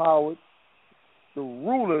overpowered the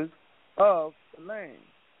rulers of the land.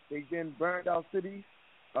 They then burned our cities,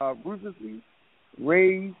 ruthlessly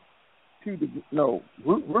razed to the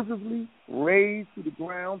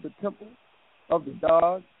ground the temple of the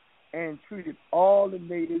gods, and treated all the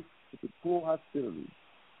natives with full hostility,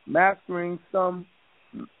 mastering some,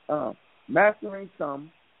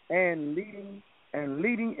 and leading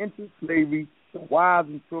into slavery the wives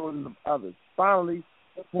and children of others. Finally,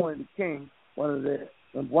 appointed the king,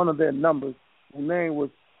 one of their numbers, whose name was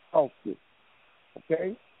Alcus.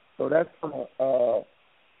 Okay, so that's from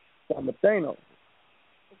Methanos.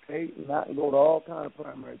 Okay, not go to all kind of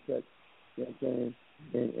primary texts, you know what I'm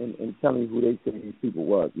saying, and telling you who they say these people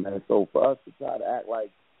was, man. So for us to try to act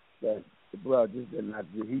like that the brother just did not,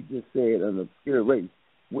 he just said an obscure race.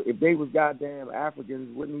 If they was goddamn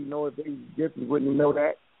Africans, wouldn't he know? If they was Egyptians, wouldn't he know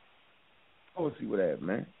that? I would see what happened,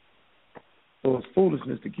 man. So it's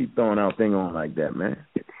foolishness to keep throwing out thing on like that, man.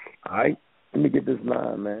 All right, let me get this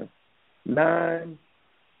line, man.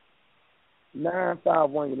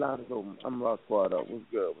 951, your line is open. I'm Rock Squad up. What's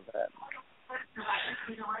good? What's happening?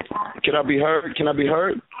 Can I be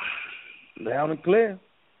heard? Loud and clear.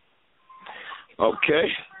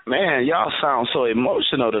 Okay. Man, y'all sound so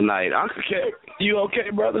emotional tonight. Uncle K, you okay,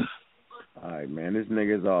 brother? All right, man. This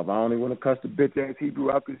nigga's off. I only want to cuss the bitch-ass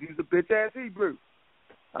Hebrew out because he's a bitch-ass Hebrew.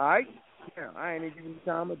 All right? Yeah, I ain't even giving you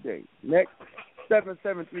time of day. Next,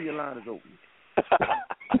 773, your line is open.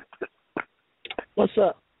 What's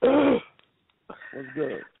up? What's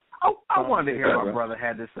good? I wanted to hear what my brother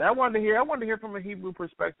had to say. I wanted to hear from a Hebrew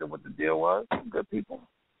perspective what the deal was. Good people.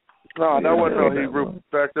 No, that wasn't no Hebrew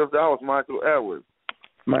perspective. That was Michael Edwards.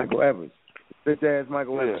 Michael Evers. Bitch ass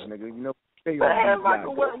Michael Evers, nigga. You know, man,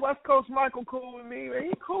 Michael, West Coast Michael cool with me, man.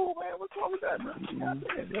 He cool, man. What's wrong with that, man?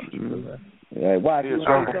 Yeah, why? He's a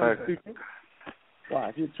troublemaker.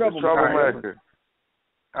 Why? He's a troublemaker.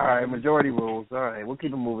 All right, majority rules. All right, we'll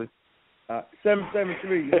keep it moving.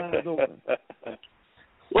 773, your line is open.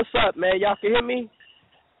 What's up, man? Y'all can hear me?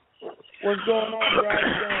 What's going on, bro? How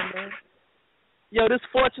you doing, man? Yo, this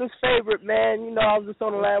Fortune's favorite, man. You know, I was just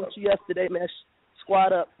on the line with you yesterday, man.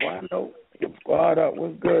 Squad up. Well, I know. Squad up.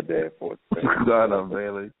 What's good there, Fortune? Squad up,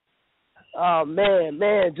 Bailey. Oh,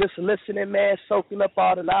 man. Just listening, man. Soaking up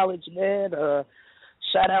all the knowledge, man.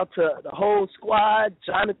 Shout out to the whole squad.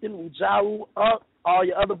 Jonathan, Ujawu, all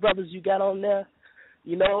your other brothers you got on there.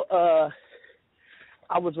 You know,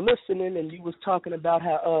 I was listening and you was talking about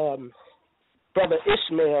how Brother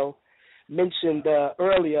Ishmael mentioned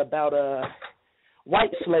earlier about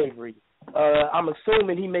white slavery. I'm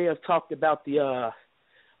assuming he may have talked about the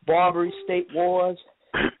Barbary State Wars,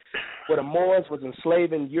 where the Moors was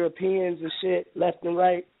enslaving Europeans and shit left and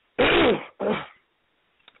right.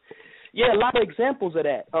 Yeah, a lot of examples of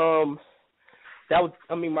that.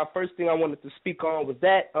 My first thing I wanted to speak on was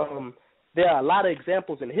that there are a lot of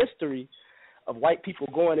examples in history of white people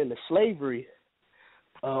going into slavery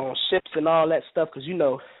on ships and all that stuff, because, you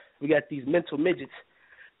know, we got these mental midgets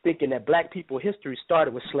thinking that black people history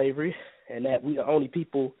started with slavery and that we the only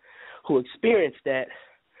people who experienced that.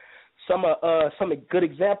 Some good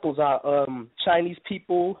examples are Chinese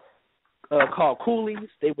people called coolies.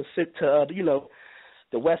 They were sent to,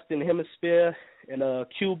 the Western Hemisphere in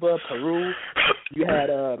Cuba, Peru. You had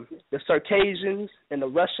the Circassians and the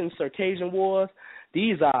Russian-Circassian Wars.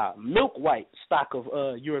 These are milk white stock of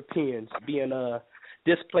Europeans being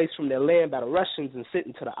displaced from their land by the Russians and sent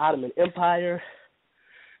into the Ottoman Empire.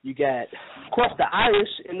 You got, of course, the Irish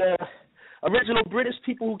and the original British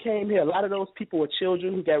people who came here. A lot of those people were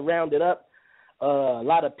children who got rounded up. A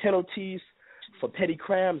lot of penalties for petty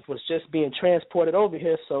crimes was just being transported over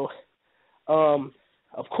here. So,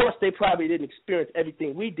 of course, they probably didn't experience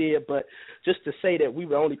everything we did, but just to say that we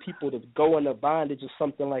were the only people to go into bondage or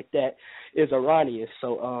something like that is erroneous.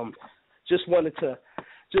 So, just wanted to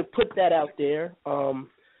just put that out there.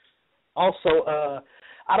 Also,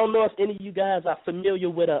 I don't know if any of you guys are familiar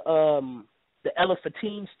with the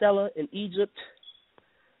Elephantine Stela in Egypt.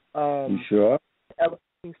 You sure?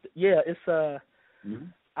 Yeah, it's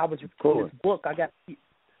I was reading this book. I got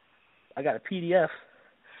a PDF.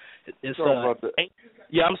 It's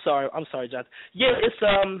yeah. I'm sorry, Jonathan. Yeah,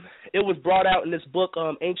 it was brought out in this book,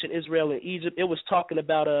 Ancient Israel and Egypt. It was talking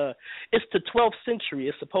about it's the 12th century.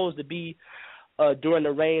 It's supposed to be during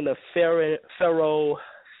the reign of Pharaoh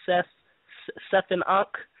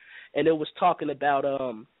Seth-Ankh, and it was talking about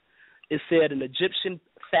it said an Egyptian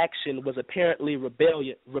faction was apparently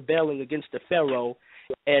rebelling against the pharaoh,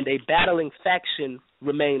 and a battling faction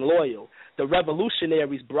remained loyal. The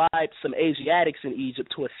revolutionaries bribed some Asiatics in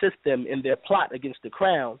Egypt to assist them in their plot against the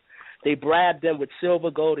crown. They bribed them with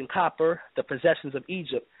silver, gold, and copper, the possessions of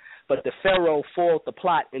Egypt, but the pharaoh foiled the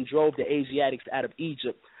plot and drove the Asiatics out of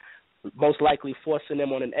Egypt, most likely forcing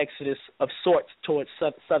them on an exodus of sorts towards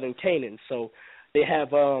southern Canaan. So they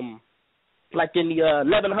have, like in the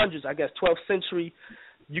 1100s, I guess, 12th century,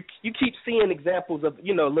 you keep seeing examples of,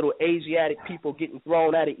 little Asiatic people getting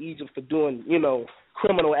thrown out of Egypt for doing,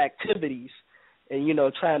 criminal activities and,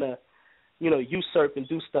 trying to, usurp and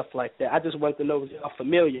do stuff like that. I just wanted to know if y'all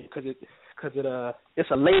familiar because it's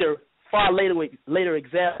a far later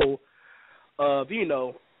example of,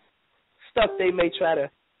 stuff they may try to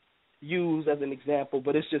use as an example,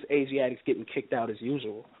 but it's just Asiatics getting kicked out as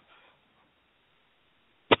usual.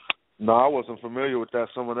 No, I wasn't familiar with that.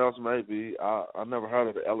 Someone else may be. I never heard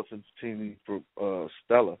of the Elephantine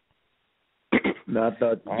Stela. No, I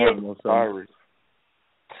thought I heard of Osiris.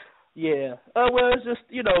 Yeah. Well, it's just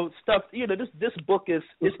stuff. This book is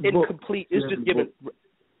incomplete. It's just given.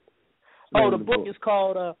 The book is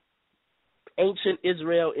called Ancient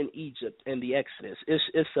Israel in Egypt and the Exodus.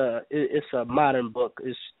 It's a modern book.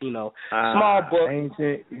 It's small book.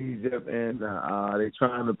 Ancient Egypt and they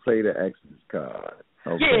trying to play the Exodus card.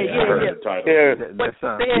 Okay. Yeah. That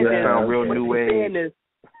sounds real new age.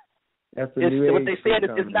 That's the new age. What they said is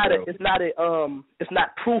it's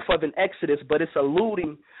not proof of an Exodus, but it's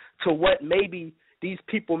alluding to what maybe these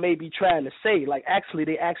people may be trying to say. Like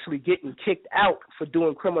they actually getting kicked out for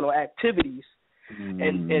doing criminal activities,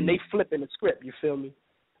 and they flipping the script. You feel me?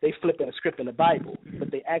 They flipping the script in the Bible, but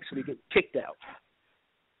they actually get kicked out.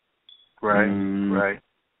 Right.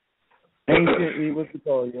 Ancient, what's it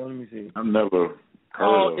called? Let me see. I've never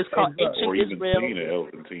heard of it's called Ancient Israel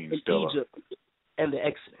in Egypt and the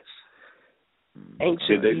Exodus. Ancient.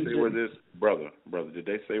 Did they say where this brother? Did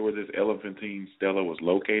they say where this Elephantine Stela was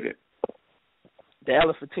located? The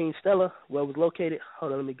Elephantine Stela, where it was located?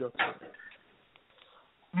 Hold on, let me go.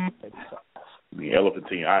 The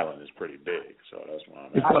Elephantine Island is pretty big, so that's why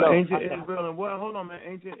I'm. It's called Ancient Israel and what? Hold on, man.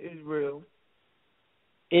 Ancient Israel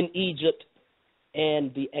in Egypt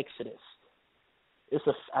and the Exodus.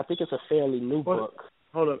 I think it's a fairly new book.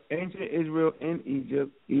 Hold up, Ancient Israel in Egypt,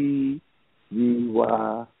 EGYET,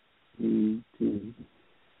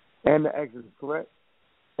 and the Exodus, correct?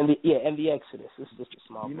 And the Exodus. This is just a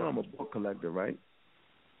small. You know I'm a book collector, right?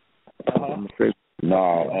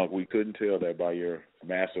 No, we couldn't tell that by your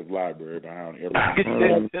massive library behind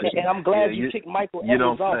everything. And I'm glad you kicked Michael Evans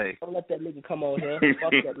don't off. say. Don't let that nigga come on here.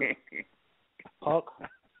 Fuck that nigga. Punk.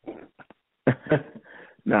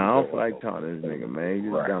 Nah, I don't like talking to this nigga, man. He's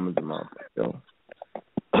just dumb as a motherfucker.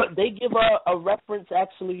 They give a reference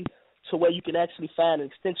actually to where you can actually find an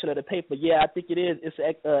extension of the paper. Yeah, I think it is. It's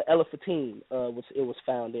Elephantine. It was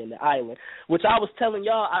found in the island, which I was telling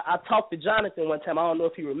y'all. I talked to Jonathan one time. I don't know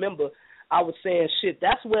if you remember. I was saying, shit,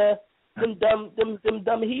 that's where them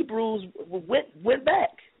dumb Hebrews went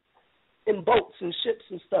back in boats and ships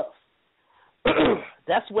and stuff.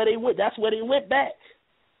 That's where they went. That's where they went back.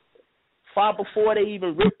 Far before they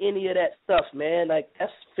even wrote any of that stuff, man. Like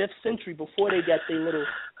that's 5th century before they got their little.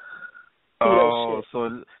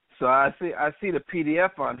 So I see the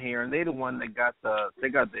PDF on here, and they the one that got the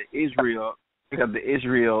Israel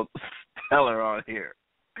Stela on here.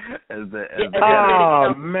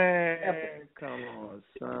 Oh man, come on,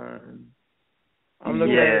 son. I'm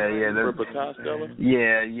looking at it. Yeah. No,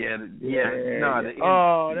 that's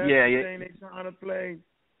the thing they trying to play.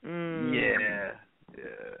 Yeah.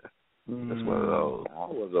 That's one of those. I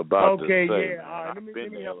was about to say. Okay, yeah. All right, let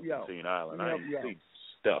me help you out. Island. I ain't seen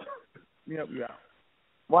stuff. Let me help you out.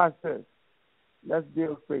 Watch this. Let's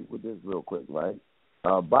deal straight with this real quick, right?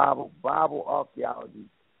 Bible Archaeology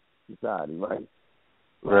Society, right?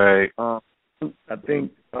 Right. I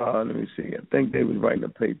think. Let me see. I think they was writing a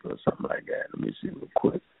paper or something like that. Let me see real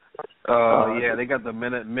quick. Yeah, they got the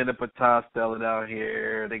Minipata stela down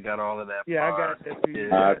here. They got all of that. Yeah, I got that too.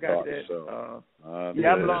 I got that. So.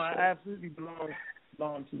 I absolutely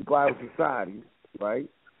belong to the Bible Society, right?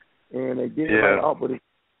 And they did write up, but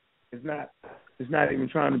it's not even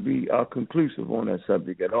trying to be conclusive on that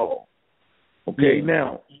subject at all. Okay,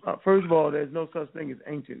 now, first of all, there's no such thing as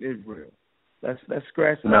ancient Israel. That's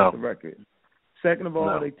scratching off the record. Second of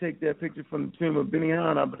all, they take that picture from the tomb of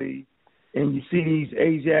Beni-Han, I believe, and you see these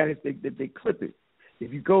Asiatics, they clip it.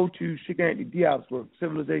 If you go to Sheikh Anthony Diop's work,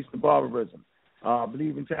 Civilization of Barbarism, I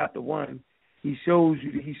believe in chapter 1, he shows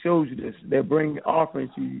you this. They bring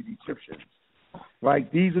offerings to the Egyptians,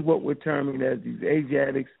 right? These are what we're terming as these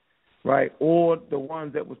Asiatics, right, or the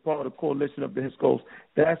ones that was part of the coalition of the Hyksos.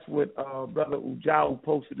 That's what Brother Ujau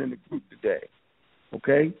posted in the group today,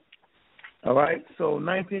 okay? All right, so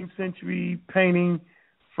 19th century painting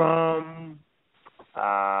from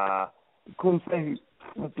the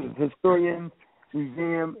Historian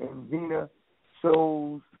Museum in Vienna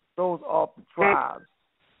shows off the tribes,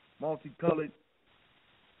 multicolored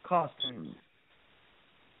costumes.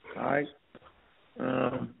 All right.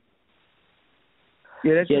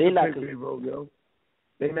 That's they're not.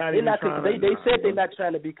 They said they're not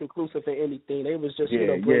trying to be conclusive in anything. They was just I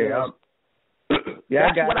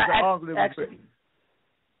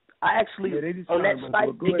actually on that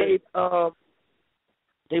site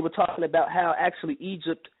they were talking about how actually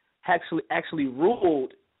Egypt actually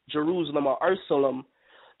ruled Jerusalem or Ursulum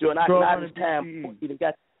during Akhenaten's time.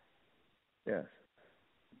 Yes.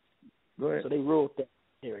 Go ahead. So they ruled that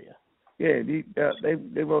area. Yeah,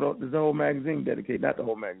 they wrote there's a whole magazine dedicated, not the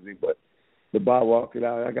whole magazine, but the Bible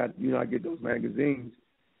Archaeology. I get those magazines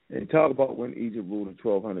and talk about when Egypt ruled in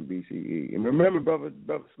 1200 BCE. And remember, brother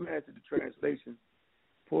Smash did the translation,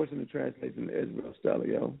 portion of the translation of Israel Stella,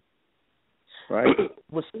 yo. Right?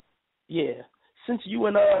 Since you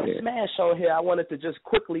and Smash on here, I wanted to just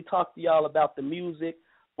quickly talk to y'all about the music,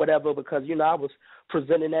 whatever, because, I was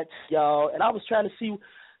presenting that to y'all, and I was trying to see,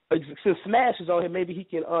 since Smash is on here, maybe he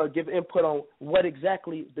can give input on what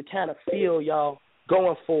exactly the kind of feel y'all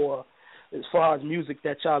going for as far as music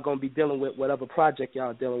that y'all going to be dealing with, whatever project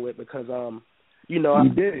y'all dealing with, because, I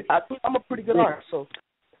think I'm a pretty good artist, so.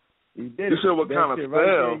 You said what kind of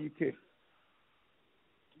style?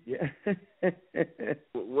 Yeah.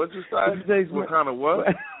 What'd you say? What kind of what?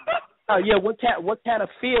 What kind of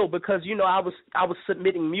feel? Because I was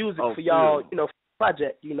submitting music for y'all, for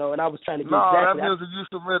project, and I was trying to get that music you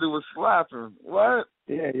submitted was slapping. What?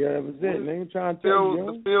 Yeah, that was it. Man, trying to tell you.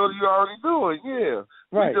 The field you already doing, yeah.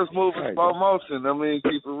 Right. We just moving slow motion. I mean,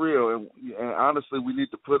 keep it real. And honestly, we need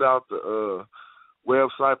to put out the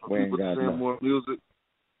website for people to send more music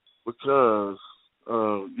because.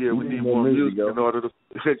 We need more music in order to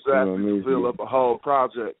fill up a whole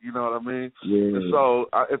project. You know what I mean? Yeah. And so,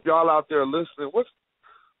 if y'all out there listening, what's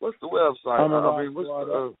the website?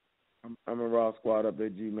 I'm a raw squad up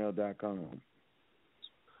at gmail.com.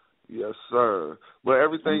 Yes, sir. But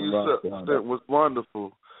everything you said was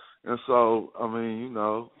wonderful, and so I mean,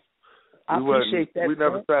 I appreciate that. We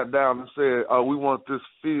never sat down and said, "Oh, we want this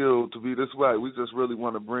field to be this way." We just really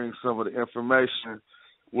want to bring some of the information.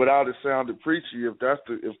 Without it sounding preachy, if that's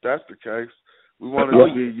the case, we want it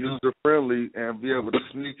to be user friendly and be able to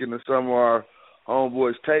sneak into some of our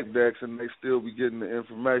homeboys' tape decks and they still be getting the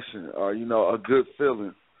information or a good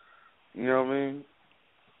feeling. You know what I mean?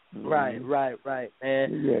 Right, man.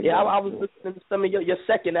 I was listening to some of your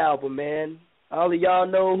second album, man. All of y'all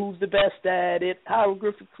know who's the best at it. Howard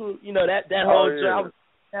Griffith, that whole job,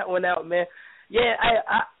 that one out, man. Yeah,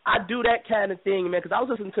 I do that kind of thing, man, because I was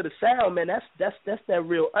listening to the sound, man. That's that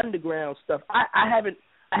real underground stuff. I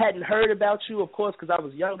hadn't heard about you, of course, because I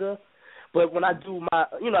was younger. But when I do I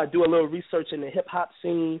do a little research in the hip hop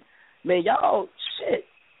scene, man, y'all, shit,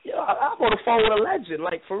 I'm on the phone with a legend,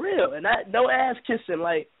 like for real, and no ass kissing,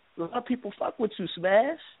 like a lot of people fuck with you,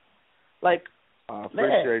 Smash. Like, I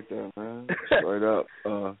appreciate that, man. Straight up.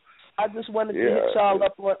 I just wanted to hit y'all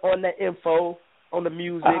up on that info. On the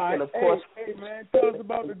music, and of course... Hey, man, tell us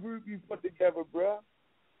about the group you put together, bro.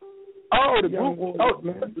 Oh, the group...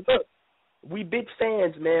 look, we big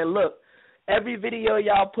fans, man. Look, every video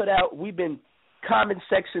y'all put out, we've been comment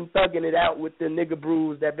section thugging it out with the nigga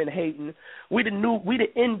brews that been hating. We the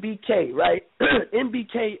NBK, right?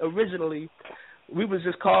 NBK originally, we was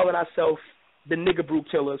just calling ourselves the nigga brew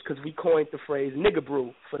killers because we coined the phrase nigga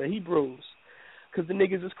brew for the Hebrews because the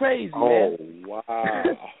niggas is crazy, man. Oh, wow.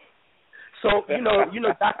 So, you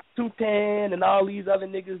know, Dr. Tutan and all these other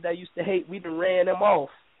niggas that used to hate, we done ran them off.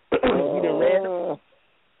 We done ran them off.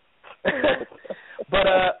 But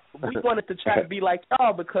we wanted to try to be like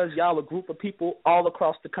y'all because y'all a group of people all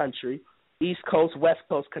across the country, East Coast, West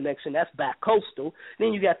Coast connection. That's back coastal.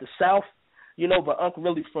 Then you got the South, you know, but Uncle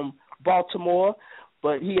really from Baltimore,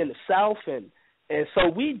 but he in the South, and so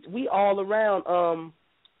we all around.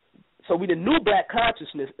 So we the new black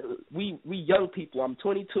consciousness. We young people. I'm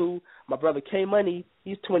 22. My brother K Money,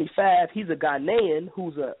 he's 25. He's a Ghanaian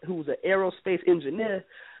who's an aerospace engineer.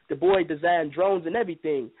 The boy designed drones and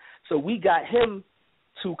everything. So we got him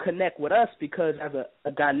to connect with us because as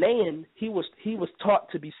a Ghanaian, he was taught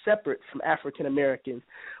to be separate from African Americans.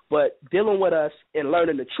 But dealing with us and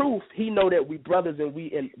learning the truth, he know that we brothers and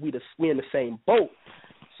we in the same boat.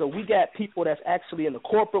 So we got people that's actually in the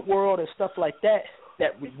corporate world and stuff like that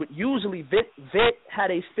would usually vent how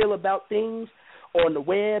they feel about things on the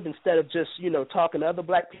web instead of just, you know, talking to other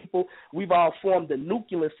black people. We've all formed a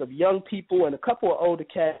nucleus of young people and a couple of older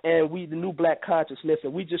cats, and we the new black consciousness,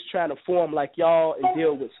 and we just trying to form like y'all and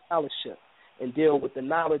deal with scholarship and deal with the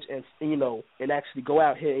knowledge and, you know, and actually go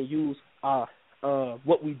out here and use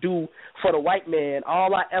what we do for the white man,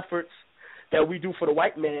 all our efforts that we do for the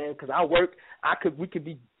white man, because we could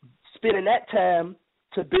be spending that time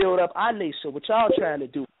to build up our nation, what y'all trying to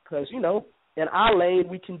do, because, you know, in our lane,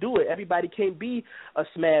 we can do it. Everybody can't be a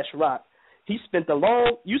smash rock. You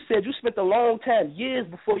said you spent a long time, years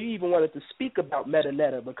before you even wanted to speak about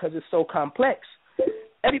Metanetta because it's so complex.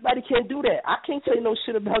 Everybody can't do that. I can't tell you no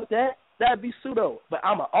shit about that. That'd be pseudo. But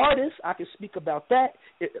I'm an artist. I can speak about that.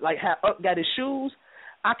 Like how Unc got his shoes.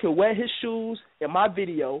 I can wear his shoes in my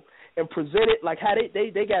video and present it like how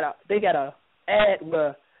they got a ad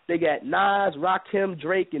where they got Nas, Rakim,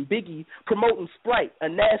 Drake, and Biggie promoting Sprite, a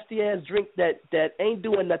nasty-ass drink that ain't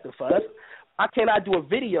doing nothing for us. Why can't I do a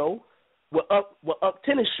video with up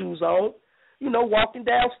tennis shoes on, you know, walking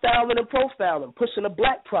down, styling and profiling, pushing a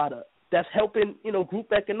black product that's helping, you know,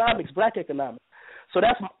 group economics, black economics. So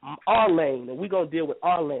that's our lane, and we're going to deal with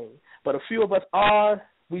our lane. But a few of us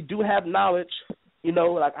we do have knowledge, you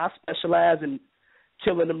know, like I specialize in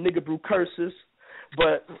killing them nigga brew curses,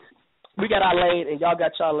 but we got our lane, and y'all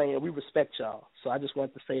got y'all lane, and we respect y'all. So I just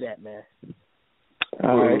wanted to say that, man.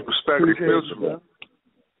 All right. Respect the principle.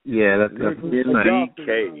 Yeah, that's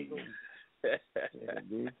BK.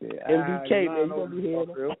 MBK, man, you gonna be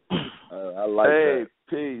here. I like that.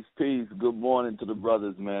 Peace. Good morning to the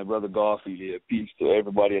brothers, man. Brother Garfield here. Peace to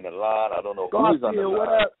everybody in the line. I don't know who's on the line. What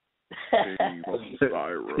up?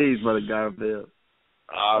 Peace, Brother Garfield.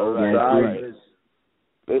 All right.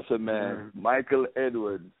 Listen, man. Michael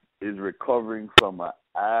Edwards is recovering from an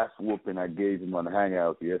ass whooping I gave him on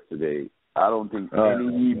Hangout yesterday. I don't think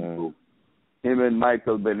any Hebrew, him and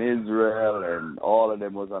Michael Ben Israel and all of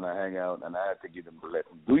them was on a Hangout, and I had to give them the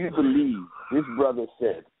lesson. Do you believe this brother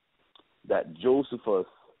said that Josephus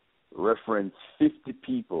referenced 50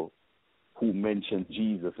 people who mentioned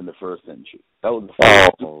Jesus in the first century? That was the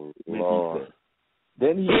first statement he said.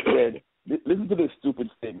 Then he said, listen to this stupid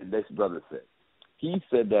statement this brother said. He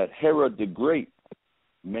said that Herod the Great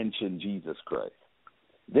mentioned Jesus Christ.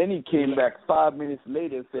 Then he came back 5 minutes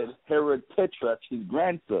later and said Herod Tetrarch, his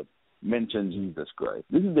grandson, mentioned Jesus Christ.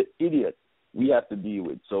 This is the idiot we have to deal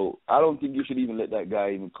with. So I don't think you should even let that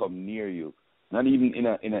guy even come near you. Not even in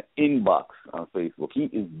an inbox on Facebook. He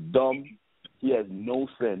is dumb. He has no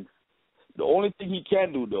sense. The only thing he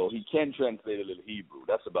can do, though, he can translate a little Hebrew.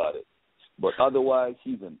 That's about it. But otherwise,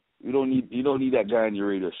 you don't need that guy on your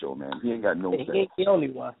radio show, man. He ain't got no sense. He ain't the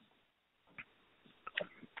only one.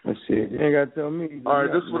 That's it. You ain't got to tell me. All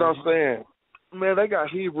right, this is what I'm saying. Man, they got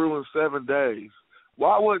Hebrew in 7 days.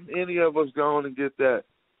 Why wouldn't any of us go on and get that,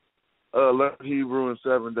 learn Hebrew in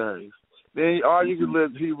 7 days? Then you can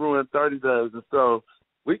learn Hebrew in 30 days. And so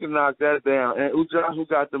we can knock that down. And Ujahu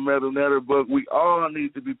got the Metanetta book. We all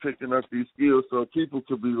need to be picking up these skills so people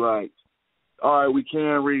could be like, all right, we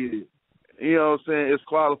can read it. You know what I'm saying? It's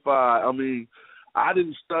qualified. I mean, I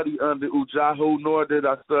didn't study under Ujahu, nor did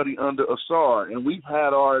I study under Ashar. And we've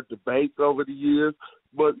had our debates over the years.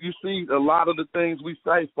 But you see, a lot of the things we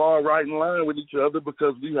say fall right in line with each other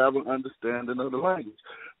because we have an understanding of the language.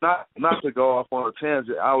 Not to go off on a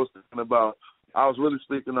tangent, I was really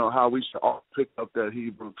speaking on how we should all pick up that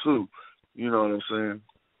Hebrew too. You know what I'm saying?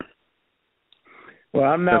 Well,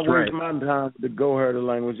 I'm not wasting my time to go hear the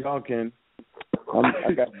language. Y'all can.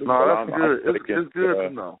 That's good. It's good to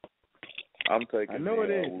know. I'm taking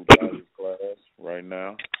the class right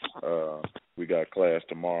now. We got class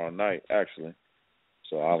tomorrow night, actually.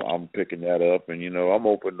 So I'm picking that up, and I'm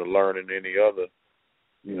open to learning any other,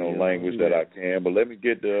 language that I can. But let me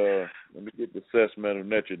get the assessment of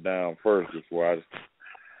nature down first before I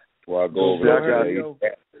go over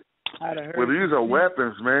that. Well, these are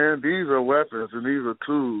weapons, man. These are weapons, and these are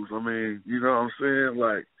tools. I mean, you know what I'm saying?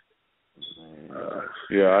 Like,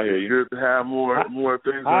 I hear you. It's good to have more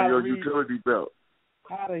things on your utility belt.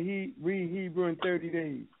 How to read Hebrew in 30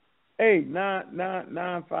 days. Hey,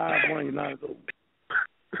 951. You're not over.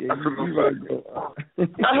 Yeah, you right, bro.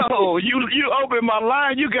 Oh, you open my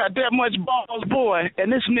line. You got that much balls, boy,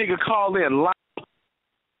 and this nigga called in live.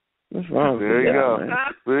 What's wrong? There you go.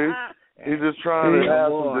 See, he's just trying to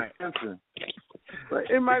have some attention.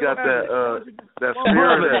 You got that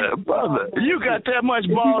spirit, brother. You got that much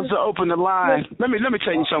balls to open the line. Let me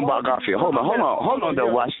tell you something about Garfield. Hold on. Though,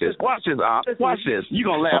 watch this. Watch this. You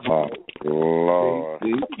gonna laugh? Oh Lord.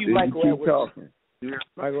 You like keep talking.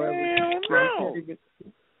 Michael Edwards.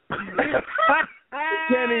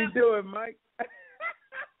 Can't even do it, Mike.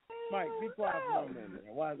 Mike, be quiet for a minute.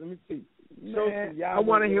 Let me see. Man, I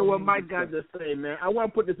want to hear what Mike got to say, man. I want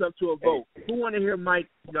to put this up to a vote. Who want to hear Mike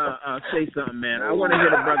say something, man? I want to hear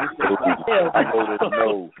the brother say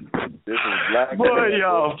something. This is black. Boy,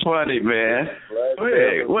 y'all funny, man.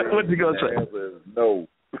 Hey, what you gonna say? No.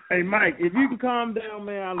 Hey, Mike, if you can calm down,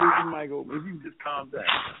 man, I'll leave the mic open. If you can just calm down.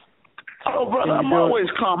 Oh, brother, I'm always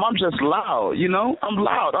calm. I'm just loud, I'm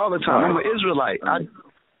loud all the time. I'm an Israelite.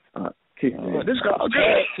 This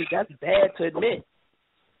that's bad to admit.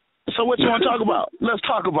 So what you want to talk about? Let's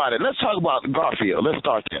talk about it. Let's talk about Garfield. Let's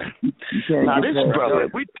start there. Now, this brother,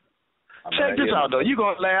 check this out, though. You're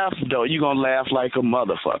going to laugh, though. You're going to laugh like a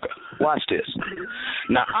motherfucker. Watch this.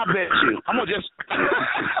 Now, I bet you. I'm going to just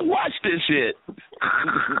watch this shit.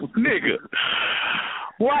 Nigga.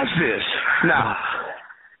 Watch this. Now,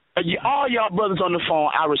 all y'all brothers on the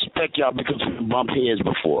phone, I respect y'all because we bumped heads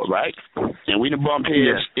before, right? And we done bumped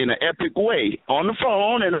heads in an epic way on the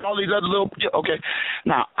phone and all these other little. Okay.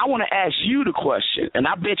 Now, I want to ask you the question, and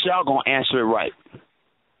I bet y'all going to answer it right.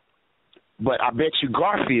 But I bet you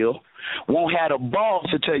Garfield won't have the balls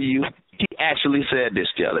to tell you he actually said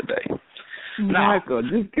this the other day. Michael,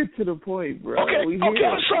 just get to the point, bro. Okay, I'm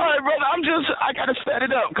sorry, brother. I got to set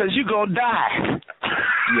it up because you're going to die.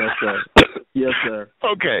 Yes, sir. Yes, sir.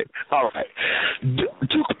 Okay, all right.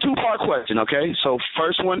 Two-part question, okay? So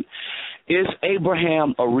first one, is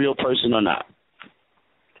Abraham a real person or not?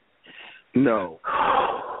 No.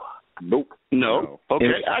 Nope. No.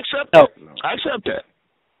 Okay, I accept that.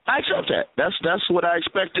 I accept that. That's what I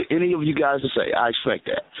expected any of you guys to say. I expect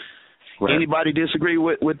that. Right. Anybody disagree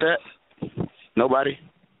with that? Nobody?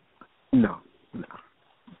 No.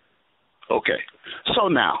 Okay. So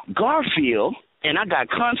now, Garfield, and I got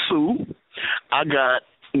Kansu, I got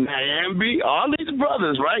Nyambi, all these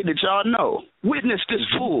brothers, right, that y'all know, witnessed this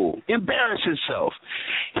fool embarrass himself.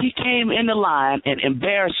 He came in the line and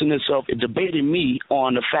embarrassing himself and debating me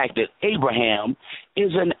on the fact that Abraham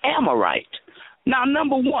is an Amorite. Now,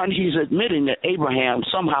 number one, he's admitting that Abraham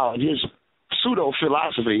somehow in his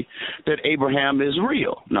pseudo-philosophy that Abraham is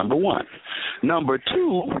real, number one. Number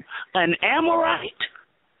two, an Amorite?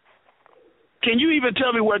 Can you even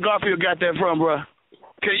tell me where Garfield got that from, bro?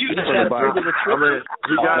 Can you? He got it from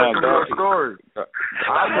your story.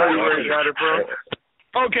 I'll tell you where he got it from.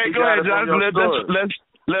 Okay, go ahead, Jonathan.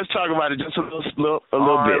 Let's talk about it just a little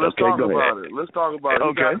bit. Let's talk about it. Let's talk about it.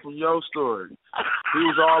 He got it from your story. He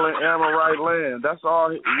was all in Amorite land. That's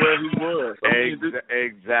all where he was.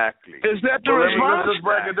 Exactly. Is that the response? Let's just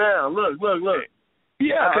break it down. Look.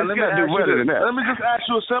 Yeah, let me just ask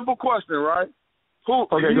you a simple question, right?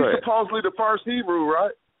 He's supposedly the first Hebrew,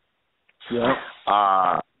 right? Yeah.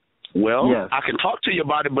 Yes. I can talk to you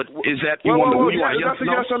about it, but is that you want that's a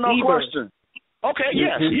yes or no question. Okay,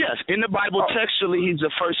 yes. In the Bible, textually, he's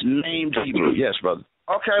the first named Hebrew. Yes, brother.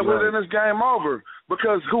 Okay, well, then it's game over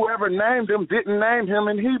because whoever named him didn't name him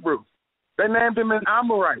in Hebrew. They named him in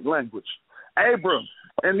Amorite language, Abram.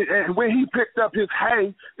 And when he picked up his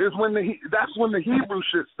hay is that's when the Hebrew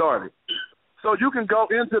shit started. So you can go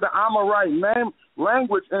into the Amorite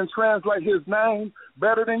language and translate his name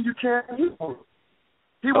better than you can Hebrew.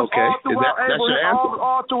 He was all throughout Abraham,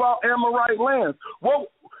 all throughout Amorite lands. Well,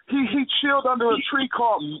 he chilled under a tree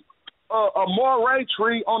called a moray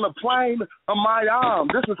tree on the plain of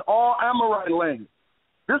Mayam. This is all Amorite land.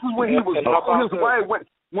 This is when he was on his way.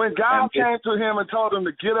 When God came to him and told him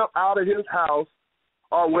to get up out of his house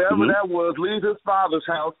or wherever that was, leave his father's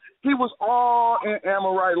house, he was all in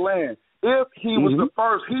Amorite land. if he was the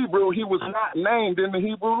first Hebrew, he was not named in the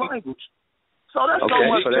Hebrew language. So that's okay, so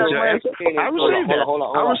much. So that's your answer. I received that.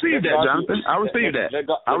 I received that, Jonathan. I received that.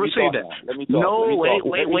 I received that. No, wait.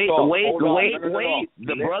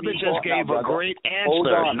 The brother just gave a great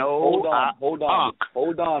answer. Hold on,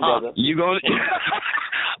 brother. You gonna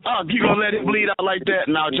let it bleed out like that?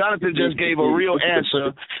 Now, Jonathan just gave a real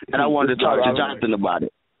answer, and I wanted to talk to Jonathan about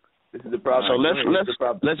it. This is the problem. So let's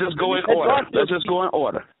just go in order. Let's just go in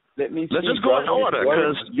order. Let's just go in order,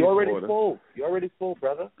 because you're already full. You're already full,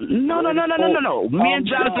 brother. No. Me and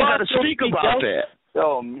Jonathan got to speak about that.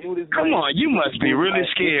 Yo, mute his Come on, you must be really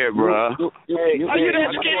scared, bro. Are you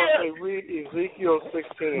that scared? Read Ezekiel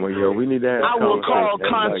 16. Well, yo, we need to have I will call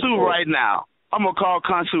Kansu right now. I'm gonna call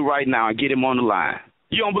Kansu right now and get him on the line.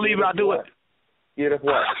 You don't believe I'll do it? Get it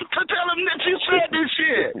what? To tell him that you said this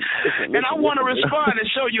shit, and I want to respond and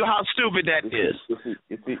show you how stupid that is.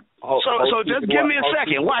 So just give me a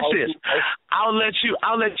second. Watch this. I'll let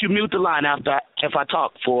you mute the line if I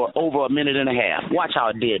talk for over a minute and a half. Watch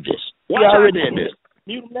how I did this. Watch how I did this.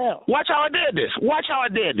 Mute now. Watch how I did this. Watch how I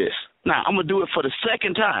did this. Now I'm gonna do it for the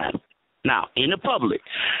second time. Now in the public,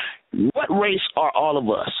 what race are all of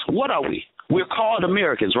us? What are we? We're called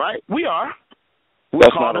Americans, right? We are.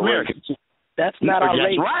 We're called Americans. That's not our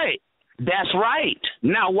race. That's right.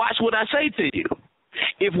 Now watch what I say to you.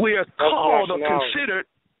 If we are called or considered,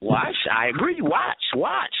 watch. I agree.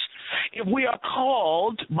 Watch. If we are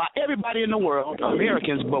called by everybody in the world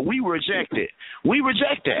Americans, but we reject it. We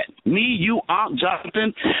reject that. Me, you, Aunt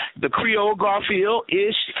Jonathan, the Creole, Garfield,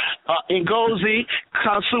 Ish, Ngozi,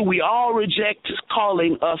 Kansu, we all reject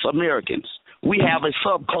calling us Americans. We have a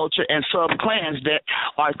subculture and subclans that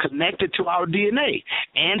are connected to our DNA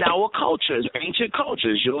and our cultures, ancient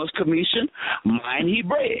cultures, yours Commission, mine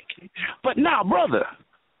Hebraic. But now, brother,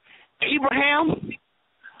 Abraham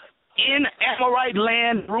in Amorite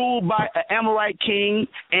land ruled by an Amorite king,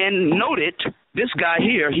 and noted, this guy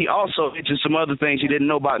here, he also mentioned some other things he didn't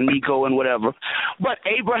know about Nico and whatever, but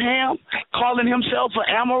Abraham calling himself an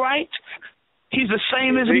Amorite, he's the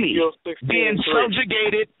same as me, being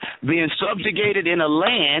subjugated in a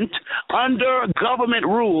land under government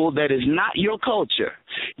rule that is not your culture.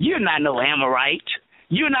 You're not no Amorite.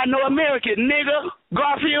 You're not no American nigga,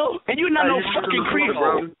 Garfield, and you're not no fucking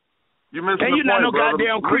Creole. And you're not no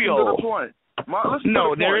goddamn Creole.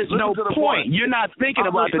 No, there is no point. You're not thinking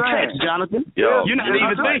about the text, Jonathan. You're not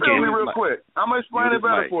even thinking. Real quick, I'm gonna explain it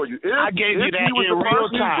better for you. I gave you that in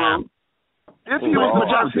real time. If he was the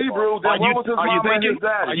first Hebrew, then what was his mama and his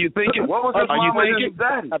daddy? Are you thinking? What was his mama and his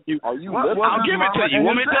daddy? I'll give it to you.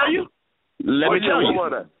 Want me to tell you? Let me tell you.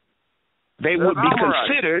 They would be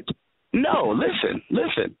considered. No, listen.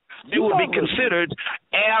 They would be considered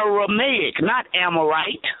Aramaic, not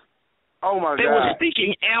Amorite. Oh my God! They were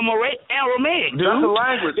speaking Aramaic, dude. That's a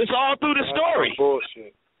language. It's all through the story.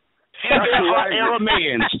 Bullshit. And there are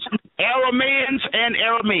Arameans and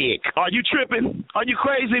Aramaic. Are you tripping? Are you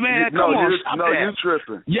crazy, man? Come on, stop that. You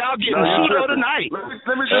tripping. Y'all getting pseudo tonight. Let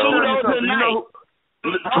me pseudo tonight.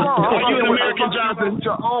 Are you an American, Jonathan?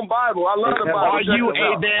 Your own Bible. I love the Bible. Are you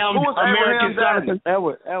a damn American, Jonathan? Who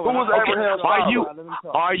was Abraham's father?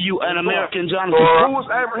 Are you an American, Jonathan? Who was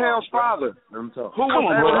Abraham's father? Come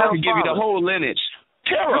on, bro. I can give you the whole lineage.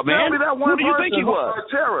 Terror, man. Who do you think he was?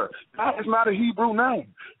 Terror. That is not a Hebrew name.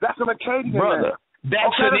 That's an Akkadian brother. name.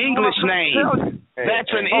 That's an English name. That's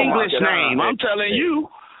an English name. I'm telling you.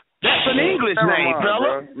 That's an English name,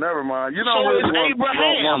 fella. Never mind. You don't so really is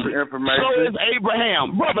Abraham. The information. So is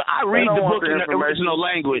Abraham. Brother, I read the book in the original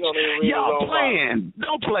language. Y'all playing.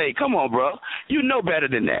 Don't play. Come on, bro. You know better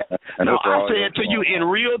than that. No, I said to you in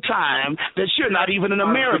real time that you're not even an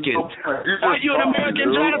American. Are you an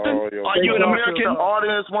American, Jonathan? Are you an American? The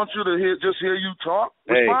audience wants you to hear you talk.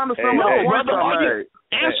 Respond to some of the points I made.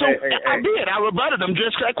 I did. I rebutted them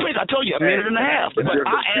just that quick. I told you a minute and a half. But I'm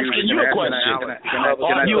asking you a question.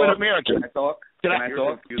 Are you an American? Can I talk? Can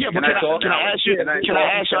I ask you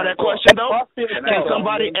that question though? Can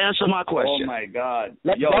somebody answer my question? Oh my God!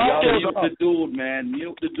 Yo, mute the dude, man.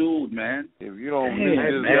 Mute the dude, man. If you don't mute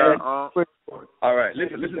this guy, all right,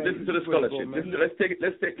 listen to the scholarship.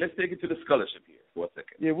 Let's take it to the scholarship here for a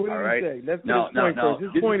second. Yeah, what do you say? Let's get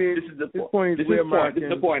this point first. This is the point. This is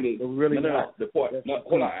the point. The point. No,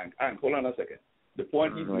 hold on a second. The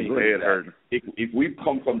point he's making is that if we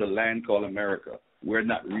come from the land called America, we're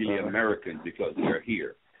not really Americans because we're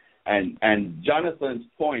here. And Jonathan's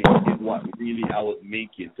point is what really I was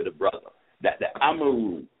making to the brother, that the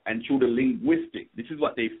Amaru, and through the linguistic, this is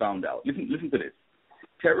what they found out. Listen to this.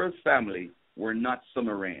 Terah's family were not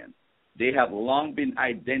Sumerian. They have long been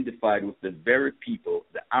identified with the very people,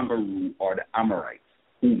 the Amaru or the Amorites.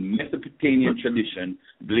 whom Mesopotamian tradition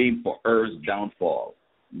blamed for Ur's downfall.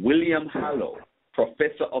 William Hallow,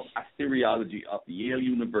 professor of Assyriology of Yale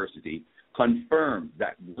University, confirmed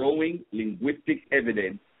that growing linguistic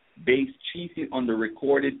evidence based chiefly on the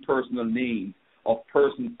recorded personal names of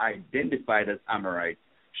persons identified as Amorites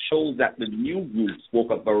shows that the new group spoke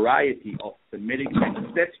a variety of Semitic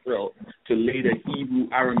ancestral to later Hebrew,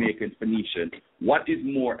 Aramaic, and Phoenician. What is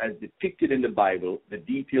more, as depicted in the Bible, the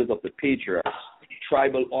details of the patriarchs,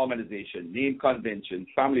 tribal organization, name convention,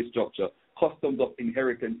 family structure, customs of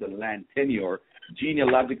inheritance and land tenure,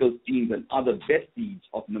 genealogical schemes, and other vestiges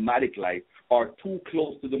of nomadic life are too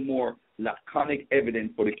close to the more laconic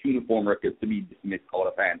evidence for the cuneiform records to be dismissed out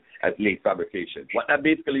of hand as late fabrication. What that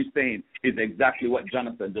basically is saying is exactly what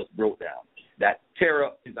Jonathan just broke down, that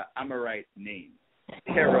Terah is an Amorite name.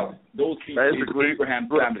 Terah, those people is Abraham's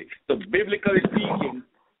family. So biblically speaking,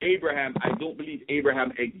 Abraham, I don't believe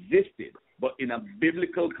Abraham existed, but in a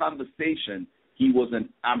biblical conversation, he was an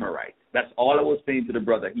Amorite. That's all I was saying to the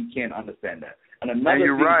brother. He can't understand that. And another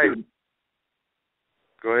you're thing right.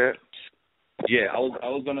 Go ahead. Yeah, I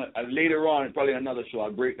was gonna later on, probably another show,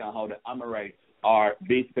 I'll break down how the Amorites are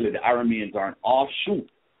basically the Arameans are an offshoot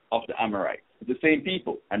of the Amorites. It's the same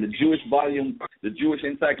people. And the Jewish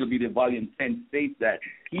Encyclopedia Volume 10 states that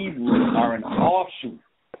Hebrews are an offshoot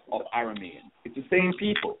of Arameans. It's the same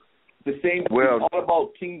people. It's the same. It's all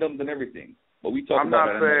about kingdoms and everything. But we talk about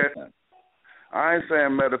that another time. I ain't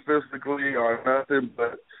saying metaphysically or nothing,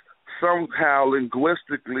 but somehow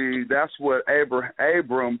linguistically, that's what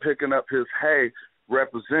Abram picking up his hay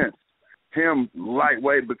represents. Him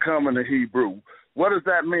lightweight becoming a Hebrew. What does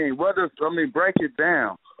that mean? Break it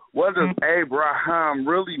down. What does Abraham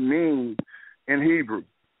really mean in Hebrew?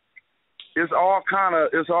 It's all kind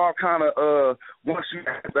of once you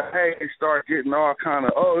have the hay, start getting all kind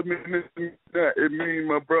of it means that. It means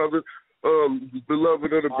my brother,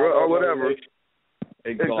 beloved of the brother, or whatever.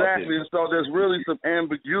 Exactly. And so there's really some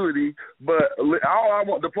ambiguity, but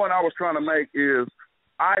the point I was trying to make is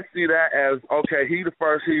I see that as, okay, he the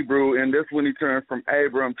first Hebrew, and this when he turned from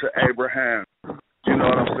Abram to Abraham. You know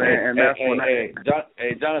what I'm saying? And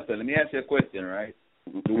that's Jonathan, let me ask you a question, right?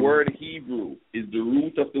 The word Hebrew is the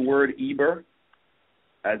root of the word Eber,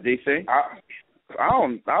 as they say? I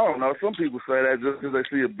don't know. Some people say that just because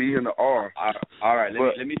they see a B and an R. All right,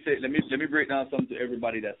 let me break down something to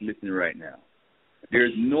everybody that's listening right now.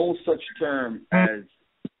 There's no such term as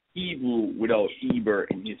Hebrew without Eber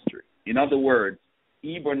in history. In other words,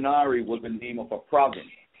 Ibernari was the name of a province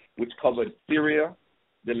which covered Syria,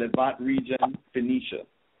 the Levant region, Phoenicia.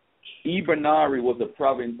 Ibernari was a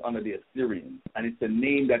province under the Assyrians, and it's a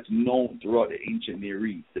name that's known throughout the ancient Near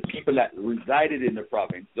East. The people that resided in the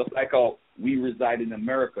province, just like how we reside in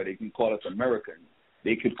America, they can call us Americans.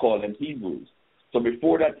 They could call them Hebrews. So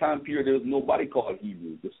before that time period, there was nobody called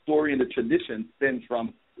Hebrew. The story and the tradition stems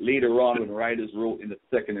from later on when writers wrote in the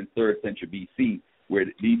 2nd and 3rd century B.C., where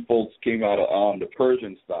these folks came out of the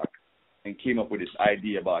Persian stock and came up with this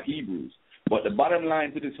idea about Hebrews. But the bottom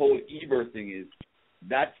line to this whole Eber thing is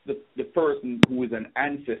that's the person who is an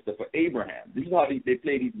ancestor for Abraham. This is how they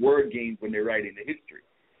play these word games when they're writing the history.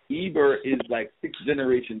 Eber is like 6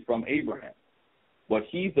 generations from Abraham. But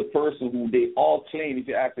he's the person who they all claim, if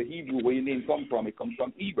you ask a Hebrew where your name comes from, it comes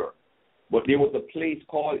from Eber. But there was a place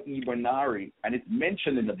called Ibernari, and it's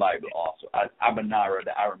mentioned in the Bible also as Abanara,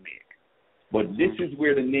 the Aramaic. But this is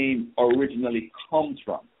where the name originally comes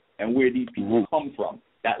from and where these people come from,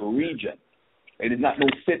 that region. It is not no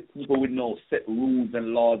set people with no set rules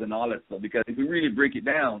and laws and all that stuff. Because if we really break it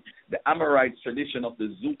down, the Amorites' tradition of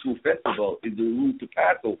the Zutu festival is the root to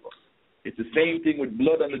Passover. It's the same thing with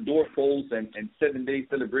blood on the doorposts and 7-day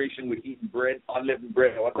celebration with eating bread, unleavened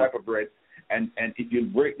bread, or what type of bread. And if you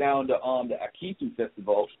break down the Akitu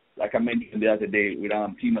festival, like I mentioned the other day with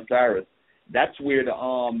Team Osiris, that's where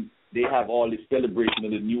they have all this celebration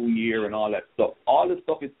of the New Year and all that stuff. All this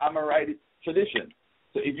stuff is Amorite tradition.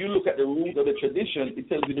 So if you look at the root of the tradition, it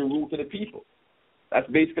tells you the root of the people. That's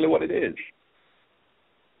basically what it is.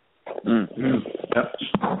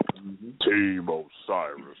 Team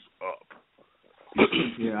Osiris up.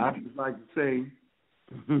 Yeah, I just like to say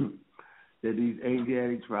that these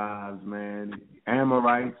Asiatic tribes, man,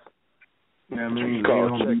 Amorites, you know what I mean?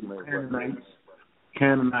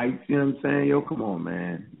 Canaanites, you know what I'm saying? Yo, come on,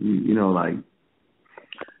 man. You know, like,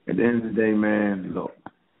 at the end of the day, man, look,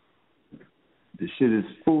 the shit is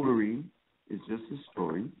foolery. It's just a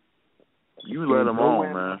story. You let them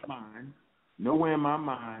on, man. Nowhere in my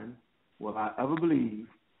mind will I ever believe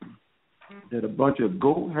that a bunch of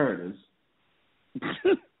goat herders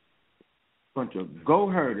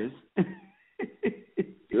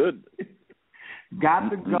Good. got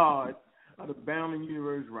the guard of the bounding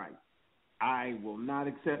universe right. I will not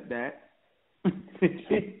accept that. Hell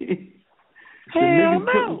niggas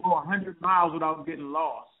no. couldn't go 100 miles without getting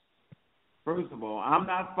lost. First of all, I'm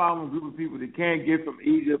not following a group of people that can't get from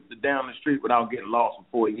Egypt to down the street without getting lost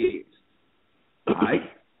for 4 years. All right?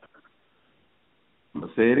 I'm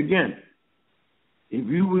going to say it again. If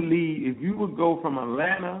you would go from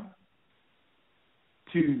Atlanta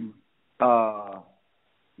to,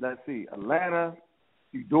 Atlanta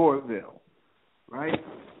to Doraville, right?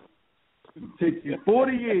 It takes you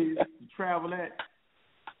 40 years to travel that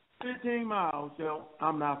 15 miles, so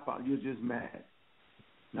I'm not following. You're just mad.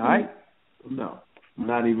 All right? No, I'm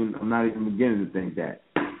not even beginning to think that.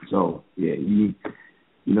 So yeah, you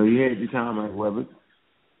had your time at Weber.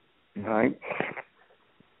 All right,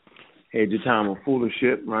 had your time on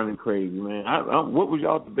foolishness, running crazy, man. What was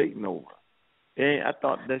y'all debating over? And I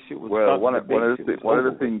thought that shit was. Well, one of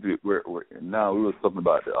the things we're now we were talking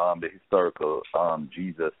about the historical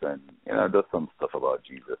Jesus and there's some stuff about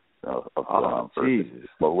Jesus. Jesus.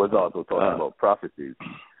 But we're also talking about prophecies.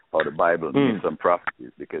 Or the Bible means some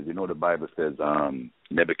prophecies, because the Bible says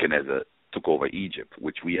Nebuchadnezzar took over Egypt,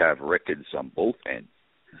 which we have records on both ends,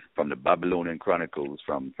 from the Babylonian Chronicles,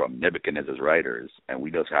 from Nebuchadnezzar's writers, and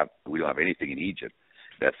we don't have anything in Egypt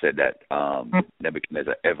that said that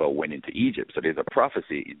Nebuchadnezzar ever went into Egypt. So there's a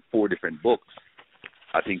prophecy in 4 different books,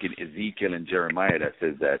 I think in Ezekiel and Jeremiah, that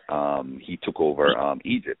says that he took over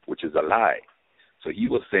Egypt, which is a lie. So he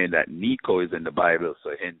was saying that Necho is in the Bible,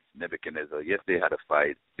 so hence Nebuchadnezzar, yes, they had a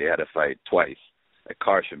fight. They had a fight twice. At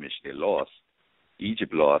Carchemish, they lost.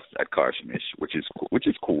 Egypt lost at Carchemish, which is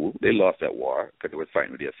cool. They lost that war because they were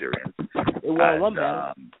fighting with the Assyrians. They won one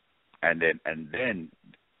battle. And then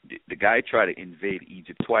the guy tried to invade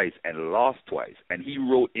Egypt twice and lost twice. And he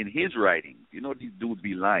wrote in his writings, these dudes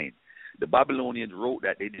be lying. The Babylonians wrote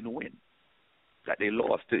that they didn't win, that they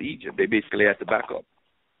lost to Egypt. They basically had to back up.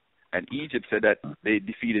 And Egypt said that they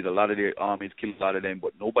defeated a lot of their armies, killed a lot of them,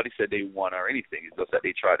 but nobody said they won or anything. It's just that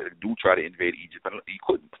they try to invade Egypt, and he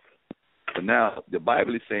couldn't. So now the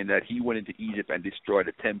Bible is saying that he went into Egypt and destroyed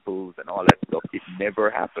the temples and all that stuff. It never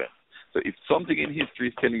happened. So if something in history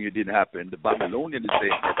is telling you it didn't happen, the Babylonians say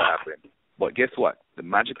it never happened. But guess what? The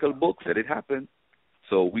magical book said it happened.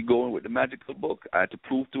 So we going with the magical book. I had to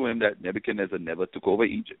prove to him that Nebuchadnezzar never took over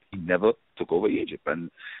Egypt. He never took over Egypt, and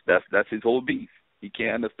that's his whole beef. He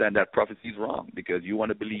can't understand that prophecy is wrong because you want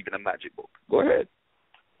to believe in a magic book. Go ahead.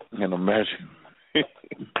 In a magic.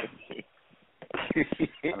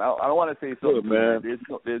 And I want to say something, man.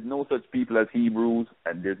 There's no such people as Hebrews,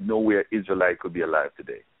 and there's no way an Israelite could be alive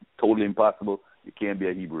today. Totally impossible. You can't be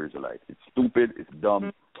a Hebrew Israelite. It's stupid. It's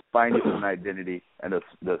dumb. Find your own identity and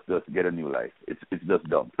just get a new life. It's just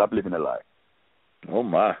dumb. Stop living a lie. Oh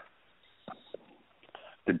my.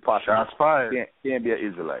 It's impossible. Shots fired. Can't be an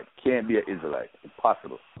Israelite. Can't be an Israelite.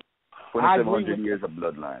 Impossible. 2,700 years of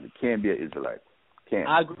bloodline. It can't be an Israelite. Can't.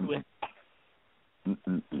 I agree with.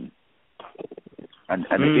 And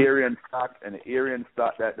the Aryan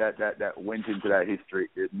stock that went into that history,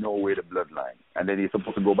 there's no way the bloodline. And then you're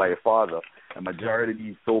supposed to go by your father. The majority of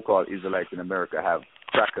these so-called Israelites in America have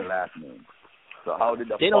cracker last names. So how did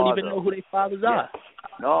they don't even know who their fathers are.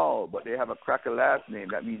 No, but they have a cracker last name.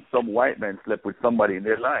 That means some white man slept with somebody in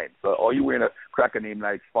their line. So all you wearing a cracker name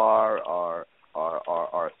like Farr or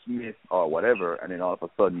Smith or whatever, and then all of a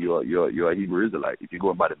sudden you're a Hebrew Israelite if you're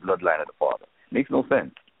going by the bloodline of the father. Makes no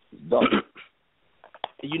sense. It's dumb.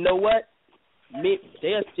 You know what?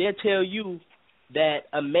 They'll tell you that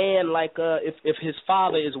a man like if his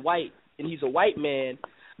father is white and he's a white man,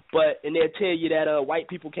 and they'll tell you that white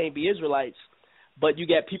people can't be Israelites, but you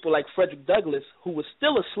got people like Frederick Douglass who was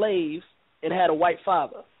still a slave and had a white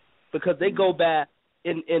father, because they go by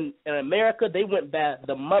in America they went by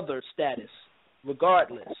the mother status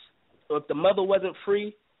regardless. So if the mother wasn't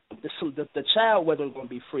free, the child wasn't going to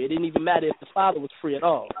be free. It didn't even matter if the father was free at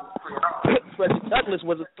all. Frederick Douglass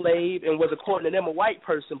was a slave and was, according to them, a white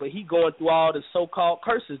person, but he going through all the so-called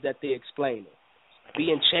curses that they're explaining,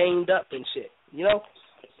 being chained up and shit,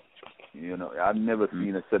 I've never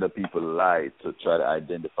seen a set of people lie to try to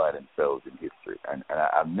identify themselves in history, and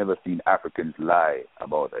I've never seen Africans lie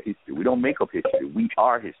about a history. We don't make up history. We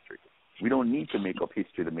are history. We don't need to make up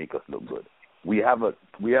history to make us look good. We have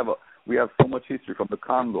so much history from the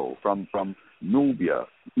Congo, from Nubia,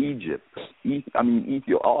 Egypt,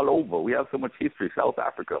 Ethiopia, all over. We have so much history. South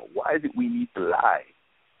Africa. Why is it we need to lie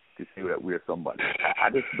to say that we're somebody? I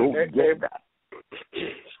just don't get that.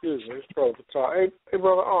 Excuse me, it's Pro Qatar. Hey,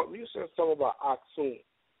 brother, you said something about Aksum,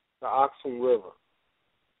 the Aksum River.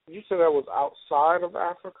 You said that was outside of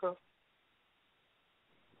Africa?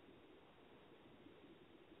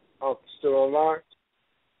 Oh, still online?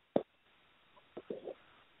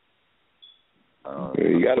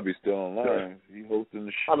 Yeah, he got to be still online. He hosting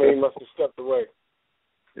the show. I mean, he must have stepped away.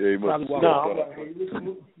 Yeah, he must have stepped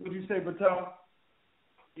away. What did you say, Batal?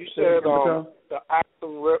 You said the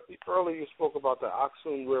Aksum River. Earlier you spoke about the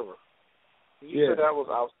Aksum River. You said that was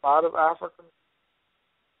outside of Africa?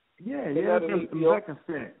 Yeah, it's in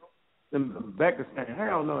Uzbekistan. In Uzbekistan.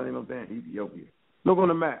 Hell no, it ain't no damn Ethiopia. Look on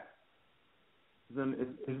the map.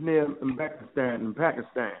 It's near Uzbekistan and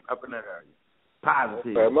Pakistan, up in that area.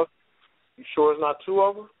 Positive. Okay, you sure it's not two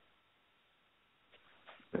of them?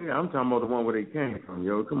 Yeah, I'm talking about the one where they came from,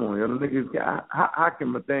 yo. Come on, yo. The niggas, how can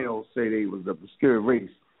Mateo say they was a obscure race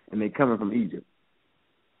and they coming from Egypt?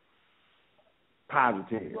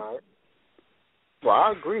 Positive. Right. Well,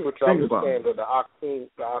 I agree with you. I'm just saying that the Aksum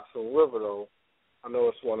River, though, I know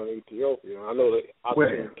it's one in Ethiopia. I know the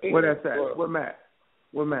Aksum Kingdom. Where that's at? Well. What map?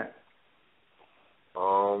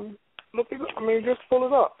 Look it up. I mean, just pull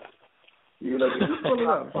it up. You know, just pull it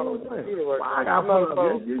up. Why I gotta pull it up?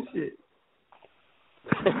 That's your shit.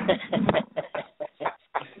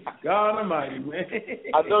 God Almighty, man.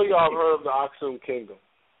 I know y'all heard of the Aksum Kingdom.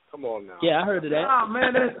 Come on now. Yeah, I heard of that. Nah,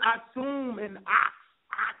 man, that's Aksum and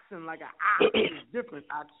oxen, like an ox is different.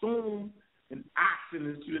 Aksum and oxen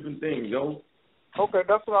is two different things, yo. Okay,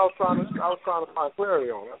 that's what I was trying to find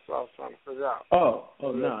clarity on. That's what I was trying to figure out. Oh,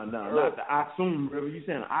 no, not the Aksum River. You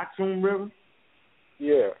saying Aksum River?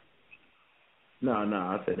 Yeah. No,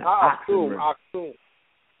 I said the Aksum River. Aksum.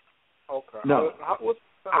 Okay. No. What's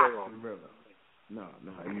the Aksum River. No,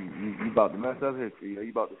 you about to mess up history.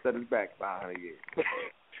 You about to set us back 500 years.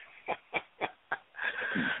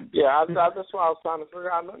 Yeah, that's why I was trying to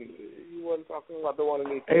figure out. I know you wasn't talking about the one in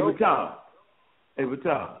Ethiopia. Hey,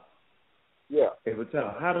 Batal. Yeah. Hey,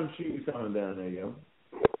 Batal, how them shoes sounding down there, yo?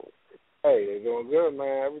 Hey, they're doing good,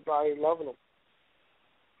 man. Everybody's loving them.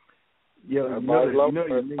 Yo, everybody's loving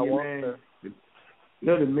them. You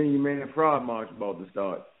know the Million Man Fraud March about to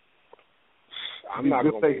start. I'm not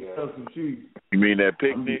going to be there. Sell some shoes. You mean that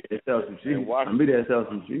picnic? Sell some shoes. I'm be there to sell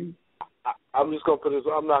some shoes. I'm just going to put this.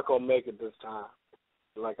 I'm not going to make it this time,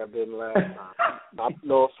 like I did last time.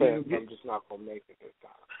 No offense. I'm just not going to make it this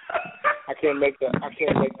time. I can't make the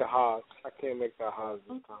Haas. I can't make that Haas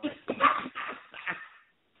this time.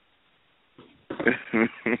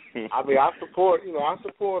 I mean, I support them.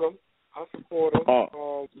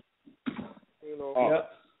 You know. Yeah.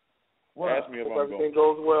 Well, ask me if everything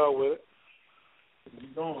goes well with it. You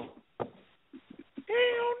going?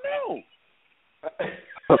 Hell no.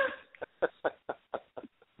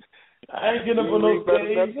 I ain't getting up on no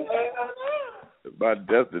stage.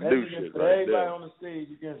 That's the new shit right everybody there. on the stage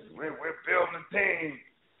against we're building a team.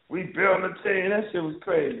 We building a team. That shit was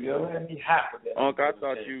crazy, yo. Had me hot with that. Unc, I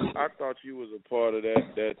thought you was a part of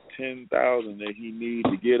that 10,000 that he need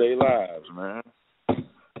to get their lives, man.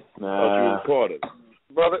 Nah. Thought you was part of it.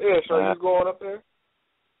 Brother Ish, are you going up there?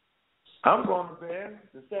 I'm going up there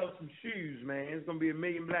to sell some shoes, man. It's gonna be a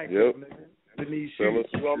million black people, nigga. That need shoes.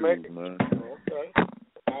 You gonna make it, man? Okay.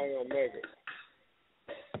 I ain't gonna make it.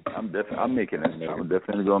 I'm making it. I'm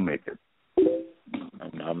definitely gonna make it.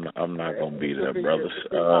 I'm not gonna be there, brothers.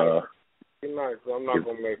 Be nice. I'm not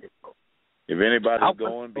gonna make it. If anybody's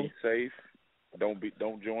going, be safe. Don't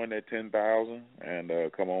join that 10,000 and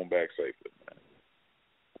come on back safely, man.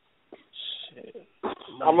 Shit.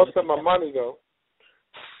 I'm gonna send my money though.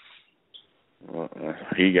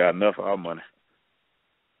 He got enough of our money.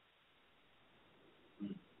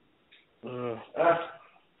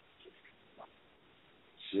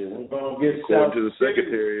 Shit, we're gonna get according to the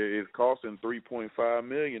secretary, it's costing $3.5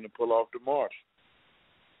 million to pull off the march.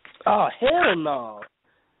 Oh hell no!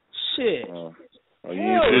 Shit. Isn't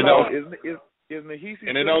the Hisi?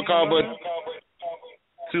 And it don't cost but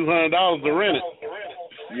 $200 to rent it.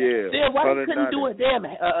 Yeah. Damn, why we couldn't do a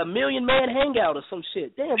million man hangout or some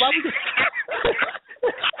shit? Damn, why we?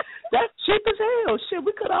 That's cheap as hell. Shit,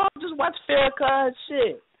 we could all just watch Farrakhan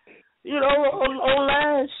shit. You know,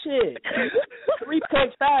 online shit.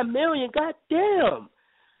 3.5 million, goddamn.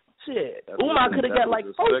 Shit. Umar could have got like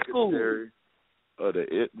 4 schools. Of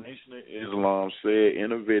the Nation of Islam said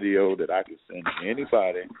in a video that I could send to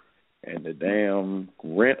anybody, and the damn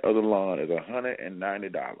rent of the lawn is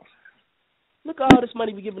 $190. Look at all this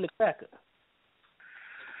money we giving the cracker.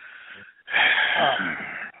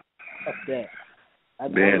 Fuck that. We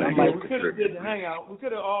could have did the hangout. We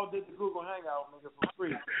could have all did the Google Hangout, nigga, for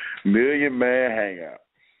free. Million Man Hangout.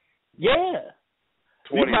 Yeah.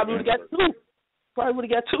 We probably would have got 2. Probably would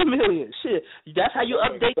have got 2 million. Shit. That's how you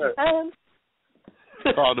update the time?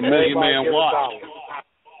 Called the Million Man Watch.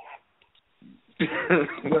 You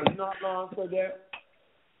know how long I said that?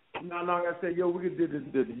 You know how long I said, yo, we could do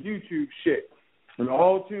the YouTube shit. And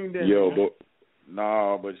all tuned in. Yo,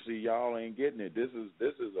 No, but see, y'all ain't getting it. This is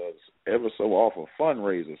a ever so awful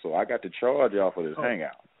fundraiser, so I got to charge y'all for this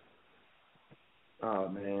hangout. Oh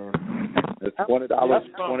man, it's $20.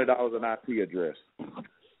 $20 an IP address.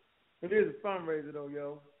 It is a fundraiser though,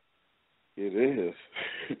 yo. It is.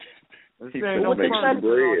 What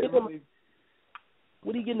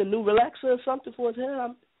are you getting, a new relaxer or something for his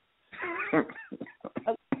hair?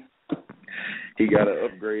 He got to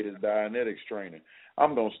upgrade his Dianetics training.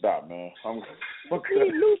 I'm gonna stop, man. I'm gonna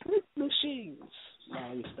new shoes.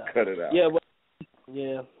 No, you stop. Cut it out. Yeah,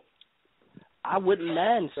 yeah. I wouldn't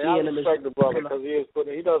mind seeing him. I respect the brother because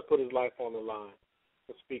he does put his life on the line.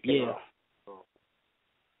 Speaking of.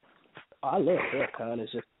 I love haircut.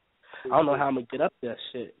 It's just I don't know how I'm gonna get up that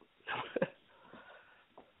shit.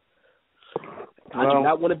 I do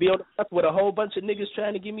not want to be on the bus with a whole bunch of niggas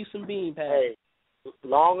trying to give me some bean pads. Hey,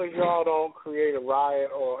 long as y'all don't create a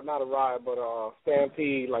riot, or not a riot, but a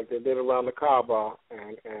stampede like they did around the Kaaba,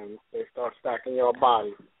 and they start stacking your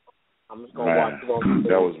bodies, I'm just gonna watch it on the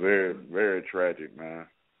That was very, very tragic, man.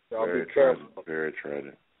 Y'all very be tragic. careful. Very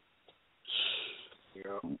tragic.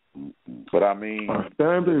 Yeah. But I mean,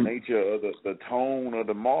 the nature of the tone of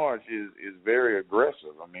the march is very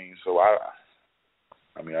aggressive. I mean, so I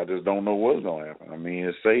just don't know what's gonna happen. I mean,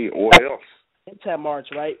 it's say or else.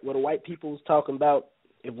 Anti-march, right? Where the white people was talking about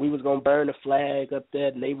if we was gonna burn the flag up there,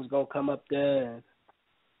 and they was gonna come up there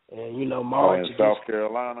and you know march. In South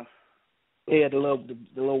Carolina. Yeah, the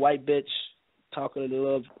little white bitch talking to the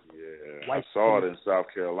little. Yeah, white I saw people. it in South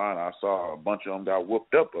Carolina. I saw a bunch of them got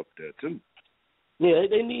whooped up there too. Yeah,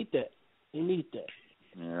 they need that. They need that.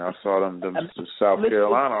 Yeah, I saw them South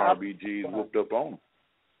Carolina RBGs whooped up on them.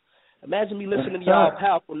 Imagine me listening to y'all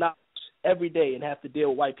powerful knowledge every day and have to deal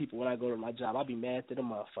with white people when I go to my job. I'll be mad to the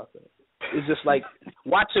motherfucker. It's just like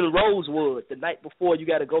watching Rosewood the night before you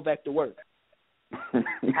got to go back to work.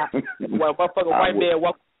 Motherfucker white man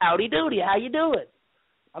walk, howdy doody, how you doing?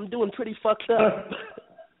 I'm doing pretty fucked up.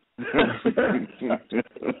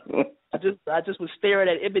 I just was staring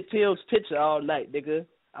at Emmett Till's picture all night, nigga.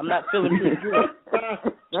 I'm not feeling pretty good.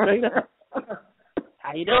 Straight up.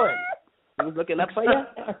 How you doing? He was looking up for you.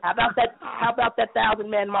 How about that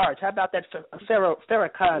 1,000-man march? How about that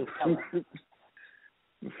Farrakhan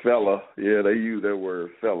fella? Yeah, they use that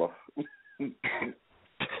word, fella.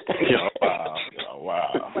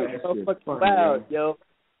 Wow. So fucking wild, yo.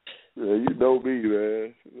 Yeah, you know me,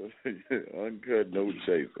 man. Uncut, no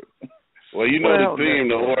chaser. Well, you know the theme,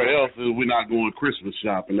 the or else is we're not going Christmas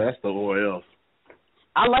shopping. That's the or else.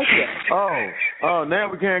 I like that. Oh, now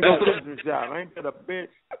we can't go Christmas shopping. Ain't that a bitch?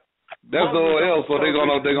 That's the or else, so they're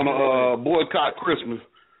gonna boycott Christmas.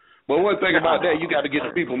 But one thing about that, you got to get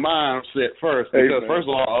the people mindset first, because first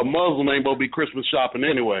of all, a Muslim ain't gonna be Christmas shopping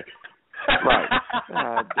anyway. Right.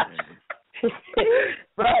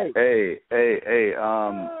 Right. Hey,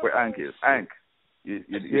 where Ank is? Ank, you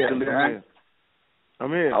still there, Ank? I'm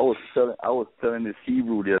here. I was telling this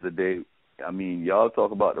Hebrew the other day. I mean, y'all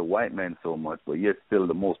talk about the white man so much, but yet still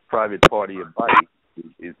the most private part of your body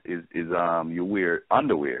is you wear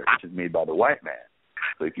underwear, which is made by the white man.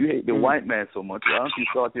 So if you hate the white man so much, why don't you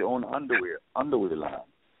start your own underwear line?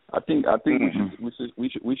 I think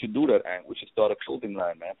we should do that, and we should start a clothing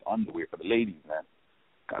line, man, for underwear for the ladies, man.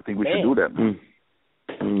 I think we should do that, man.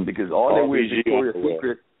 Because all they wear is Victoria's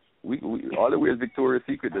Secret. All they wear is Victoria's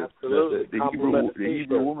Secret. The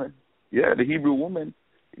Hebrew woman. Yeah, the Hebrew woman.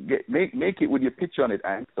 Make it with your picture on it,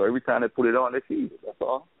 Hank. So every time they put it on, they see it. That's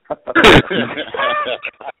all.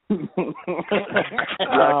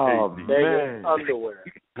 Oh man, underwear.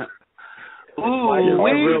 Ooh,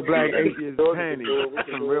 real black atheist panties.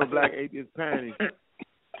 Some real black atheist panties.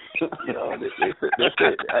 Hey,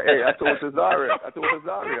 I told Cesaria,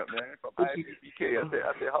 man, from IFBK, I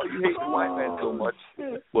said, how you hate the white man so much,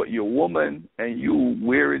 but your woman and you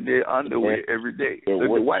wearing their underwear every day? So if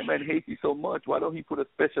the white man hates you so much, why don't he put a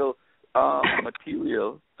special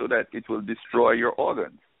material so that it will destroy your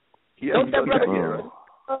organs?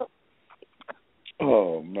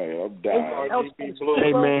 Oh man, I'm dying.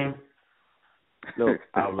 Hey man, look,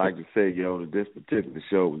 I would like to say, yo, that this particular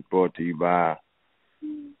show was brought to you by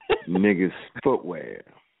niggas footwear,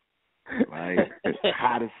 right?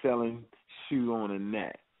 Hottest selling shoe on the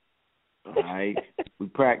net. All right, we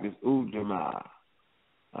practice Ujamaa.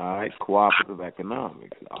 All right, cooperative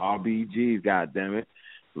economics, RBGs, goddammit,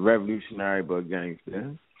 revolutionary but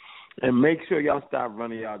gangster. And make sure y'all stop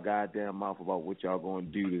running y'all goddamn mouth about what y'all gonna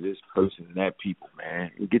do to this person and that people,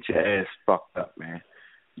 man. And get your ass fucked up, man.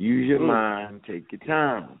 Use your mind, take your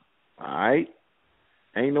time. All right.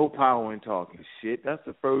 Ain't no power in talking shit. That's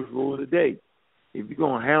the first rule of the day. If you're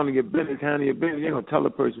going to handle your business, you ain't going to tell a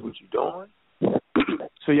person what you're doing.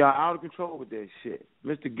 So y'all out of control with that shit.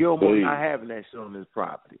 Mr. Gilmore not having that shit on his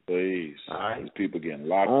property. Please. All right. These people getting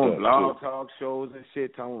locked on up. Blog Talk shows and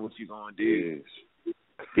shit, telling me what you gonna do. Yes.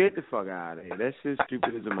 Get the fuck out of here. That shit's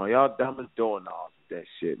stupid as a mother. Y'all dumb as doorknobs with that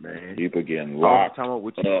shit, man. People getting locked Talking about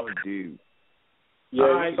what you gonna do. Yeah,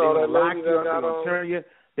 all right, you saw they that gonna lock lady you that up. got They're gonna on. turn you.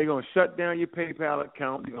 They're gonna shut down your PayPal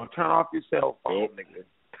account. They're gonna turn off your cell phone, nigga.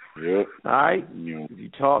 Yep. All right. You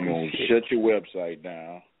talking gonna shit. shut your website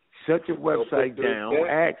down. Shut your website down.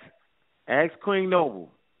 Ask Queen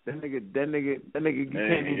Noble. That nigga, you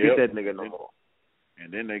can't even get that nigga no more.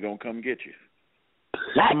 And then they gonna come get you.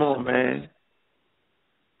 Come on, man.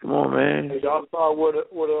 Come on, man. Hey, y'all saw what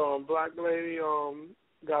a black lady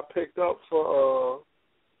got picked up for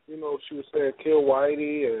she was saying kill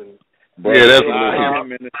Whitey and. Bruh, yeah, that's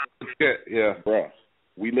yeah, bro.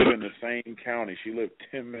 We live in the same county. She lived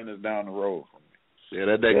 10 minutes down the road from me. Yeah,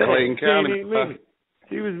 that Clayton County.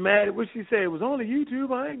 She was mad at what she said. It was only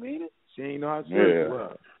YouTube. I ain't mean it. She ain't know how serious it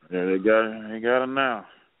was. Yeah, they got her now.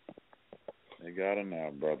 They got her now,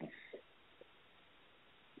 brother.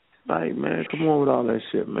 Like, man, come on with all that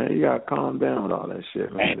shit, man. You gotta calm down with all that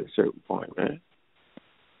shit, man, at a certain point, man.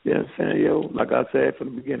 You know what I'm saying, yo? Like I said from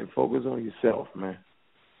the beginning, focus on yourself, man.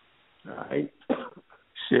 All right?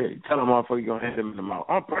 Shit, tell a motherfucker you're gonna hit him in the mouth.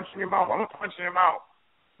 I'm punching him out.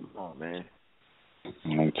 Come on, man.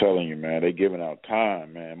 I'm telling you, man, they giving out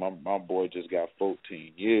time, man. My boy just got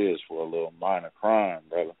 14 years for a little minor crime,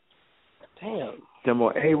 brother. Damn. Them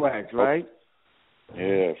more AWACS, right?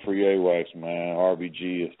 Yeah, free AWACS, man.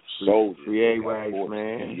 RBG is soldier. Free AWACS,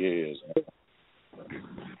 man. Years.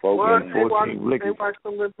 What? 14 AWACS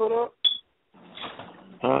been put up?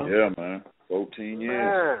 Huh? Yeah, man. 14 years.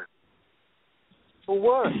 Man. For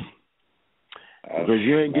what? Because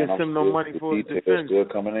you ain't get some no money for his defense. Still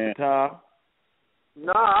coming in. Tom.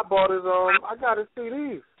 Nah, I bought his I got his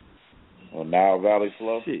CDs. Well, now Valley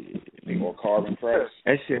Flow or Carbon Press.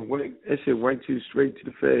 That shit went too straight to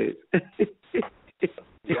the feds.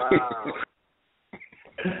 Wow.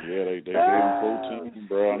 Yeah, they gave him 14,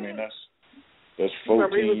 bro. I mean that's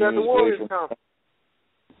 14 he was years at the Warriors conference.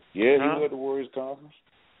 Yeah, he was at the Warriors conference.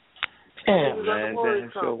 Damn, man,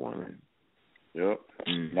 damn sure one. Yep.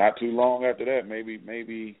 Not too long after that,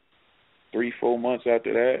 maybe 3-4 months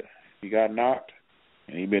after that, he got knocked,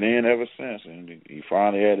 and he been in ever since. And he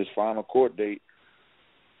finally had his final court date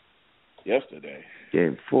yesterday.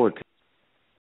 Getting 14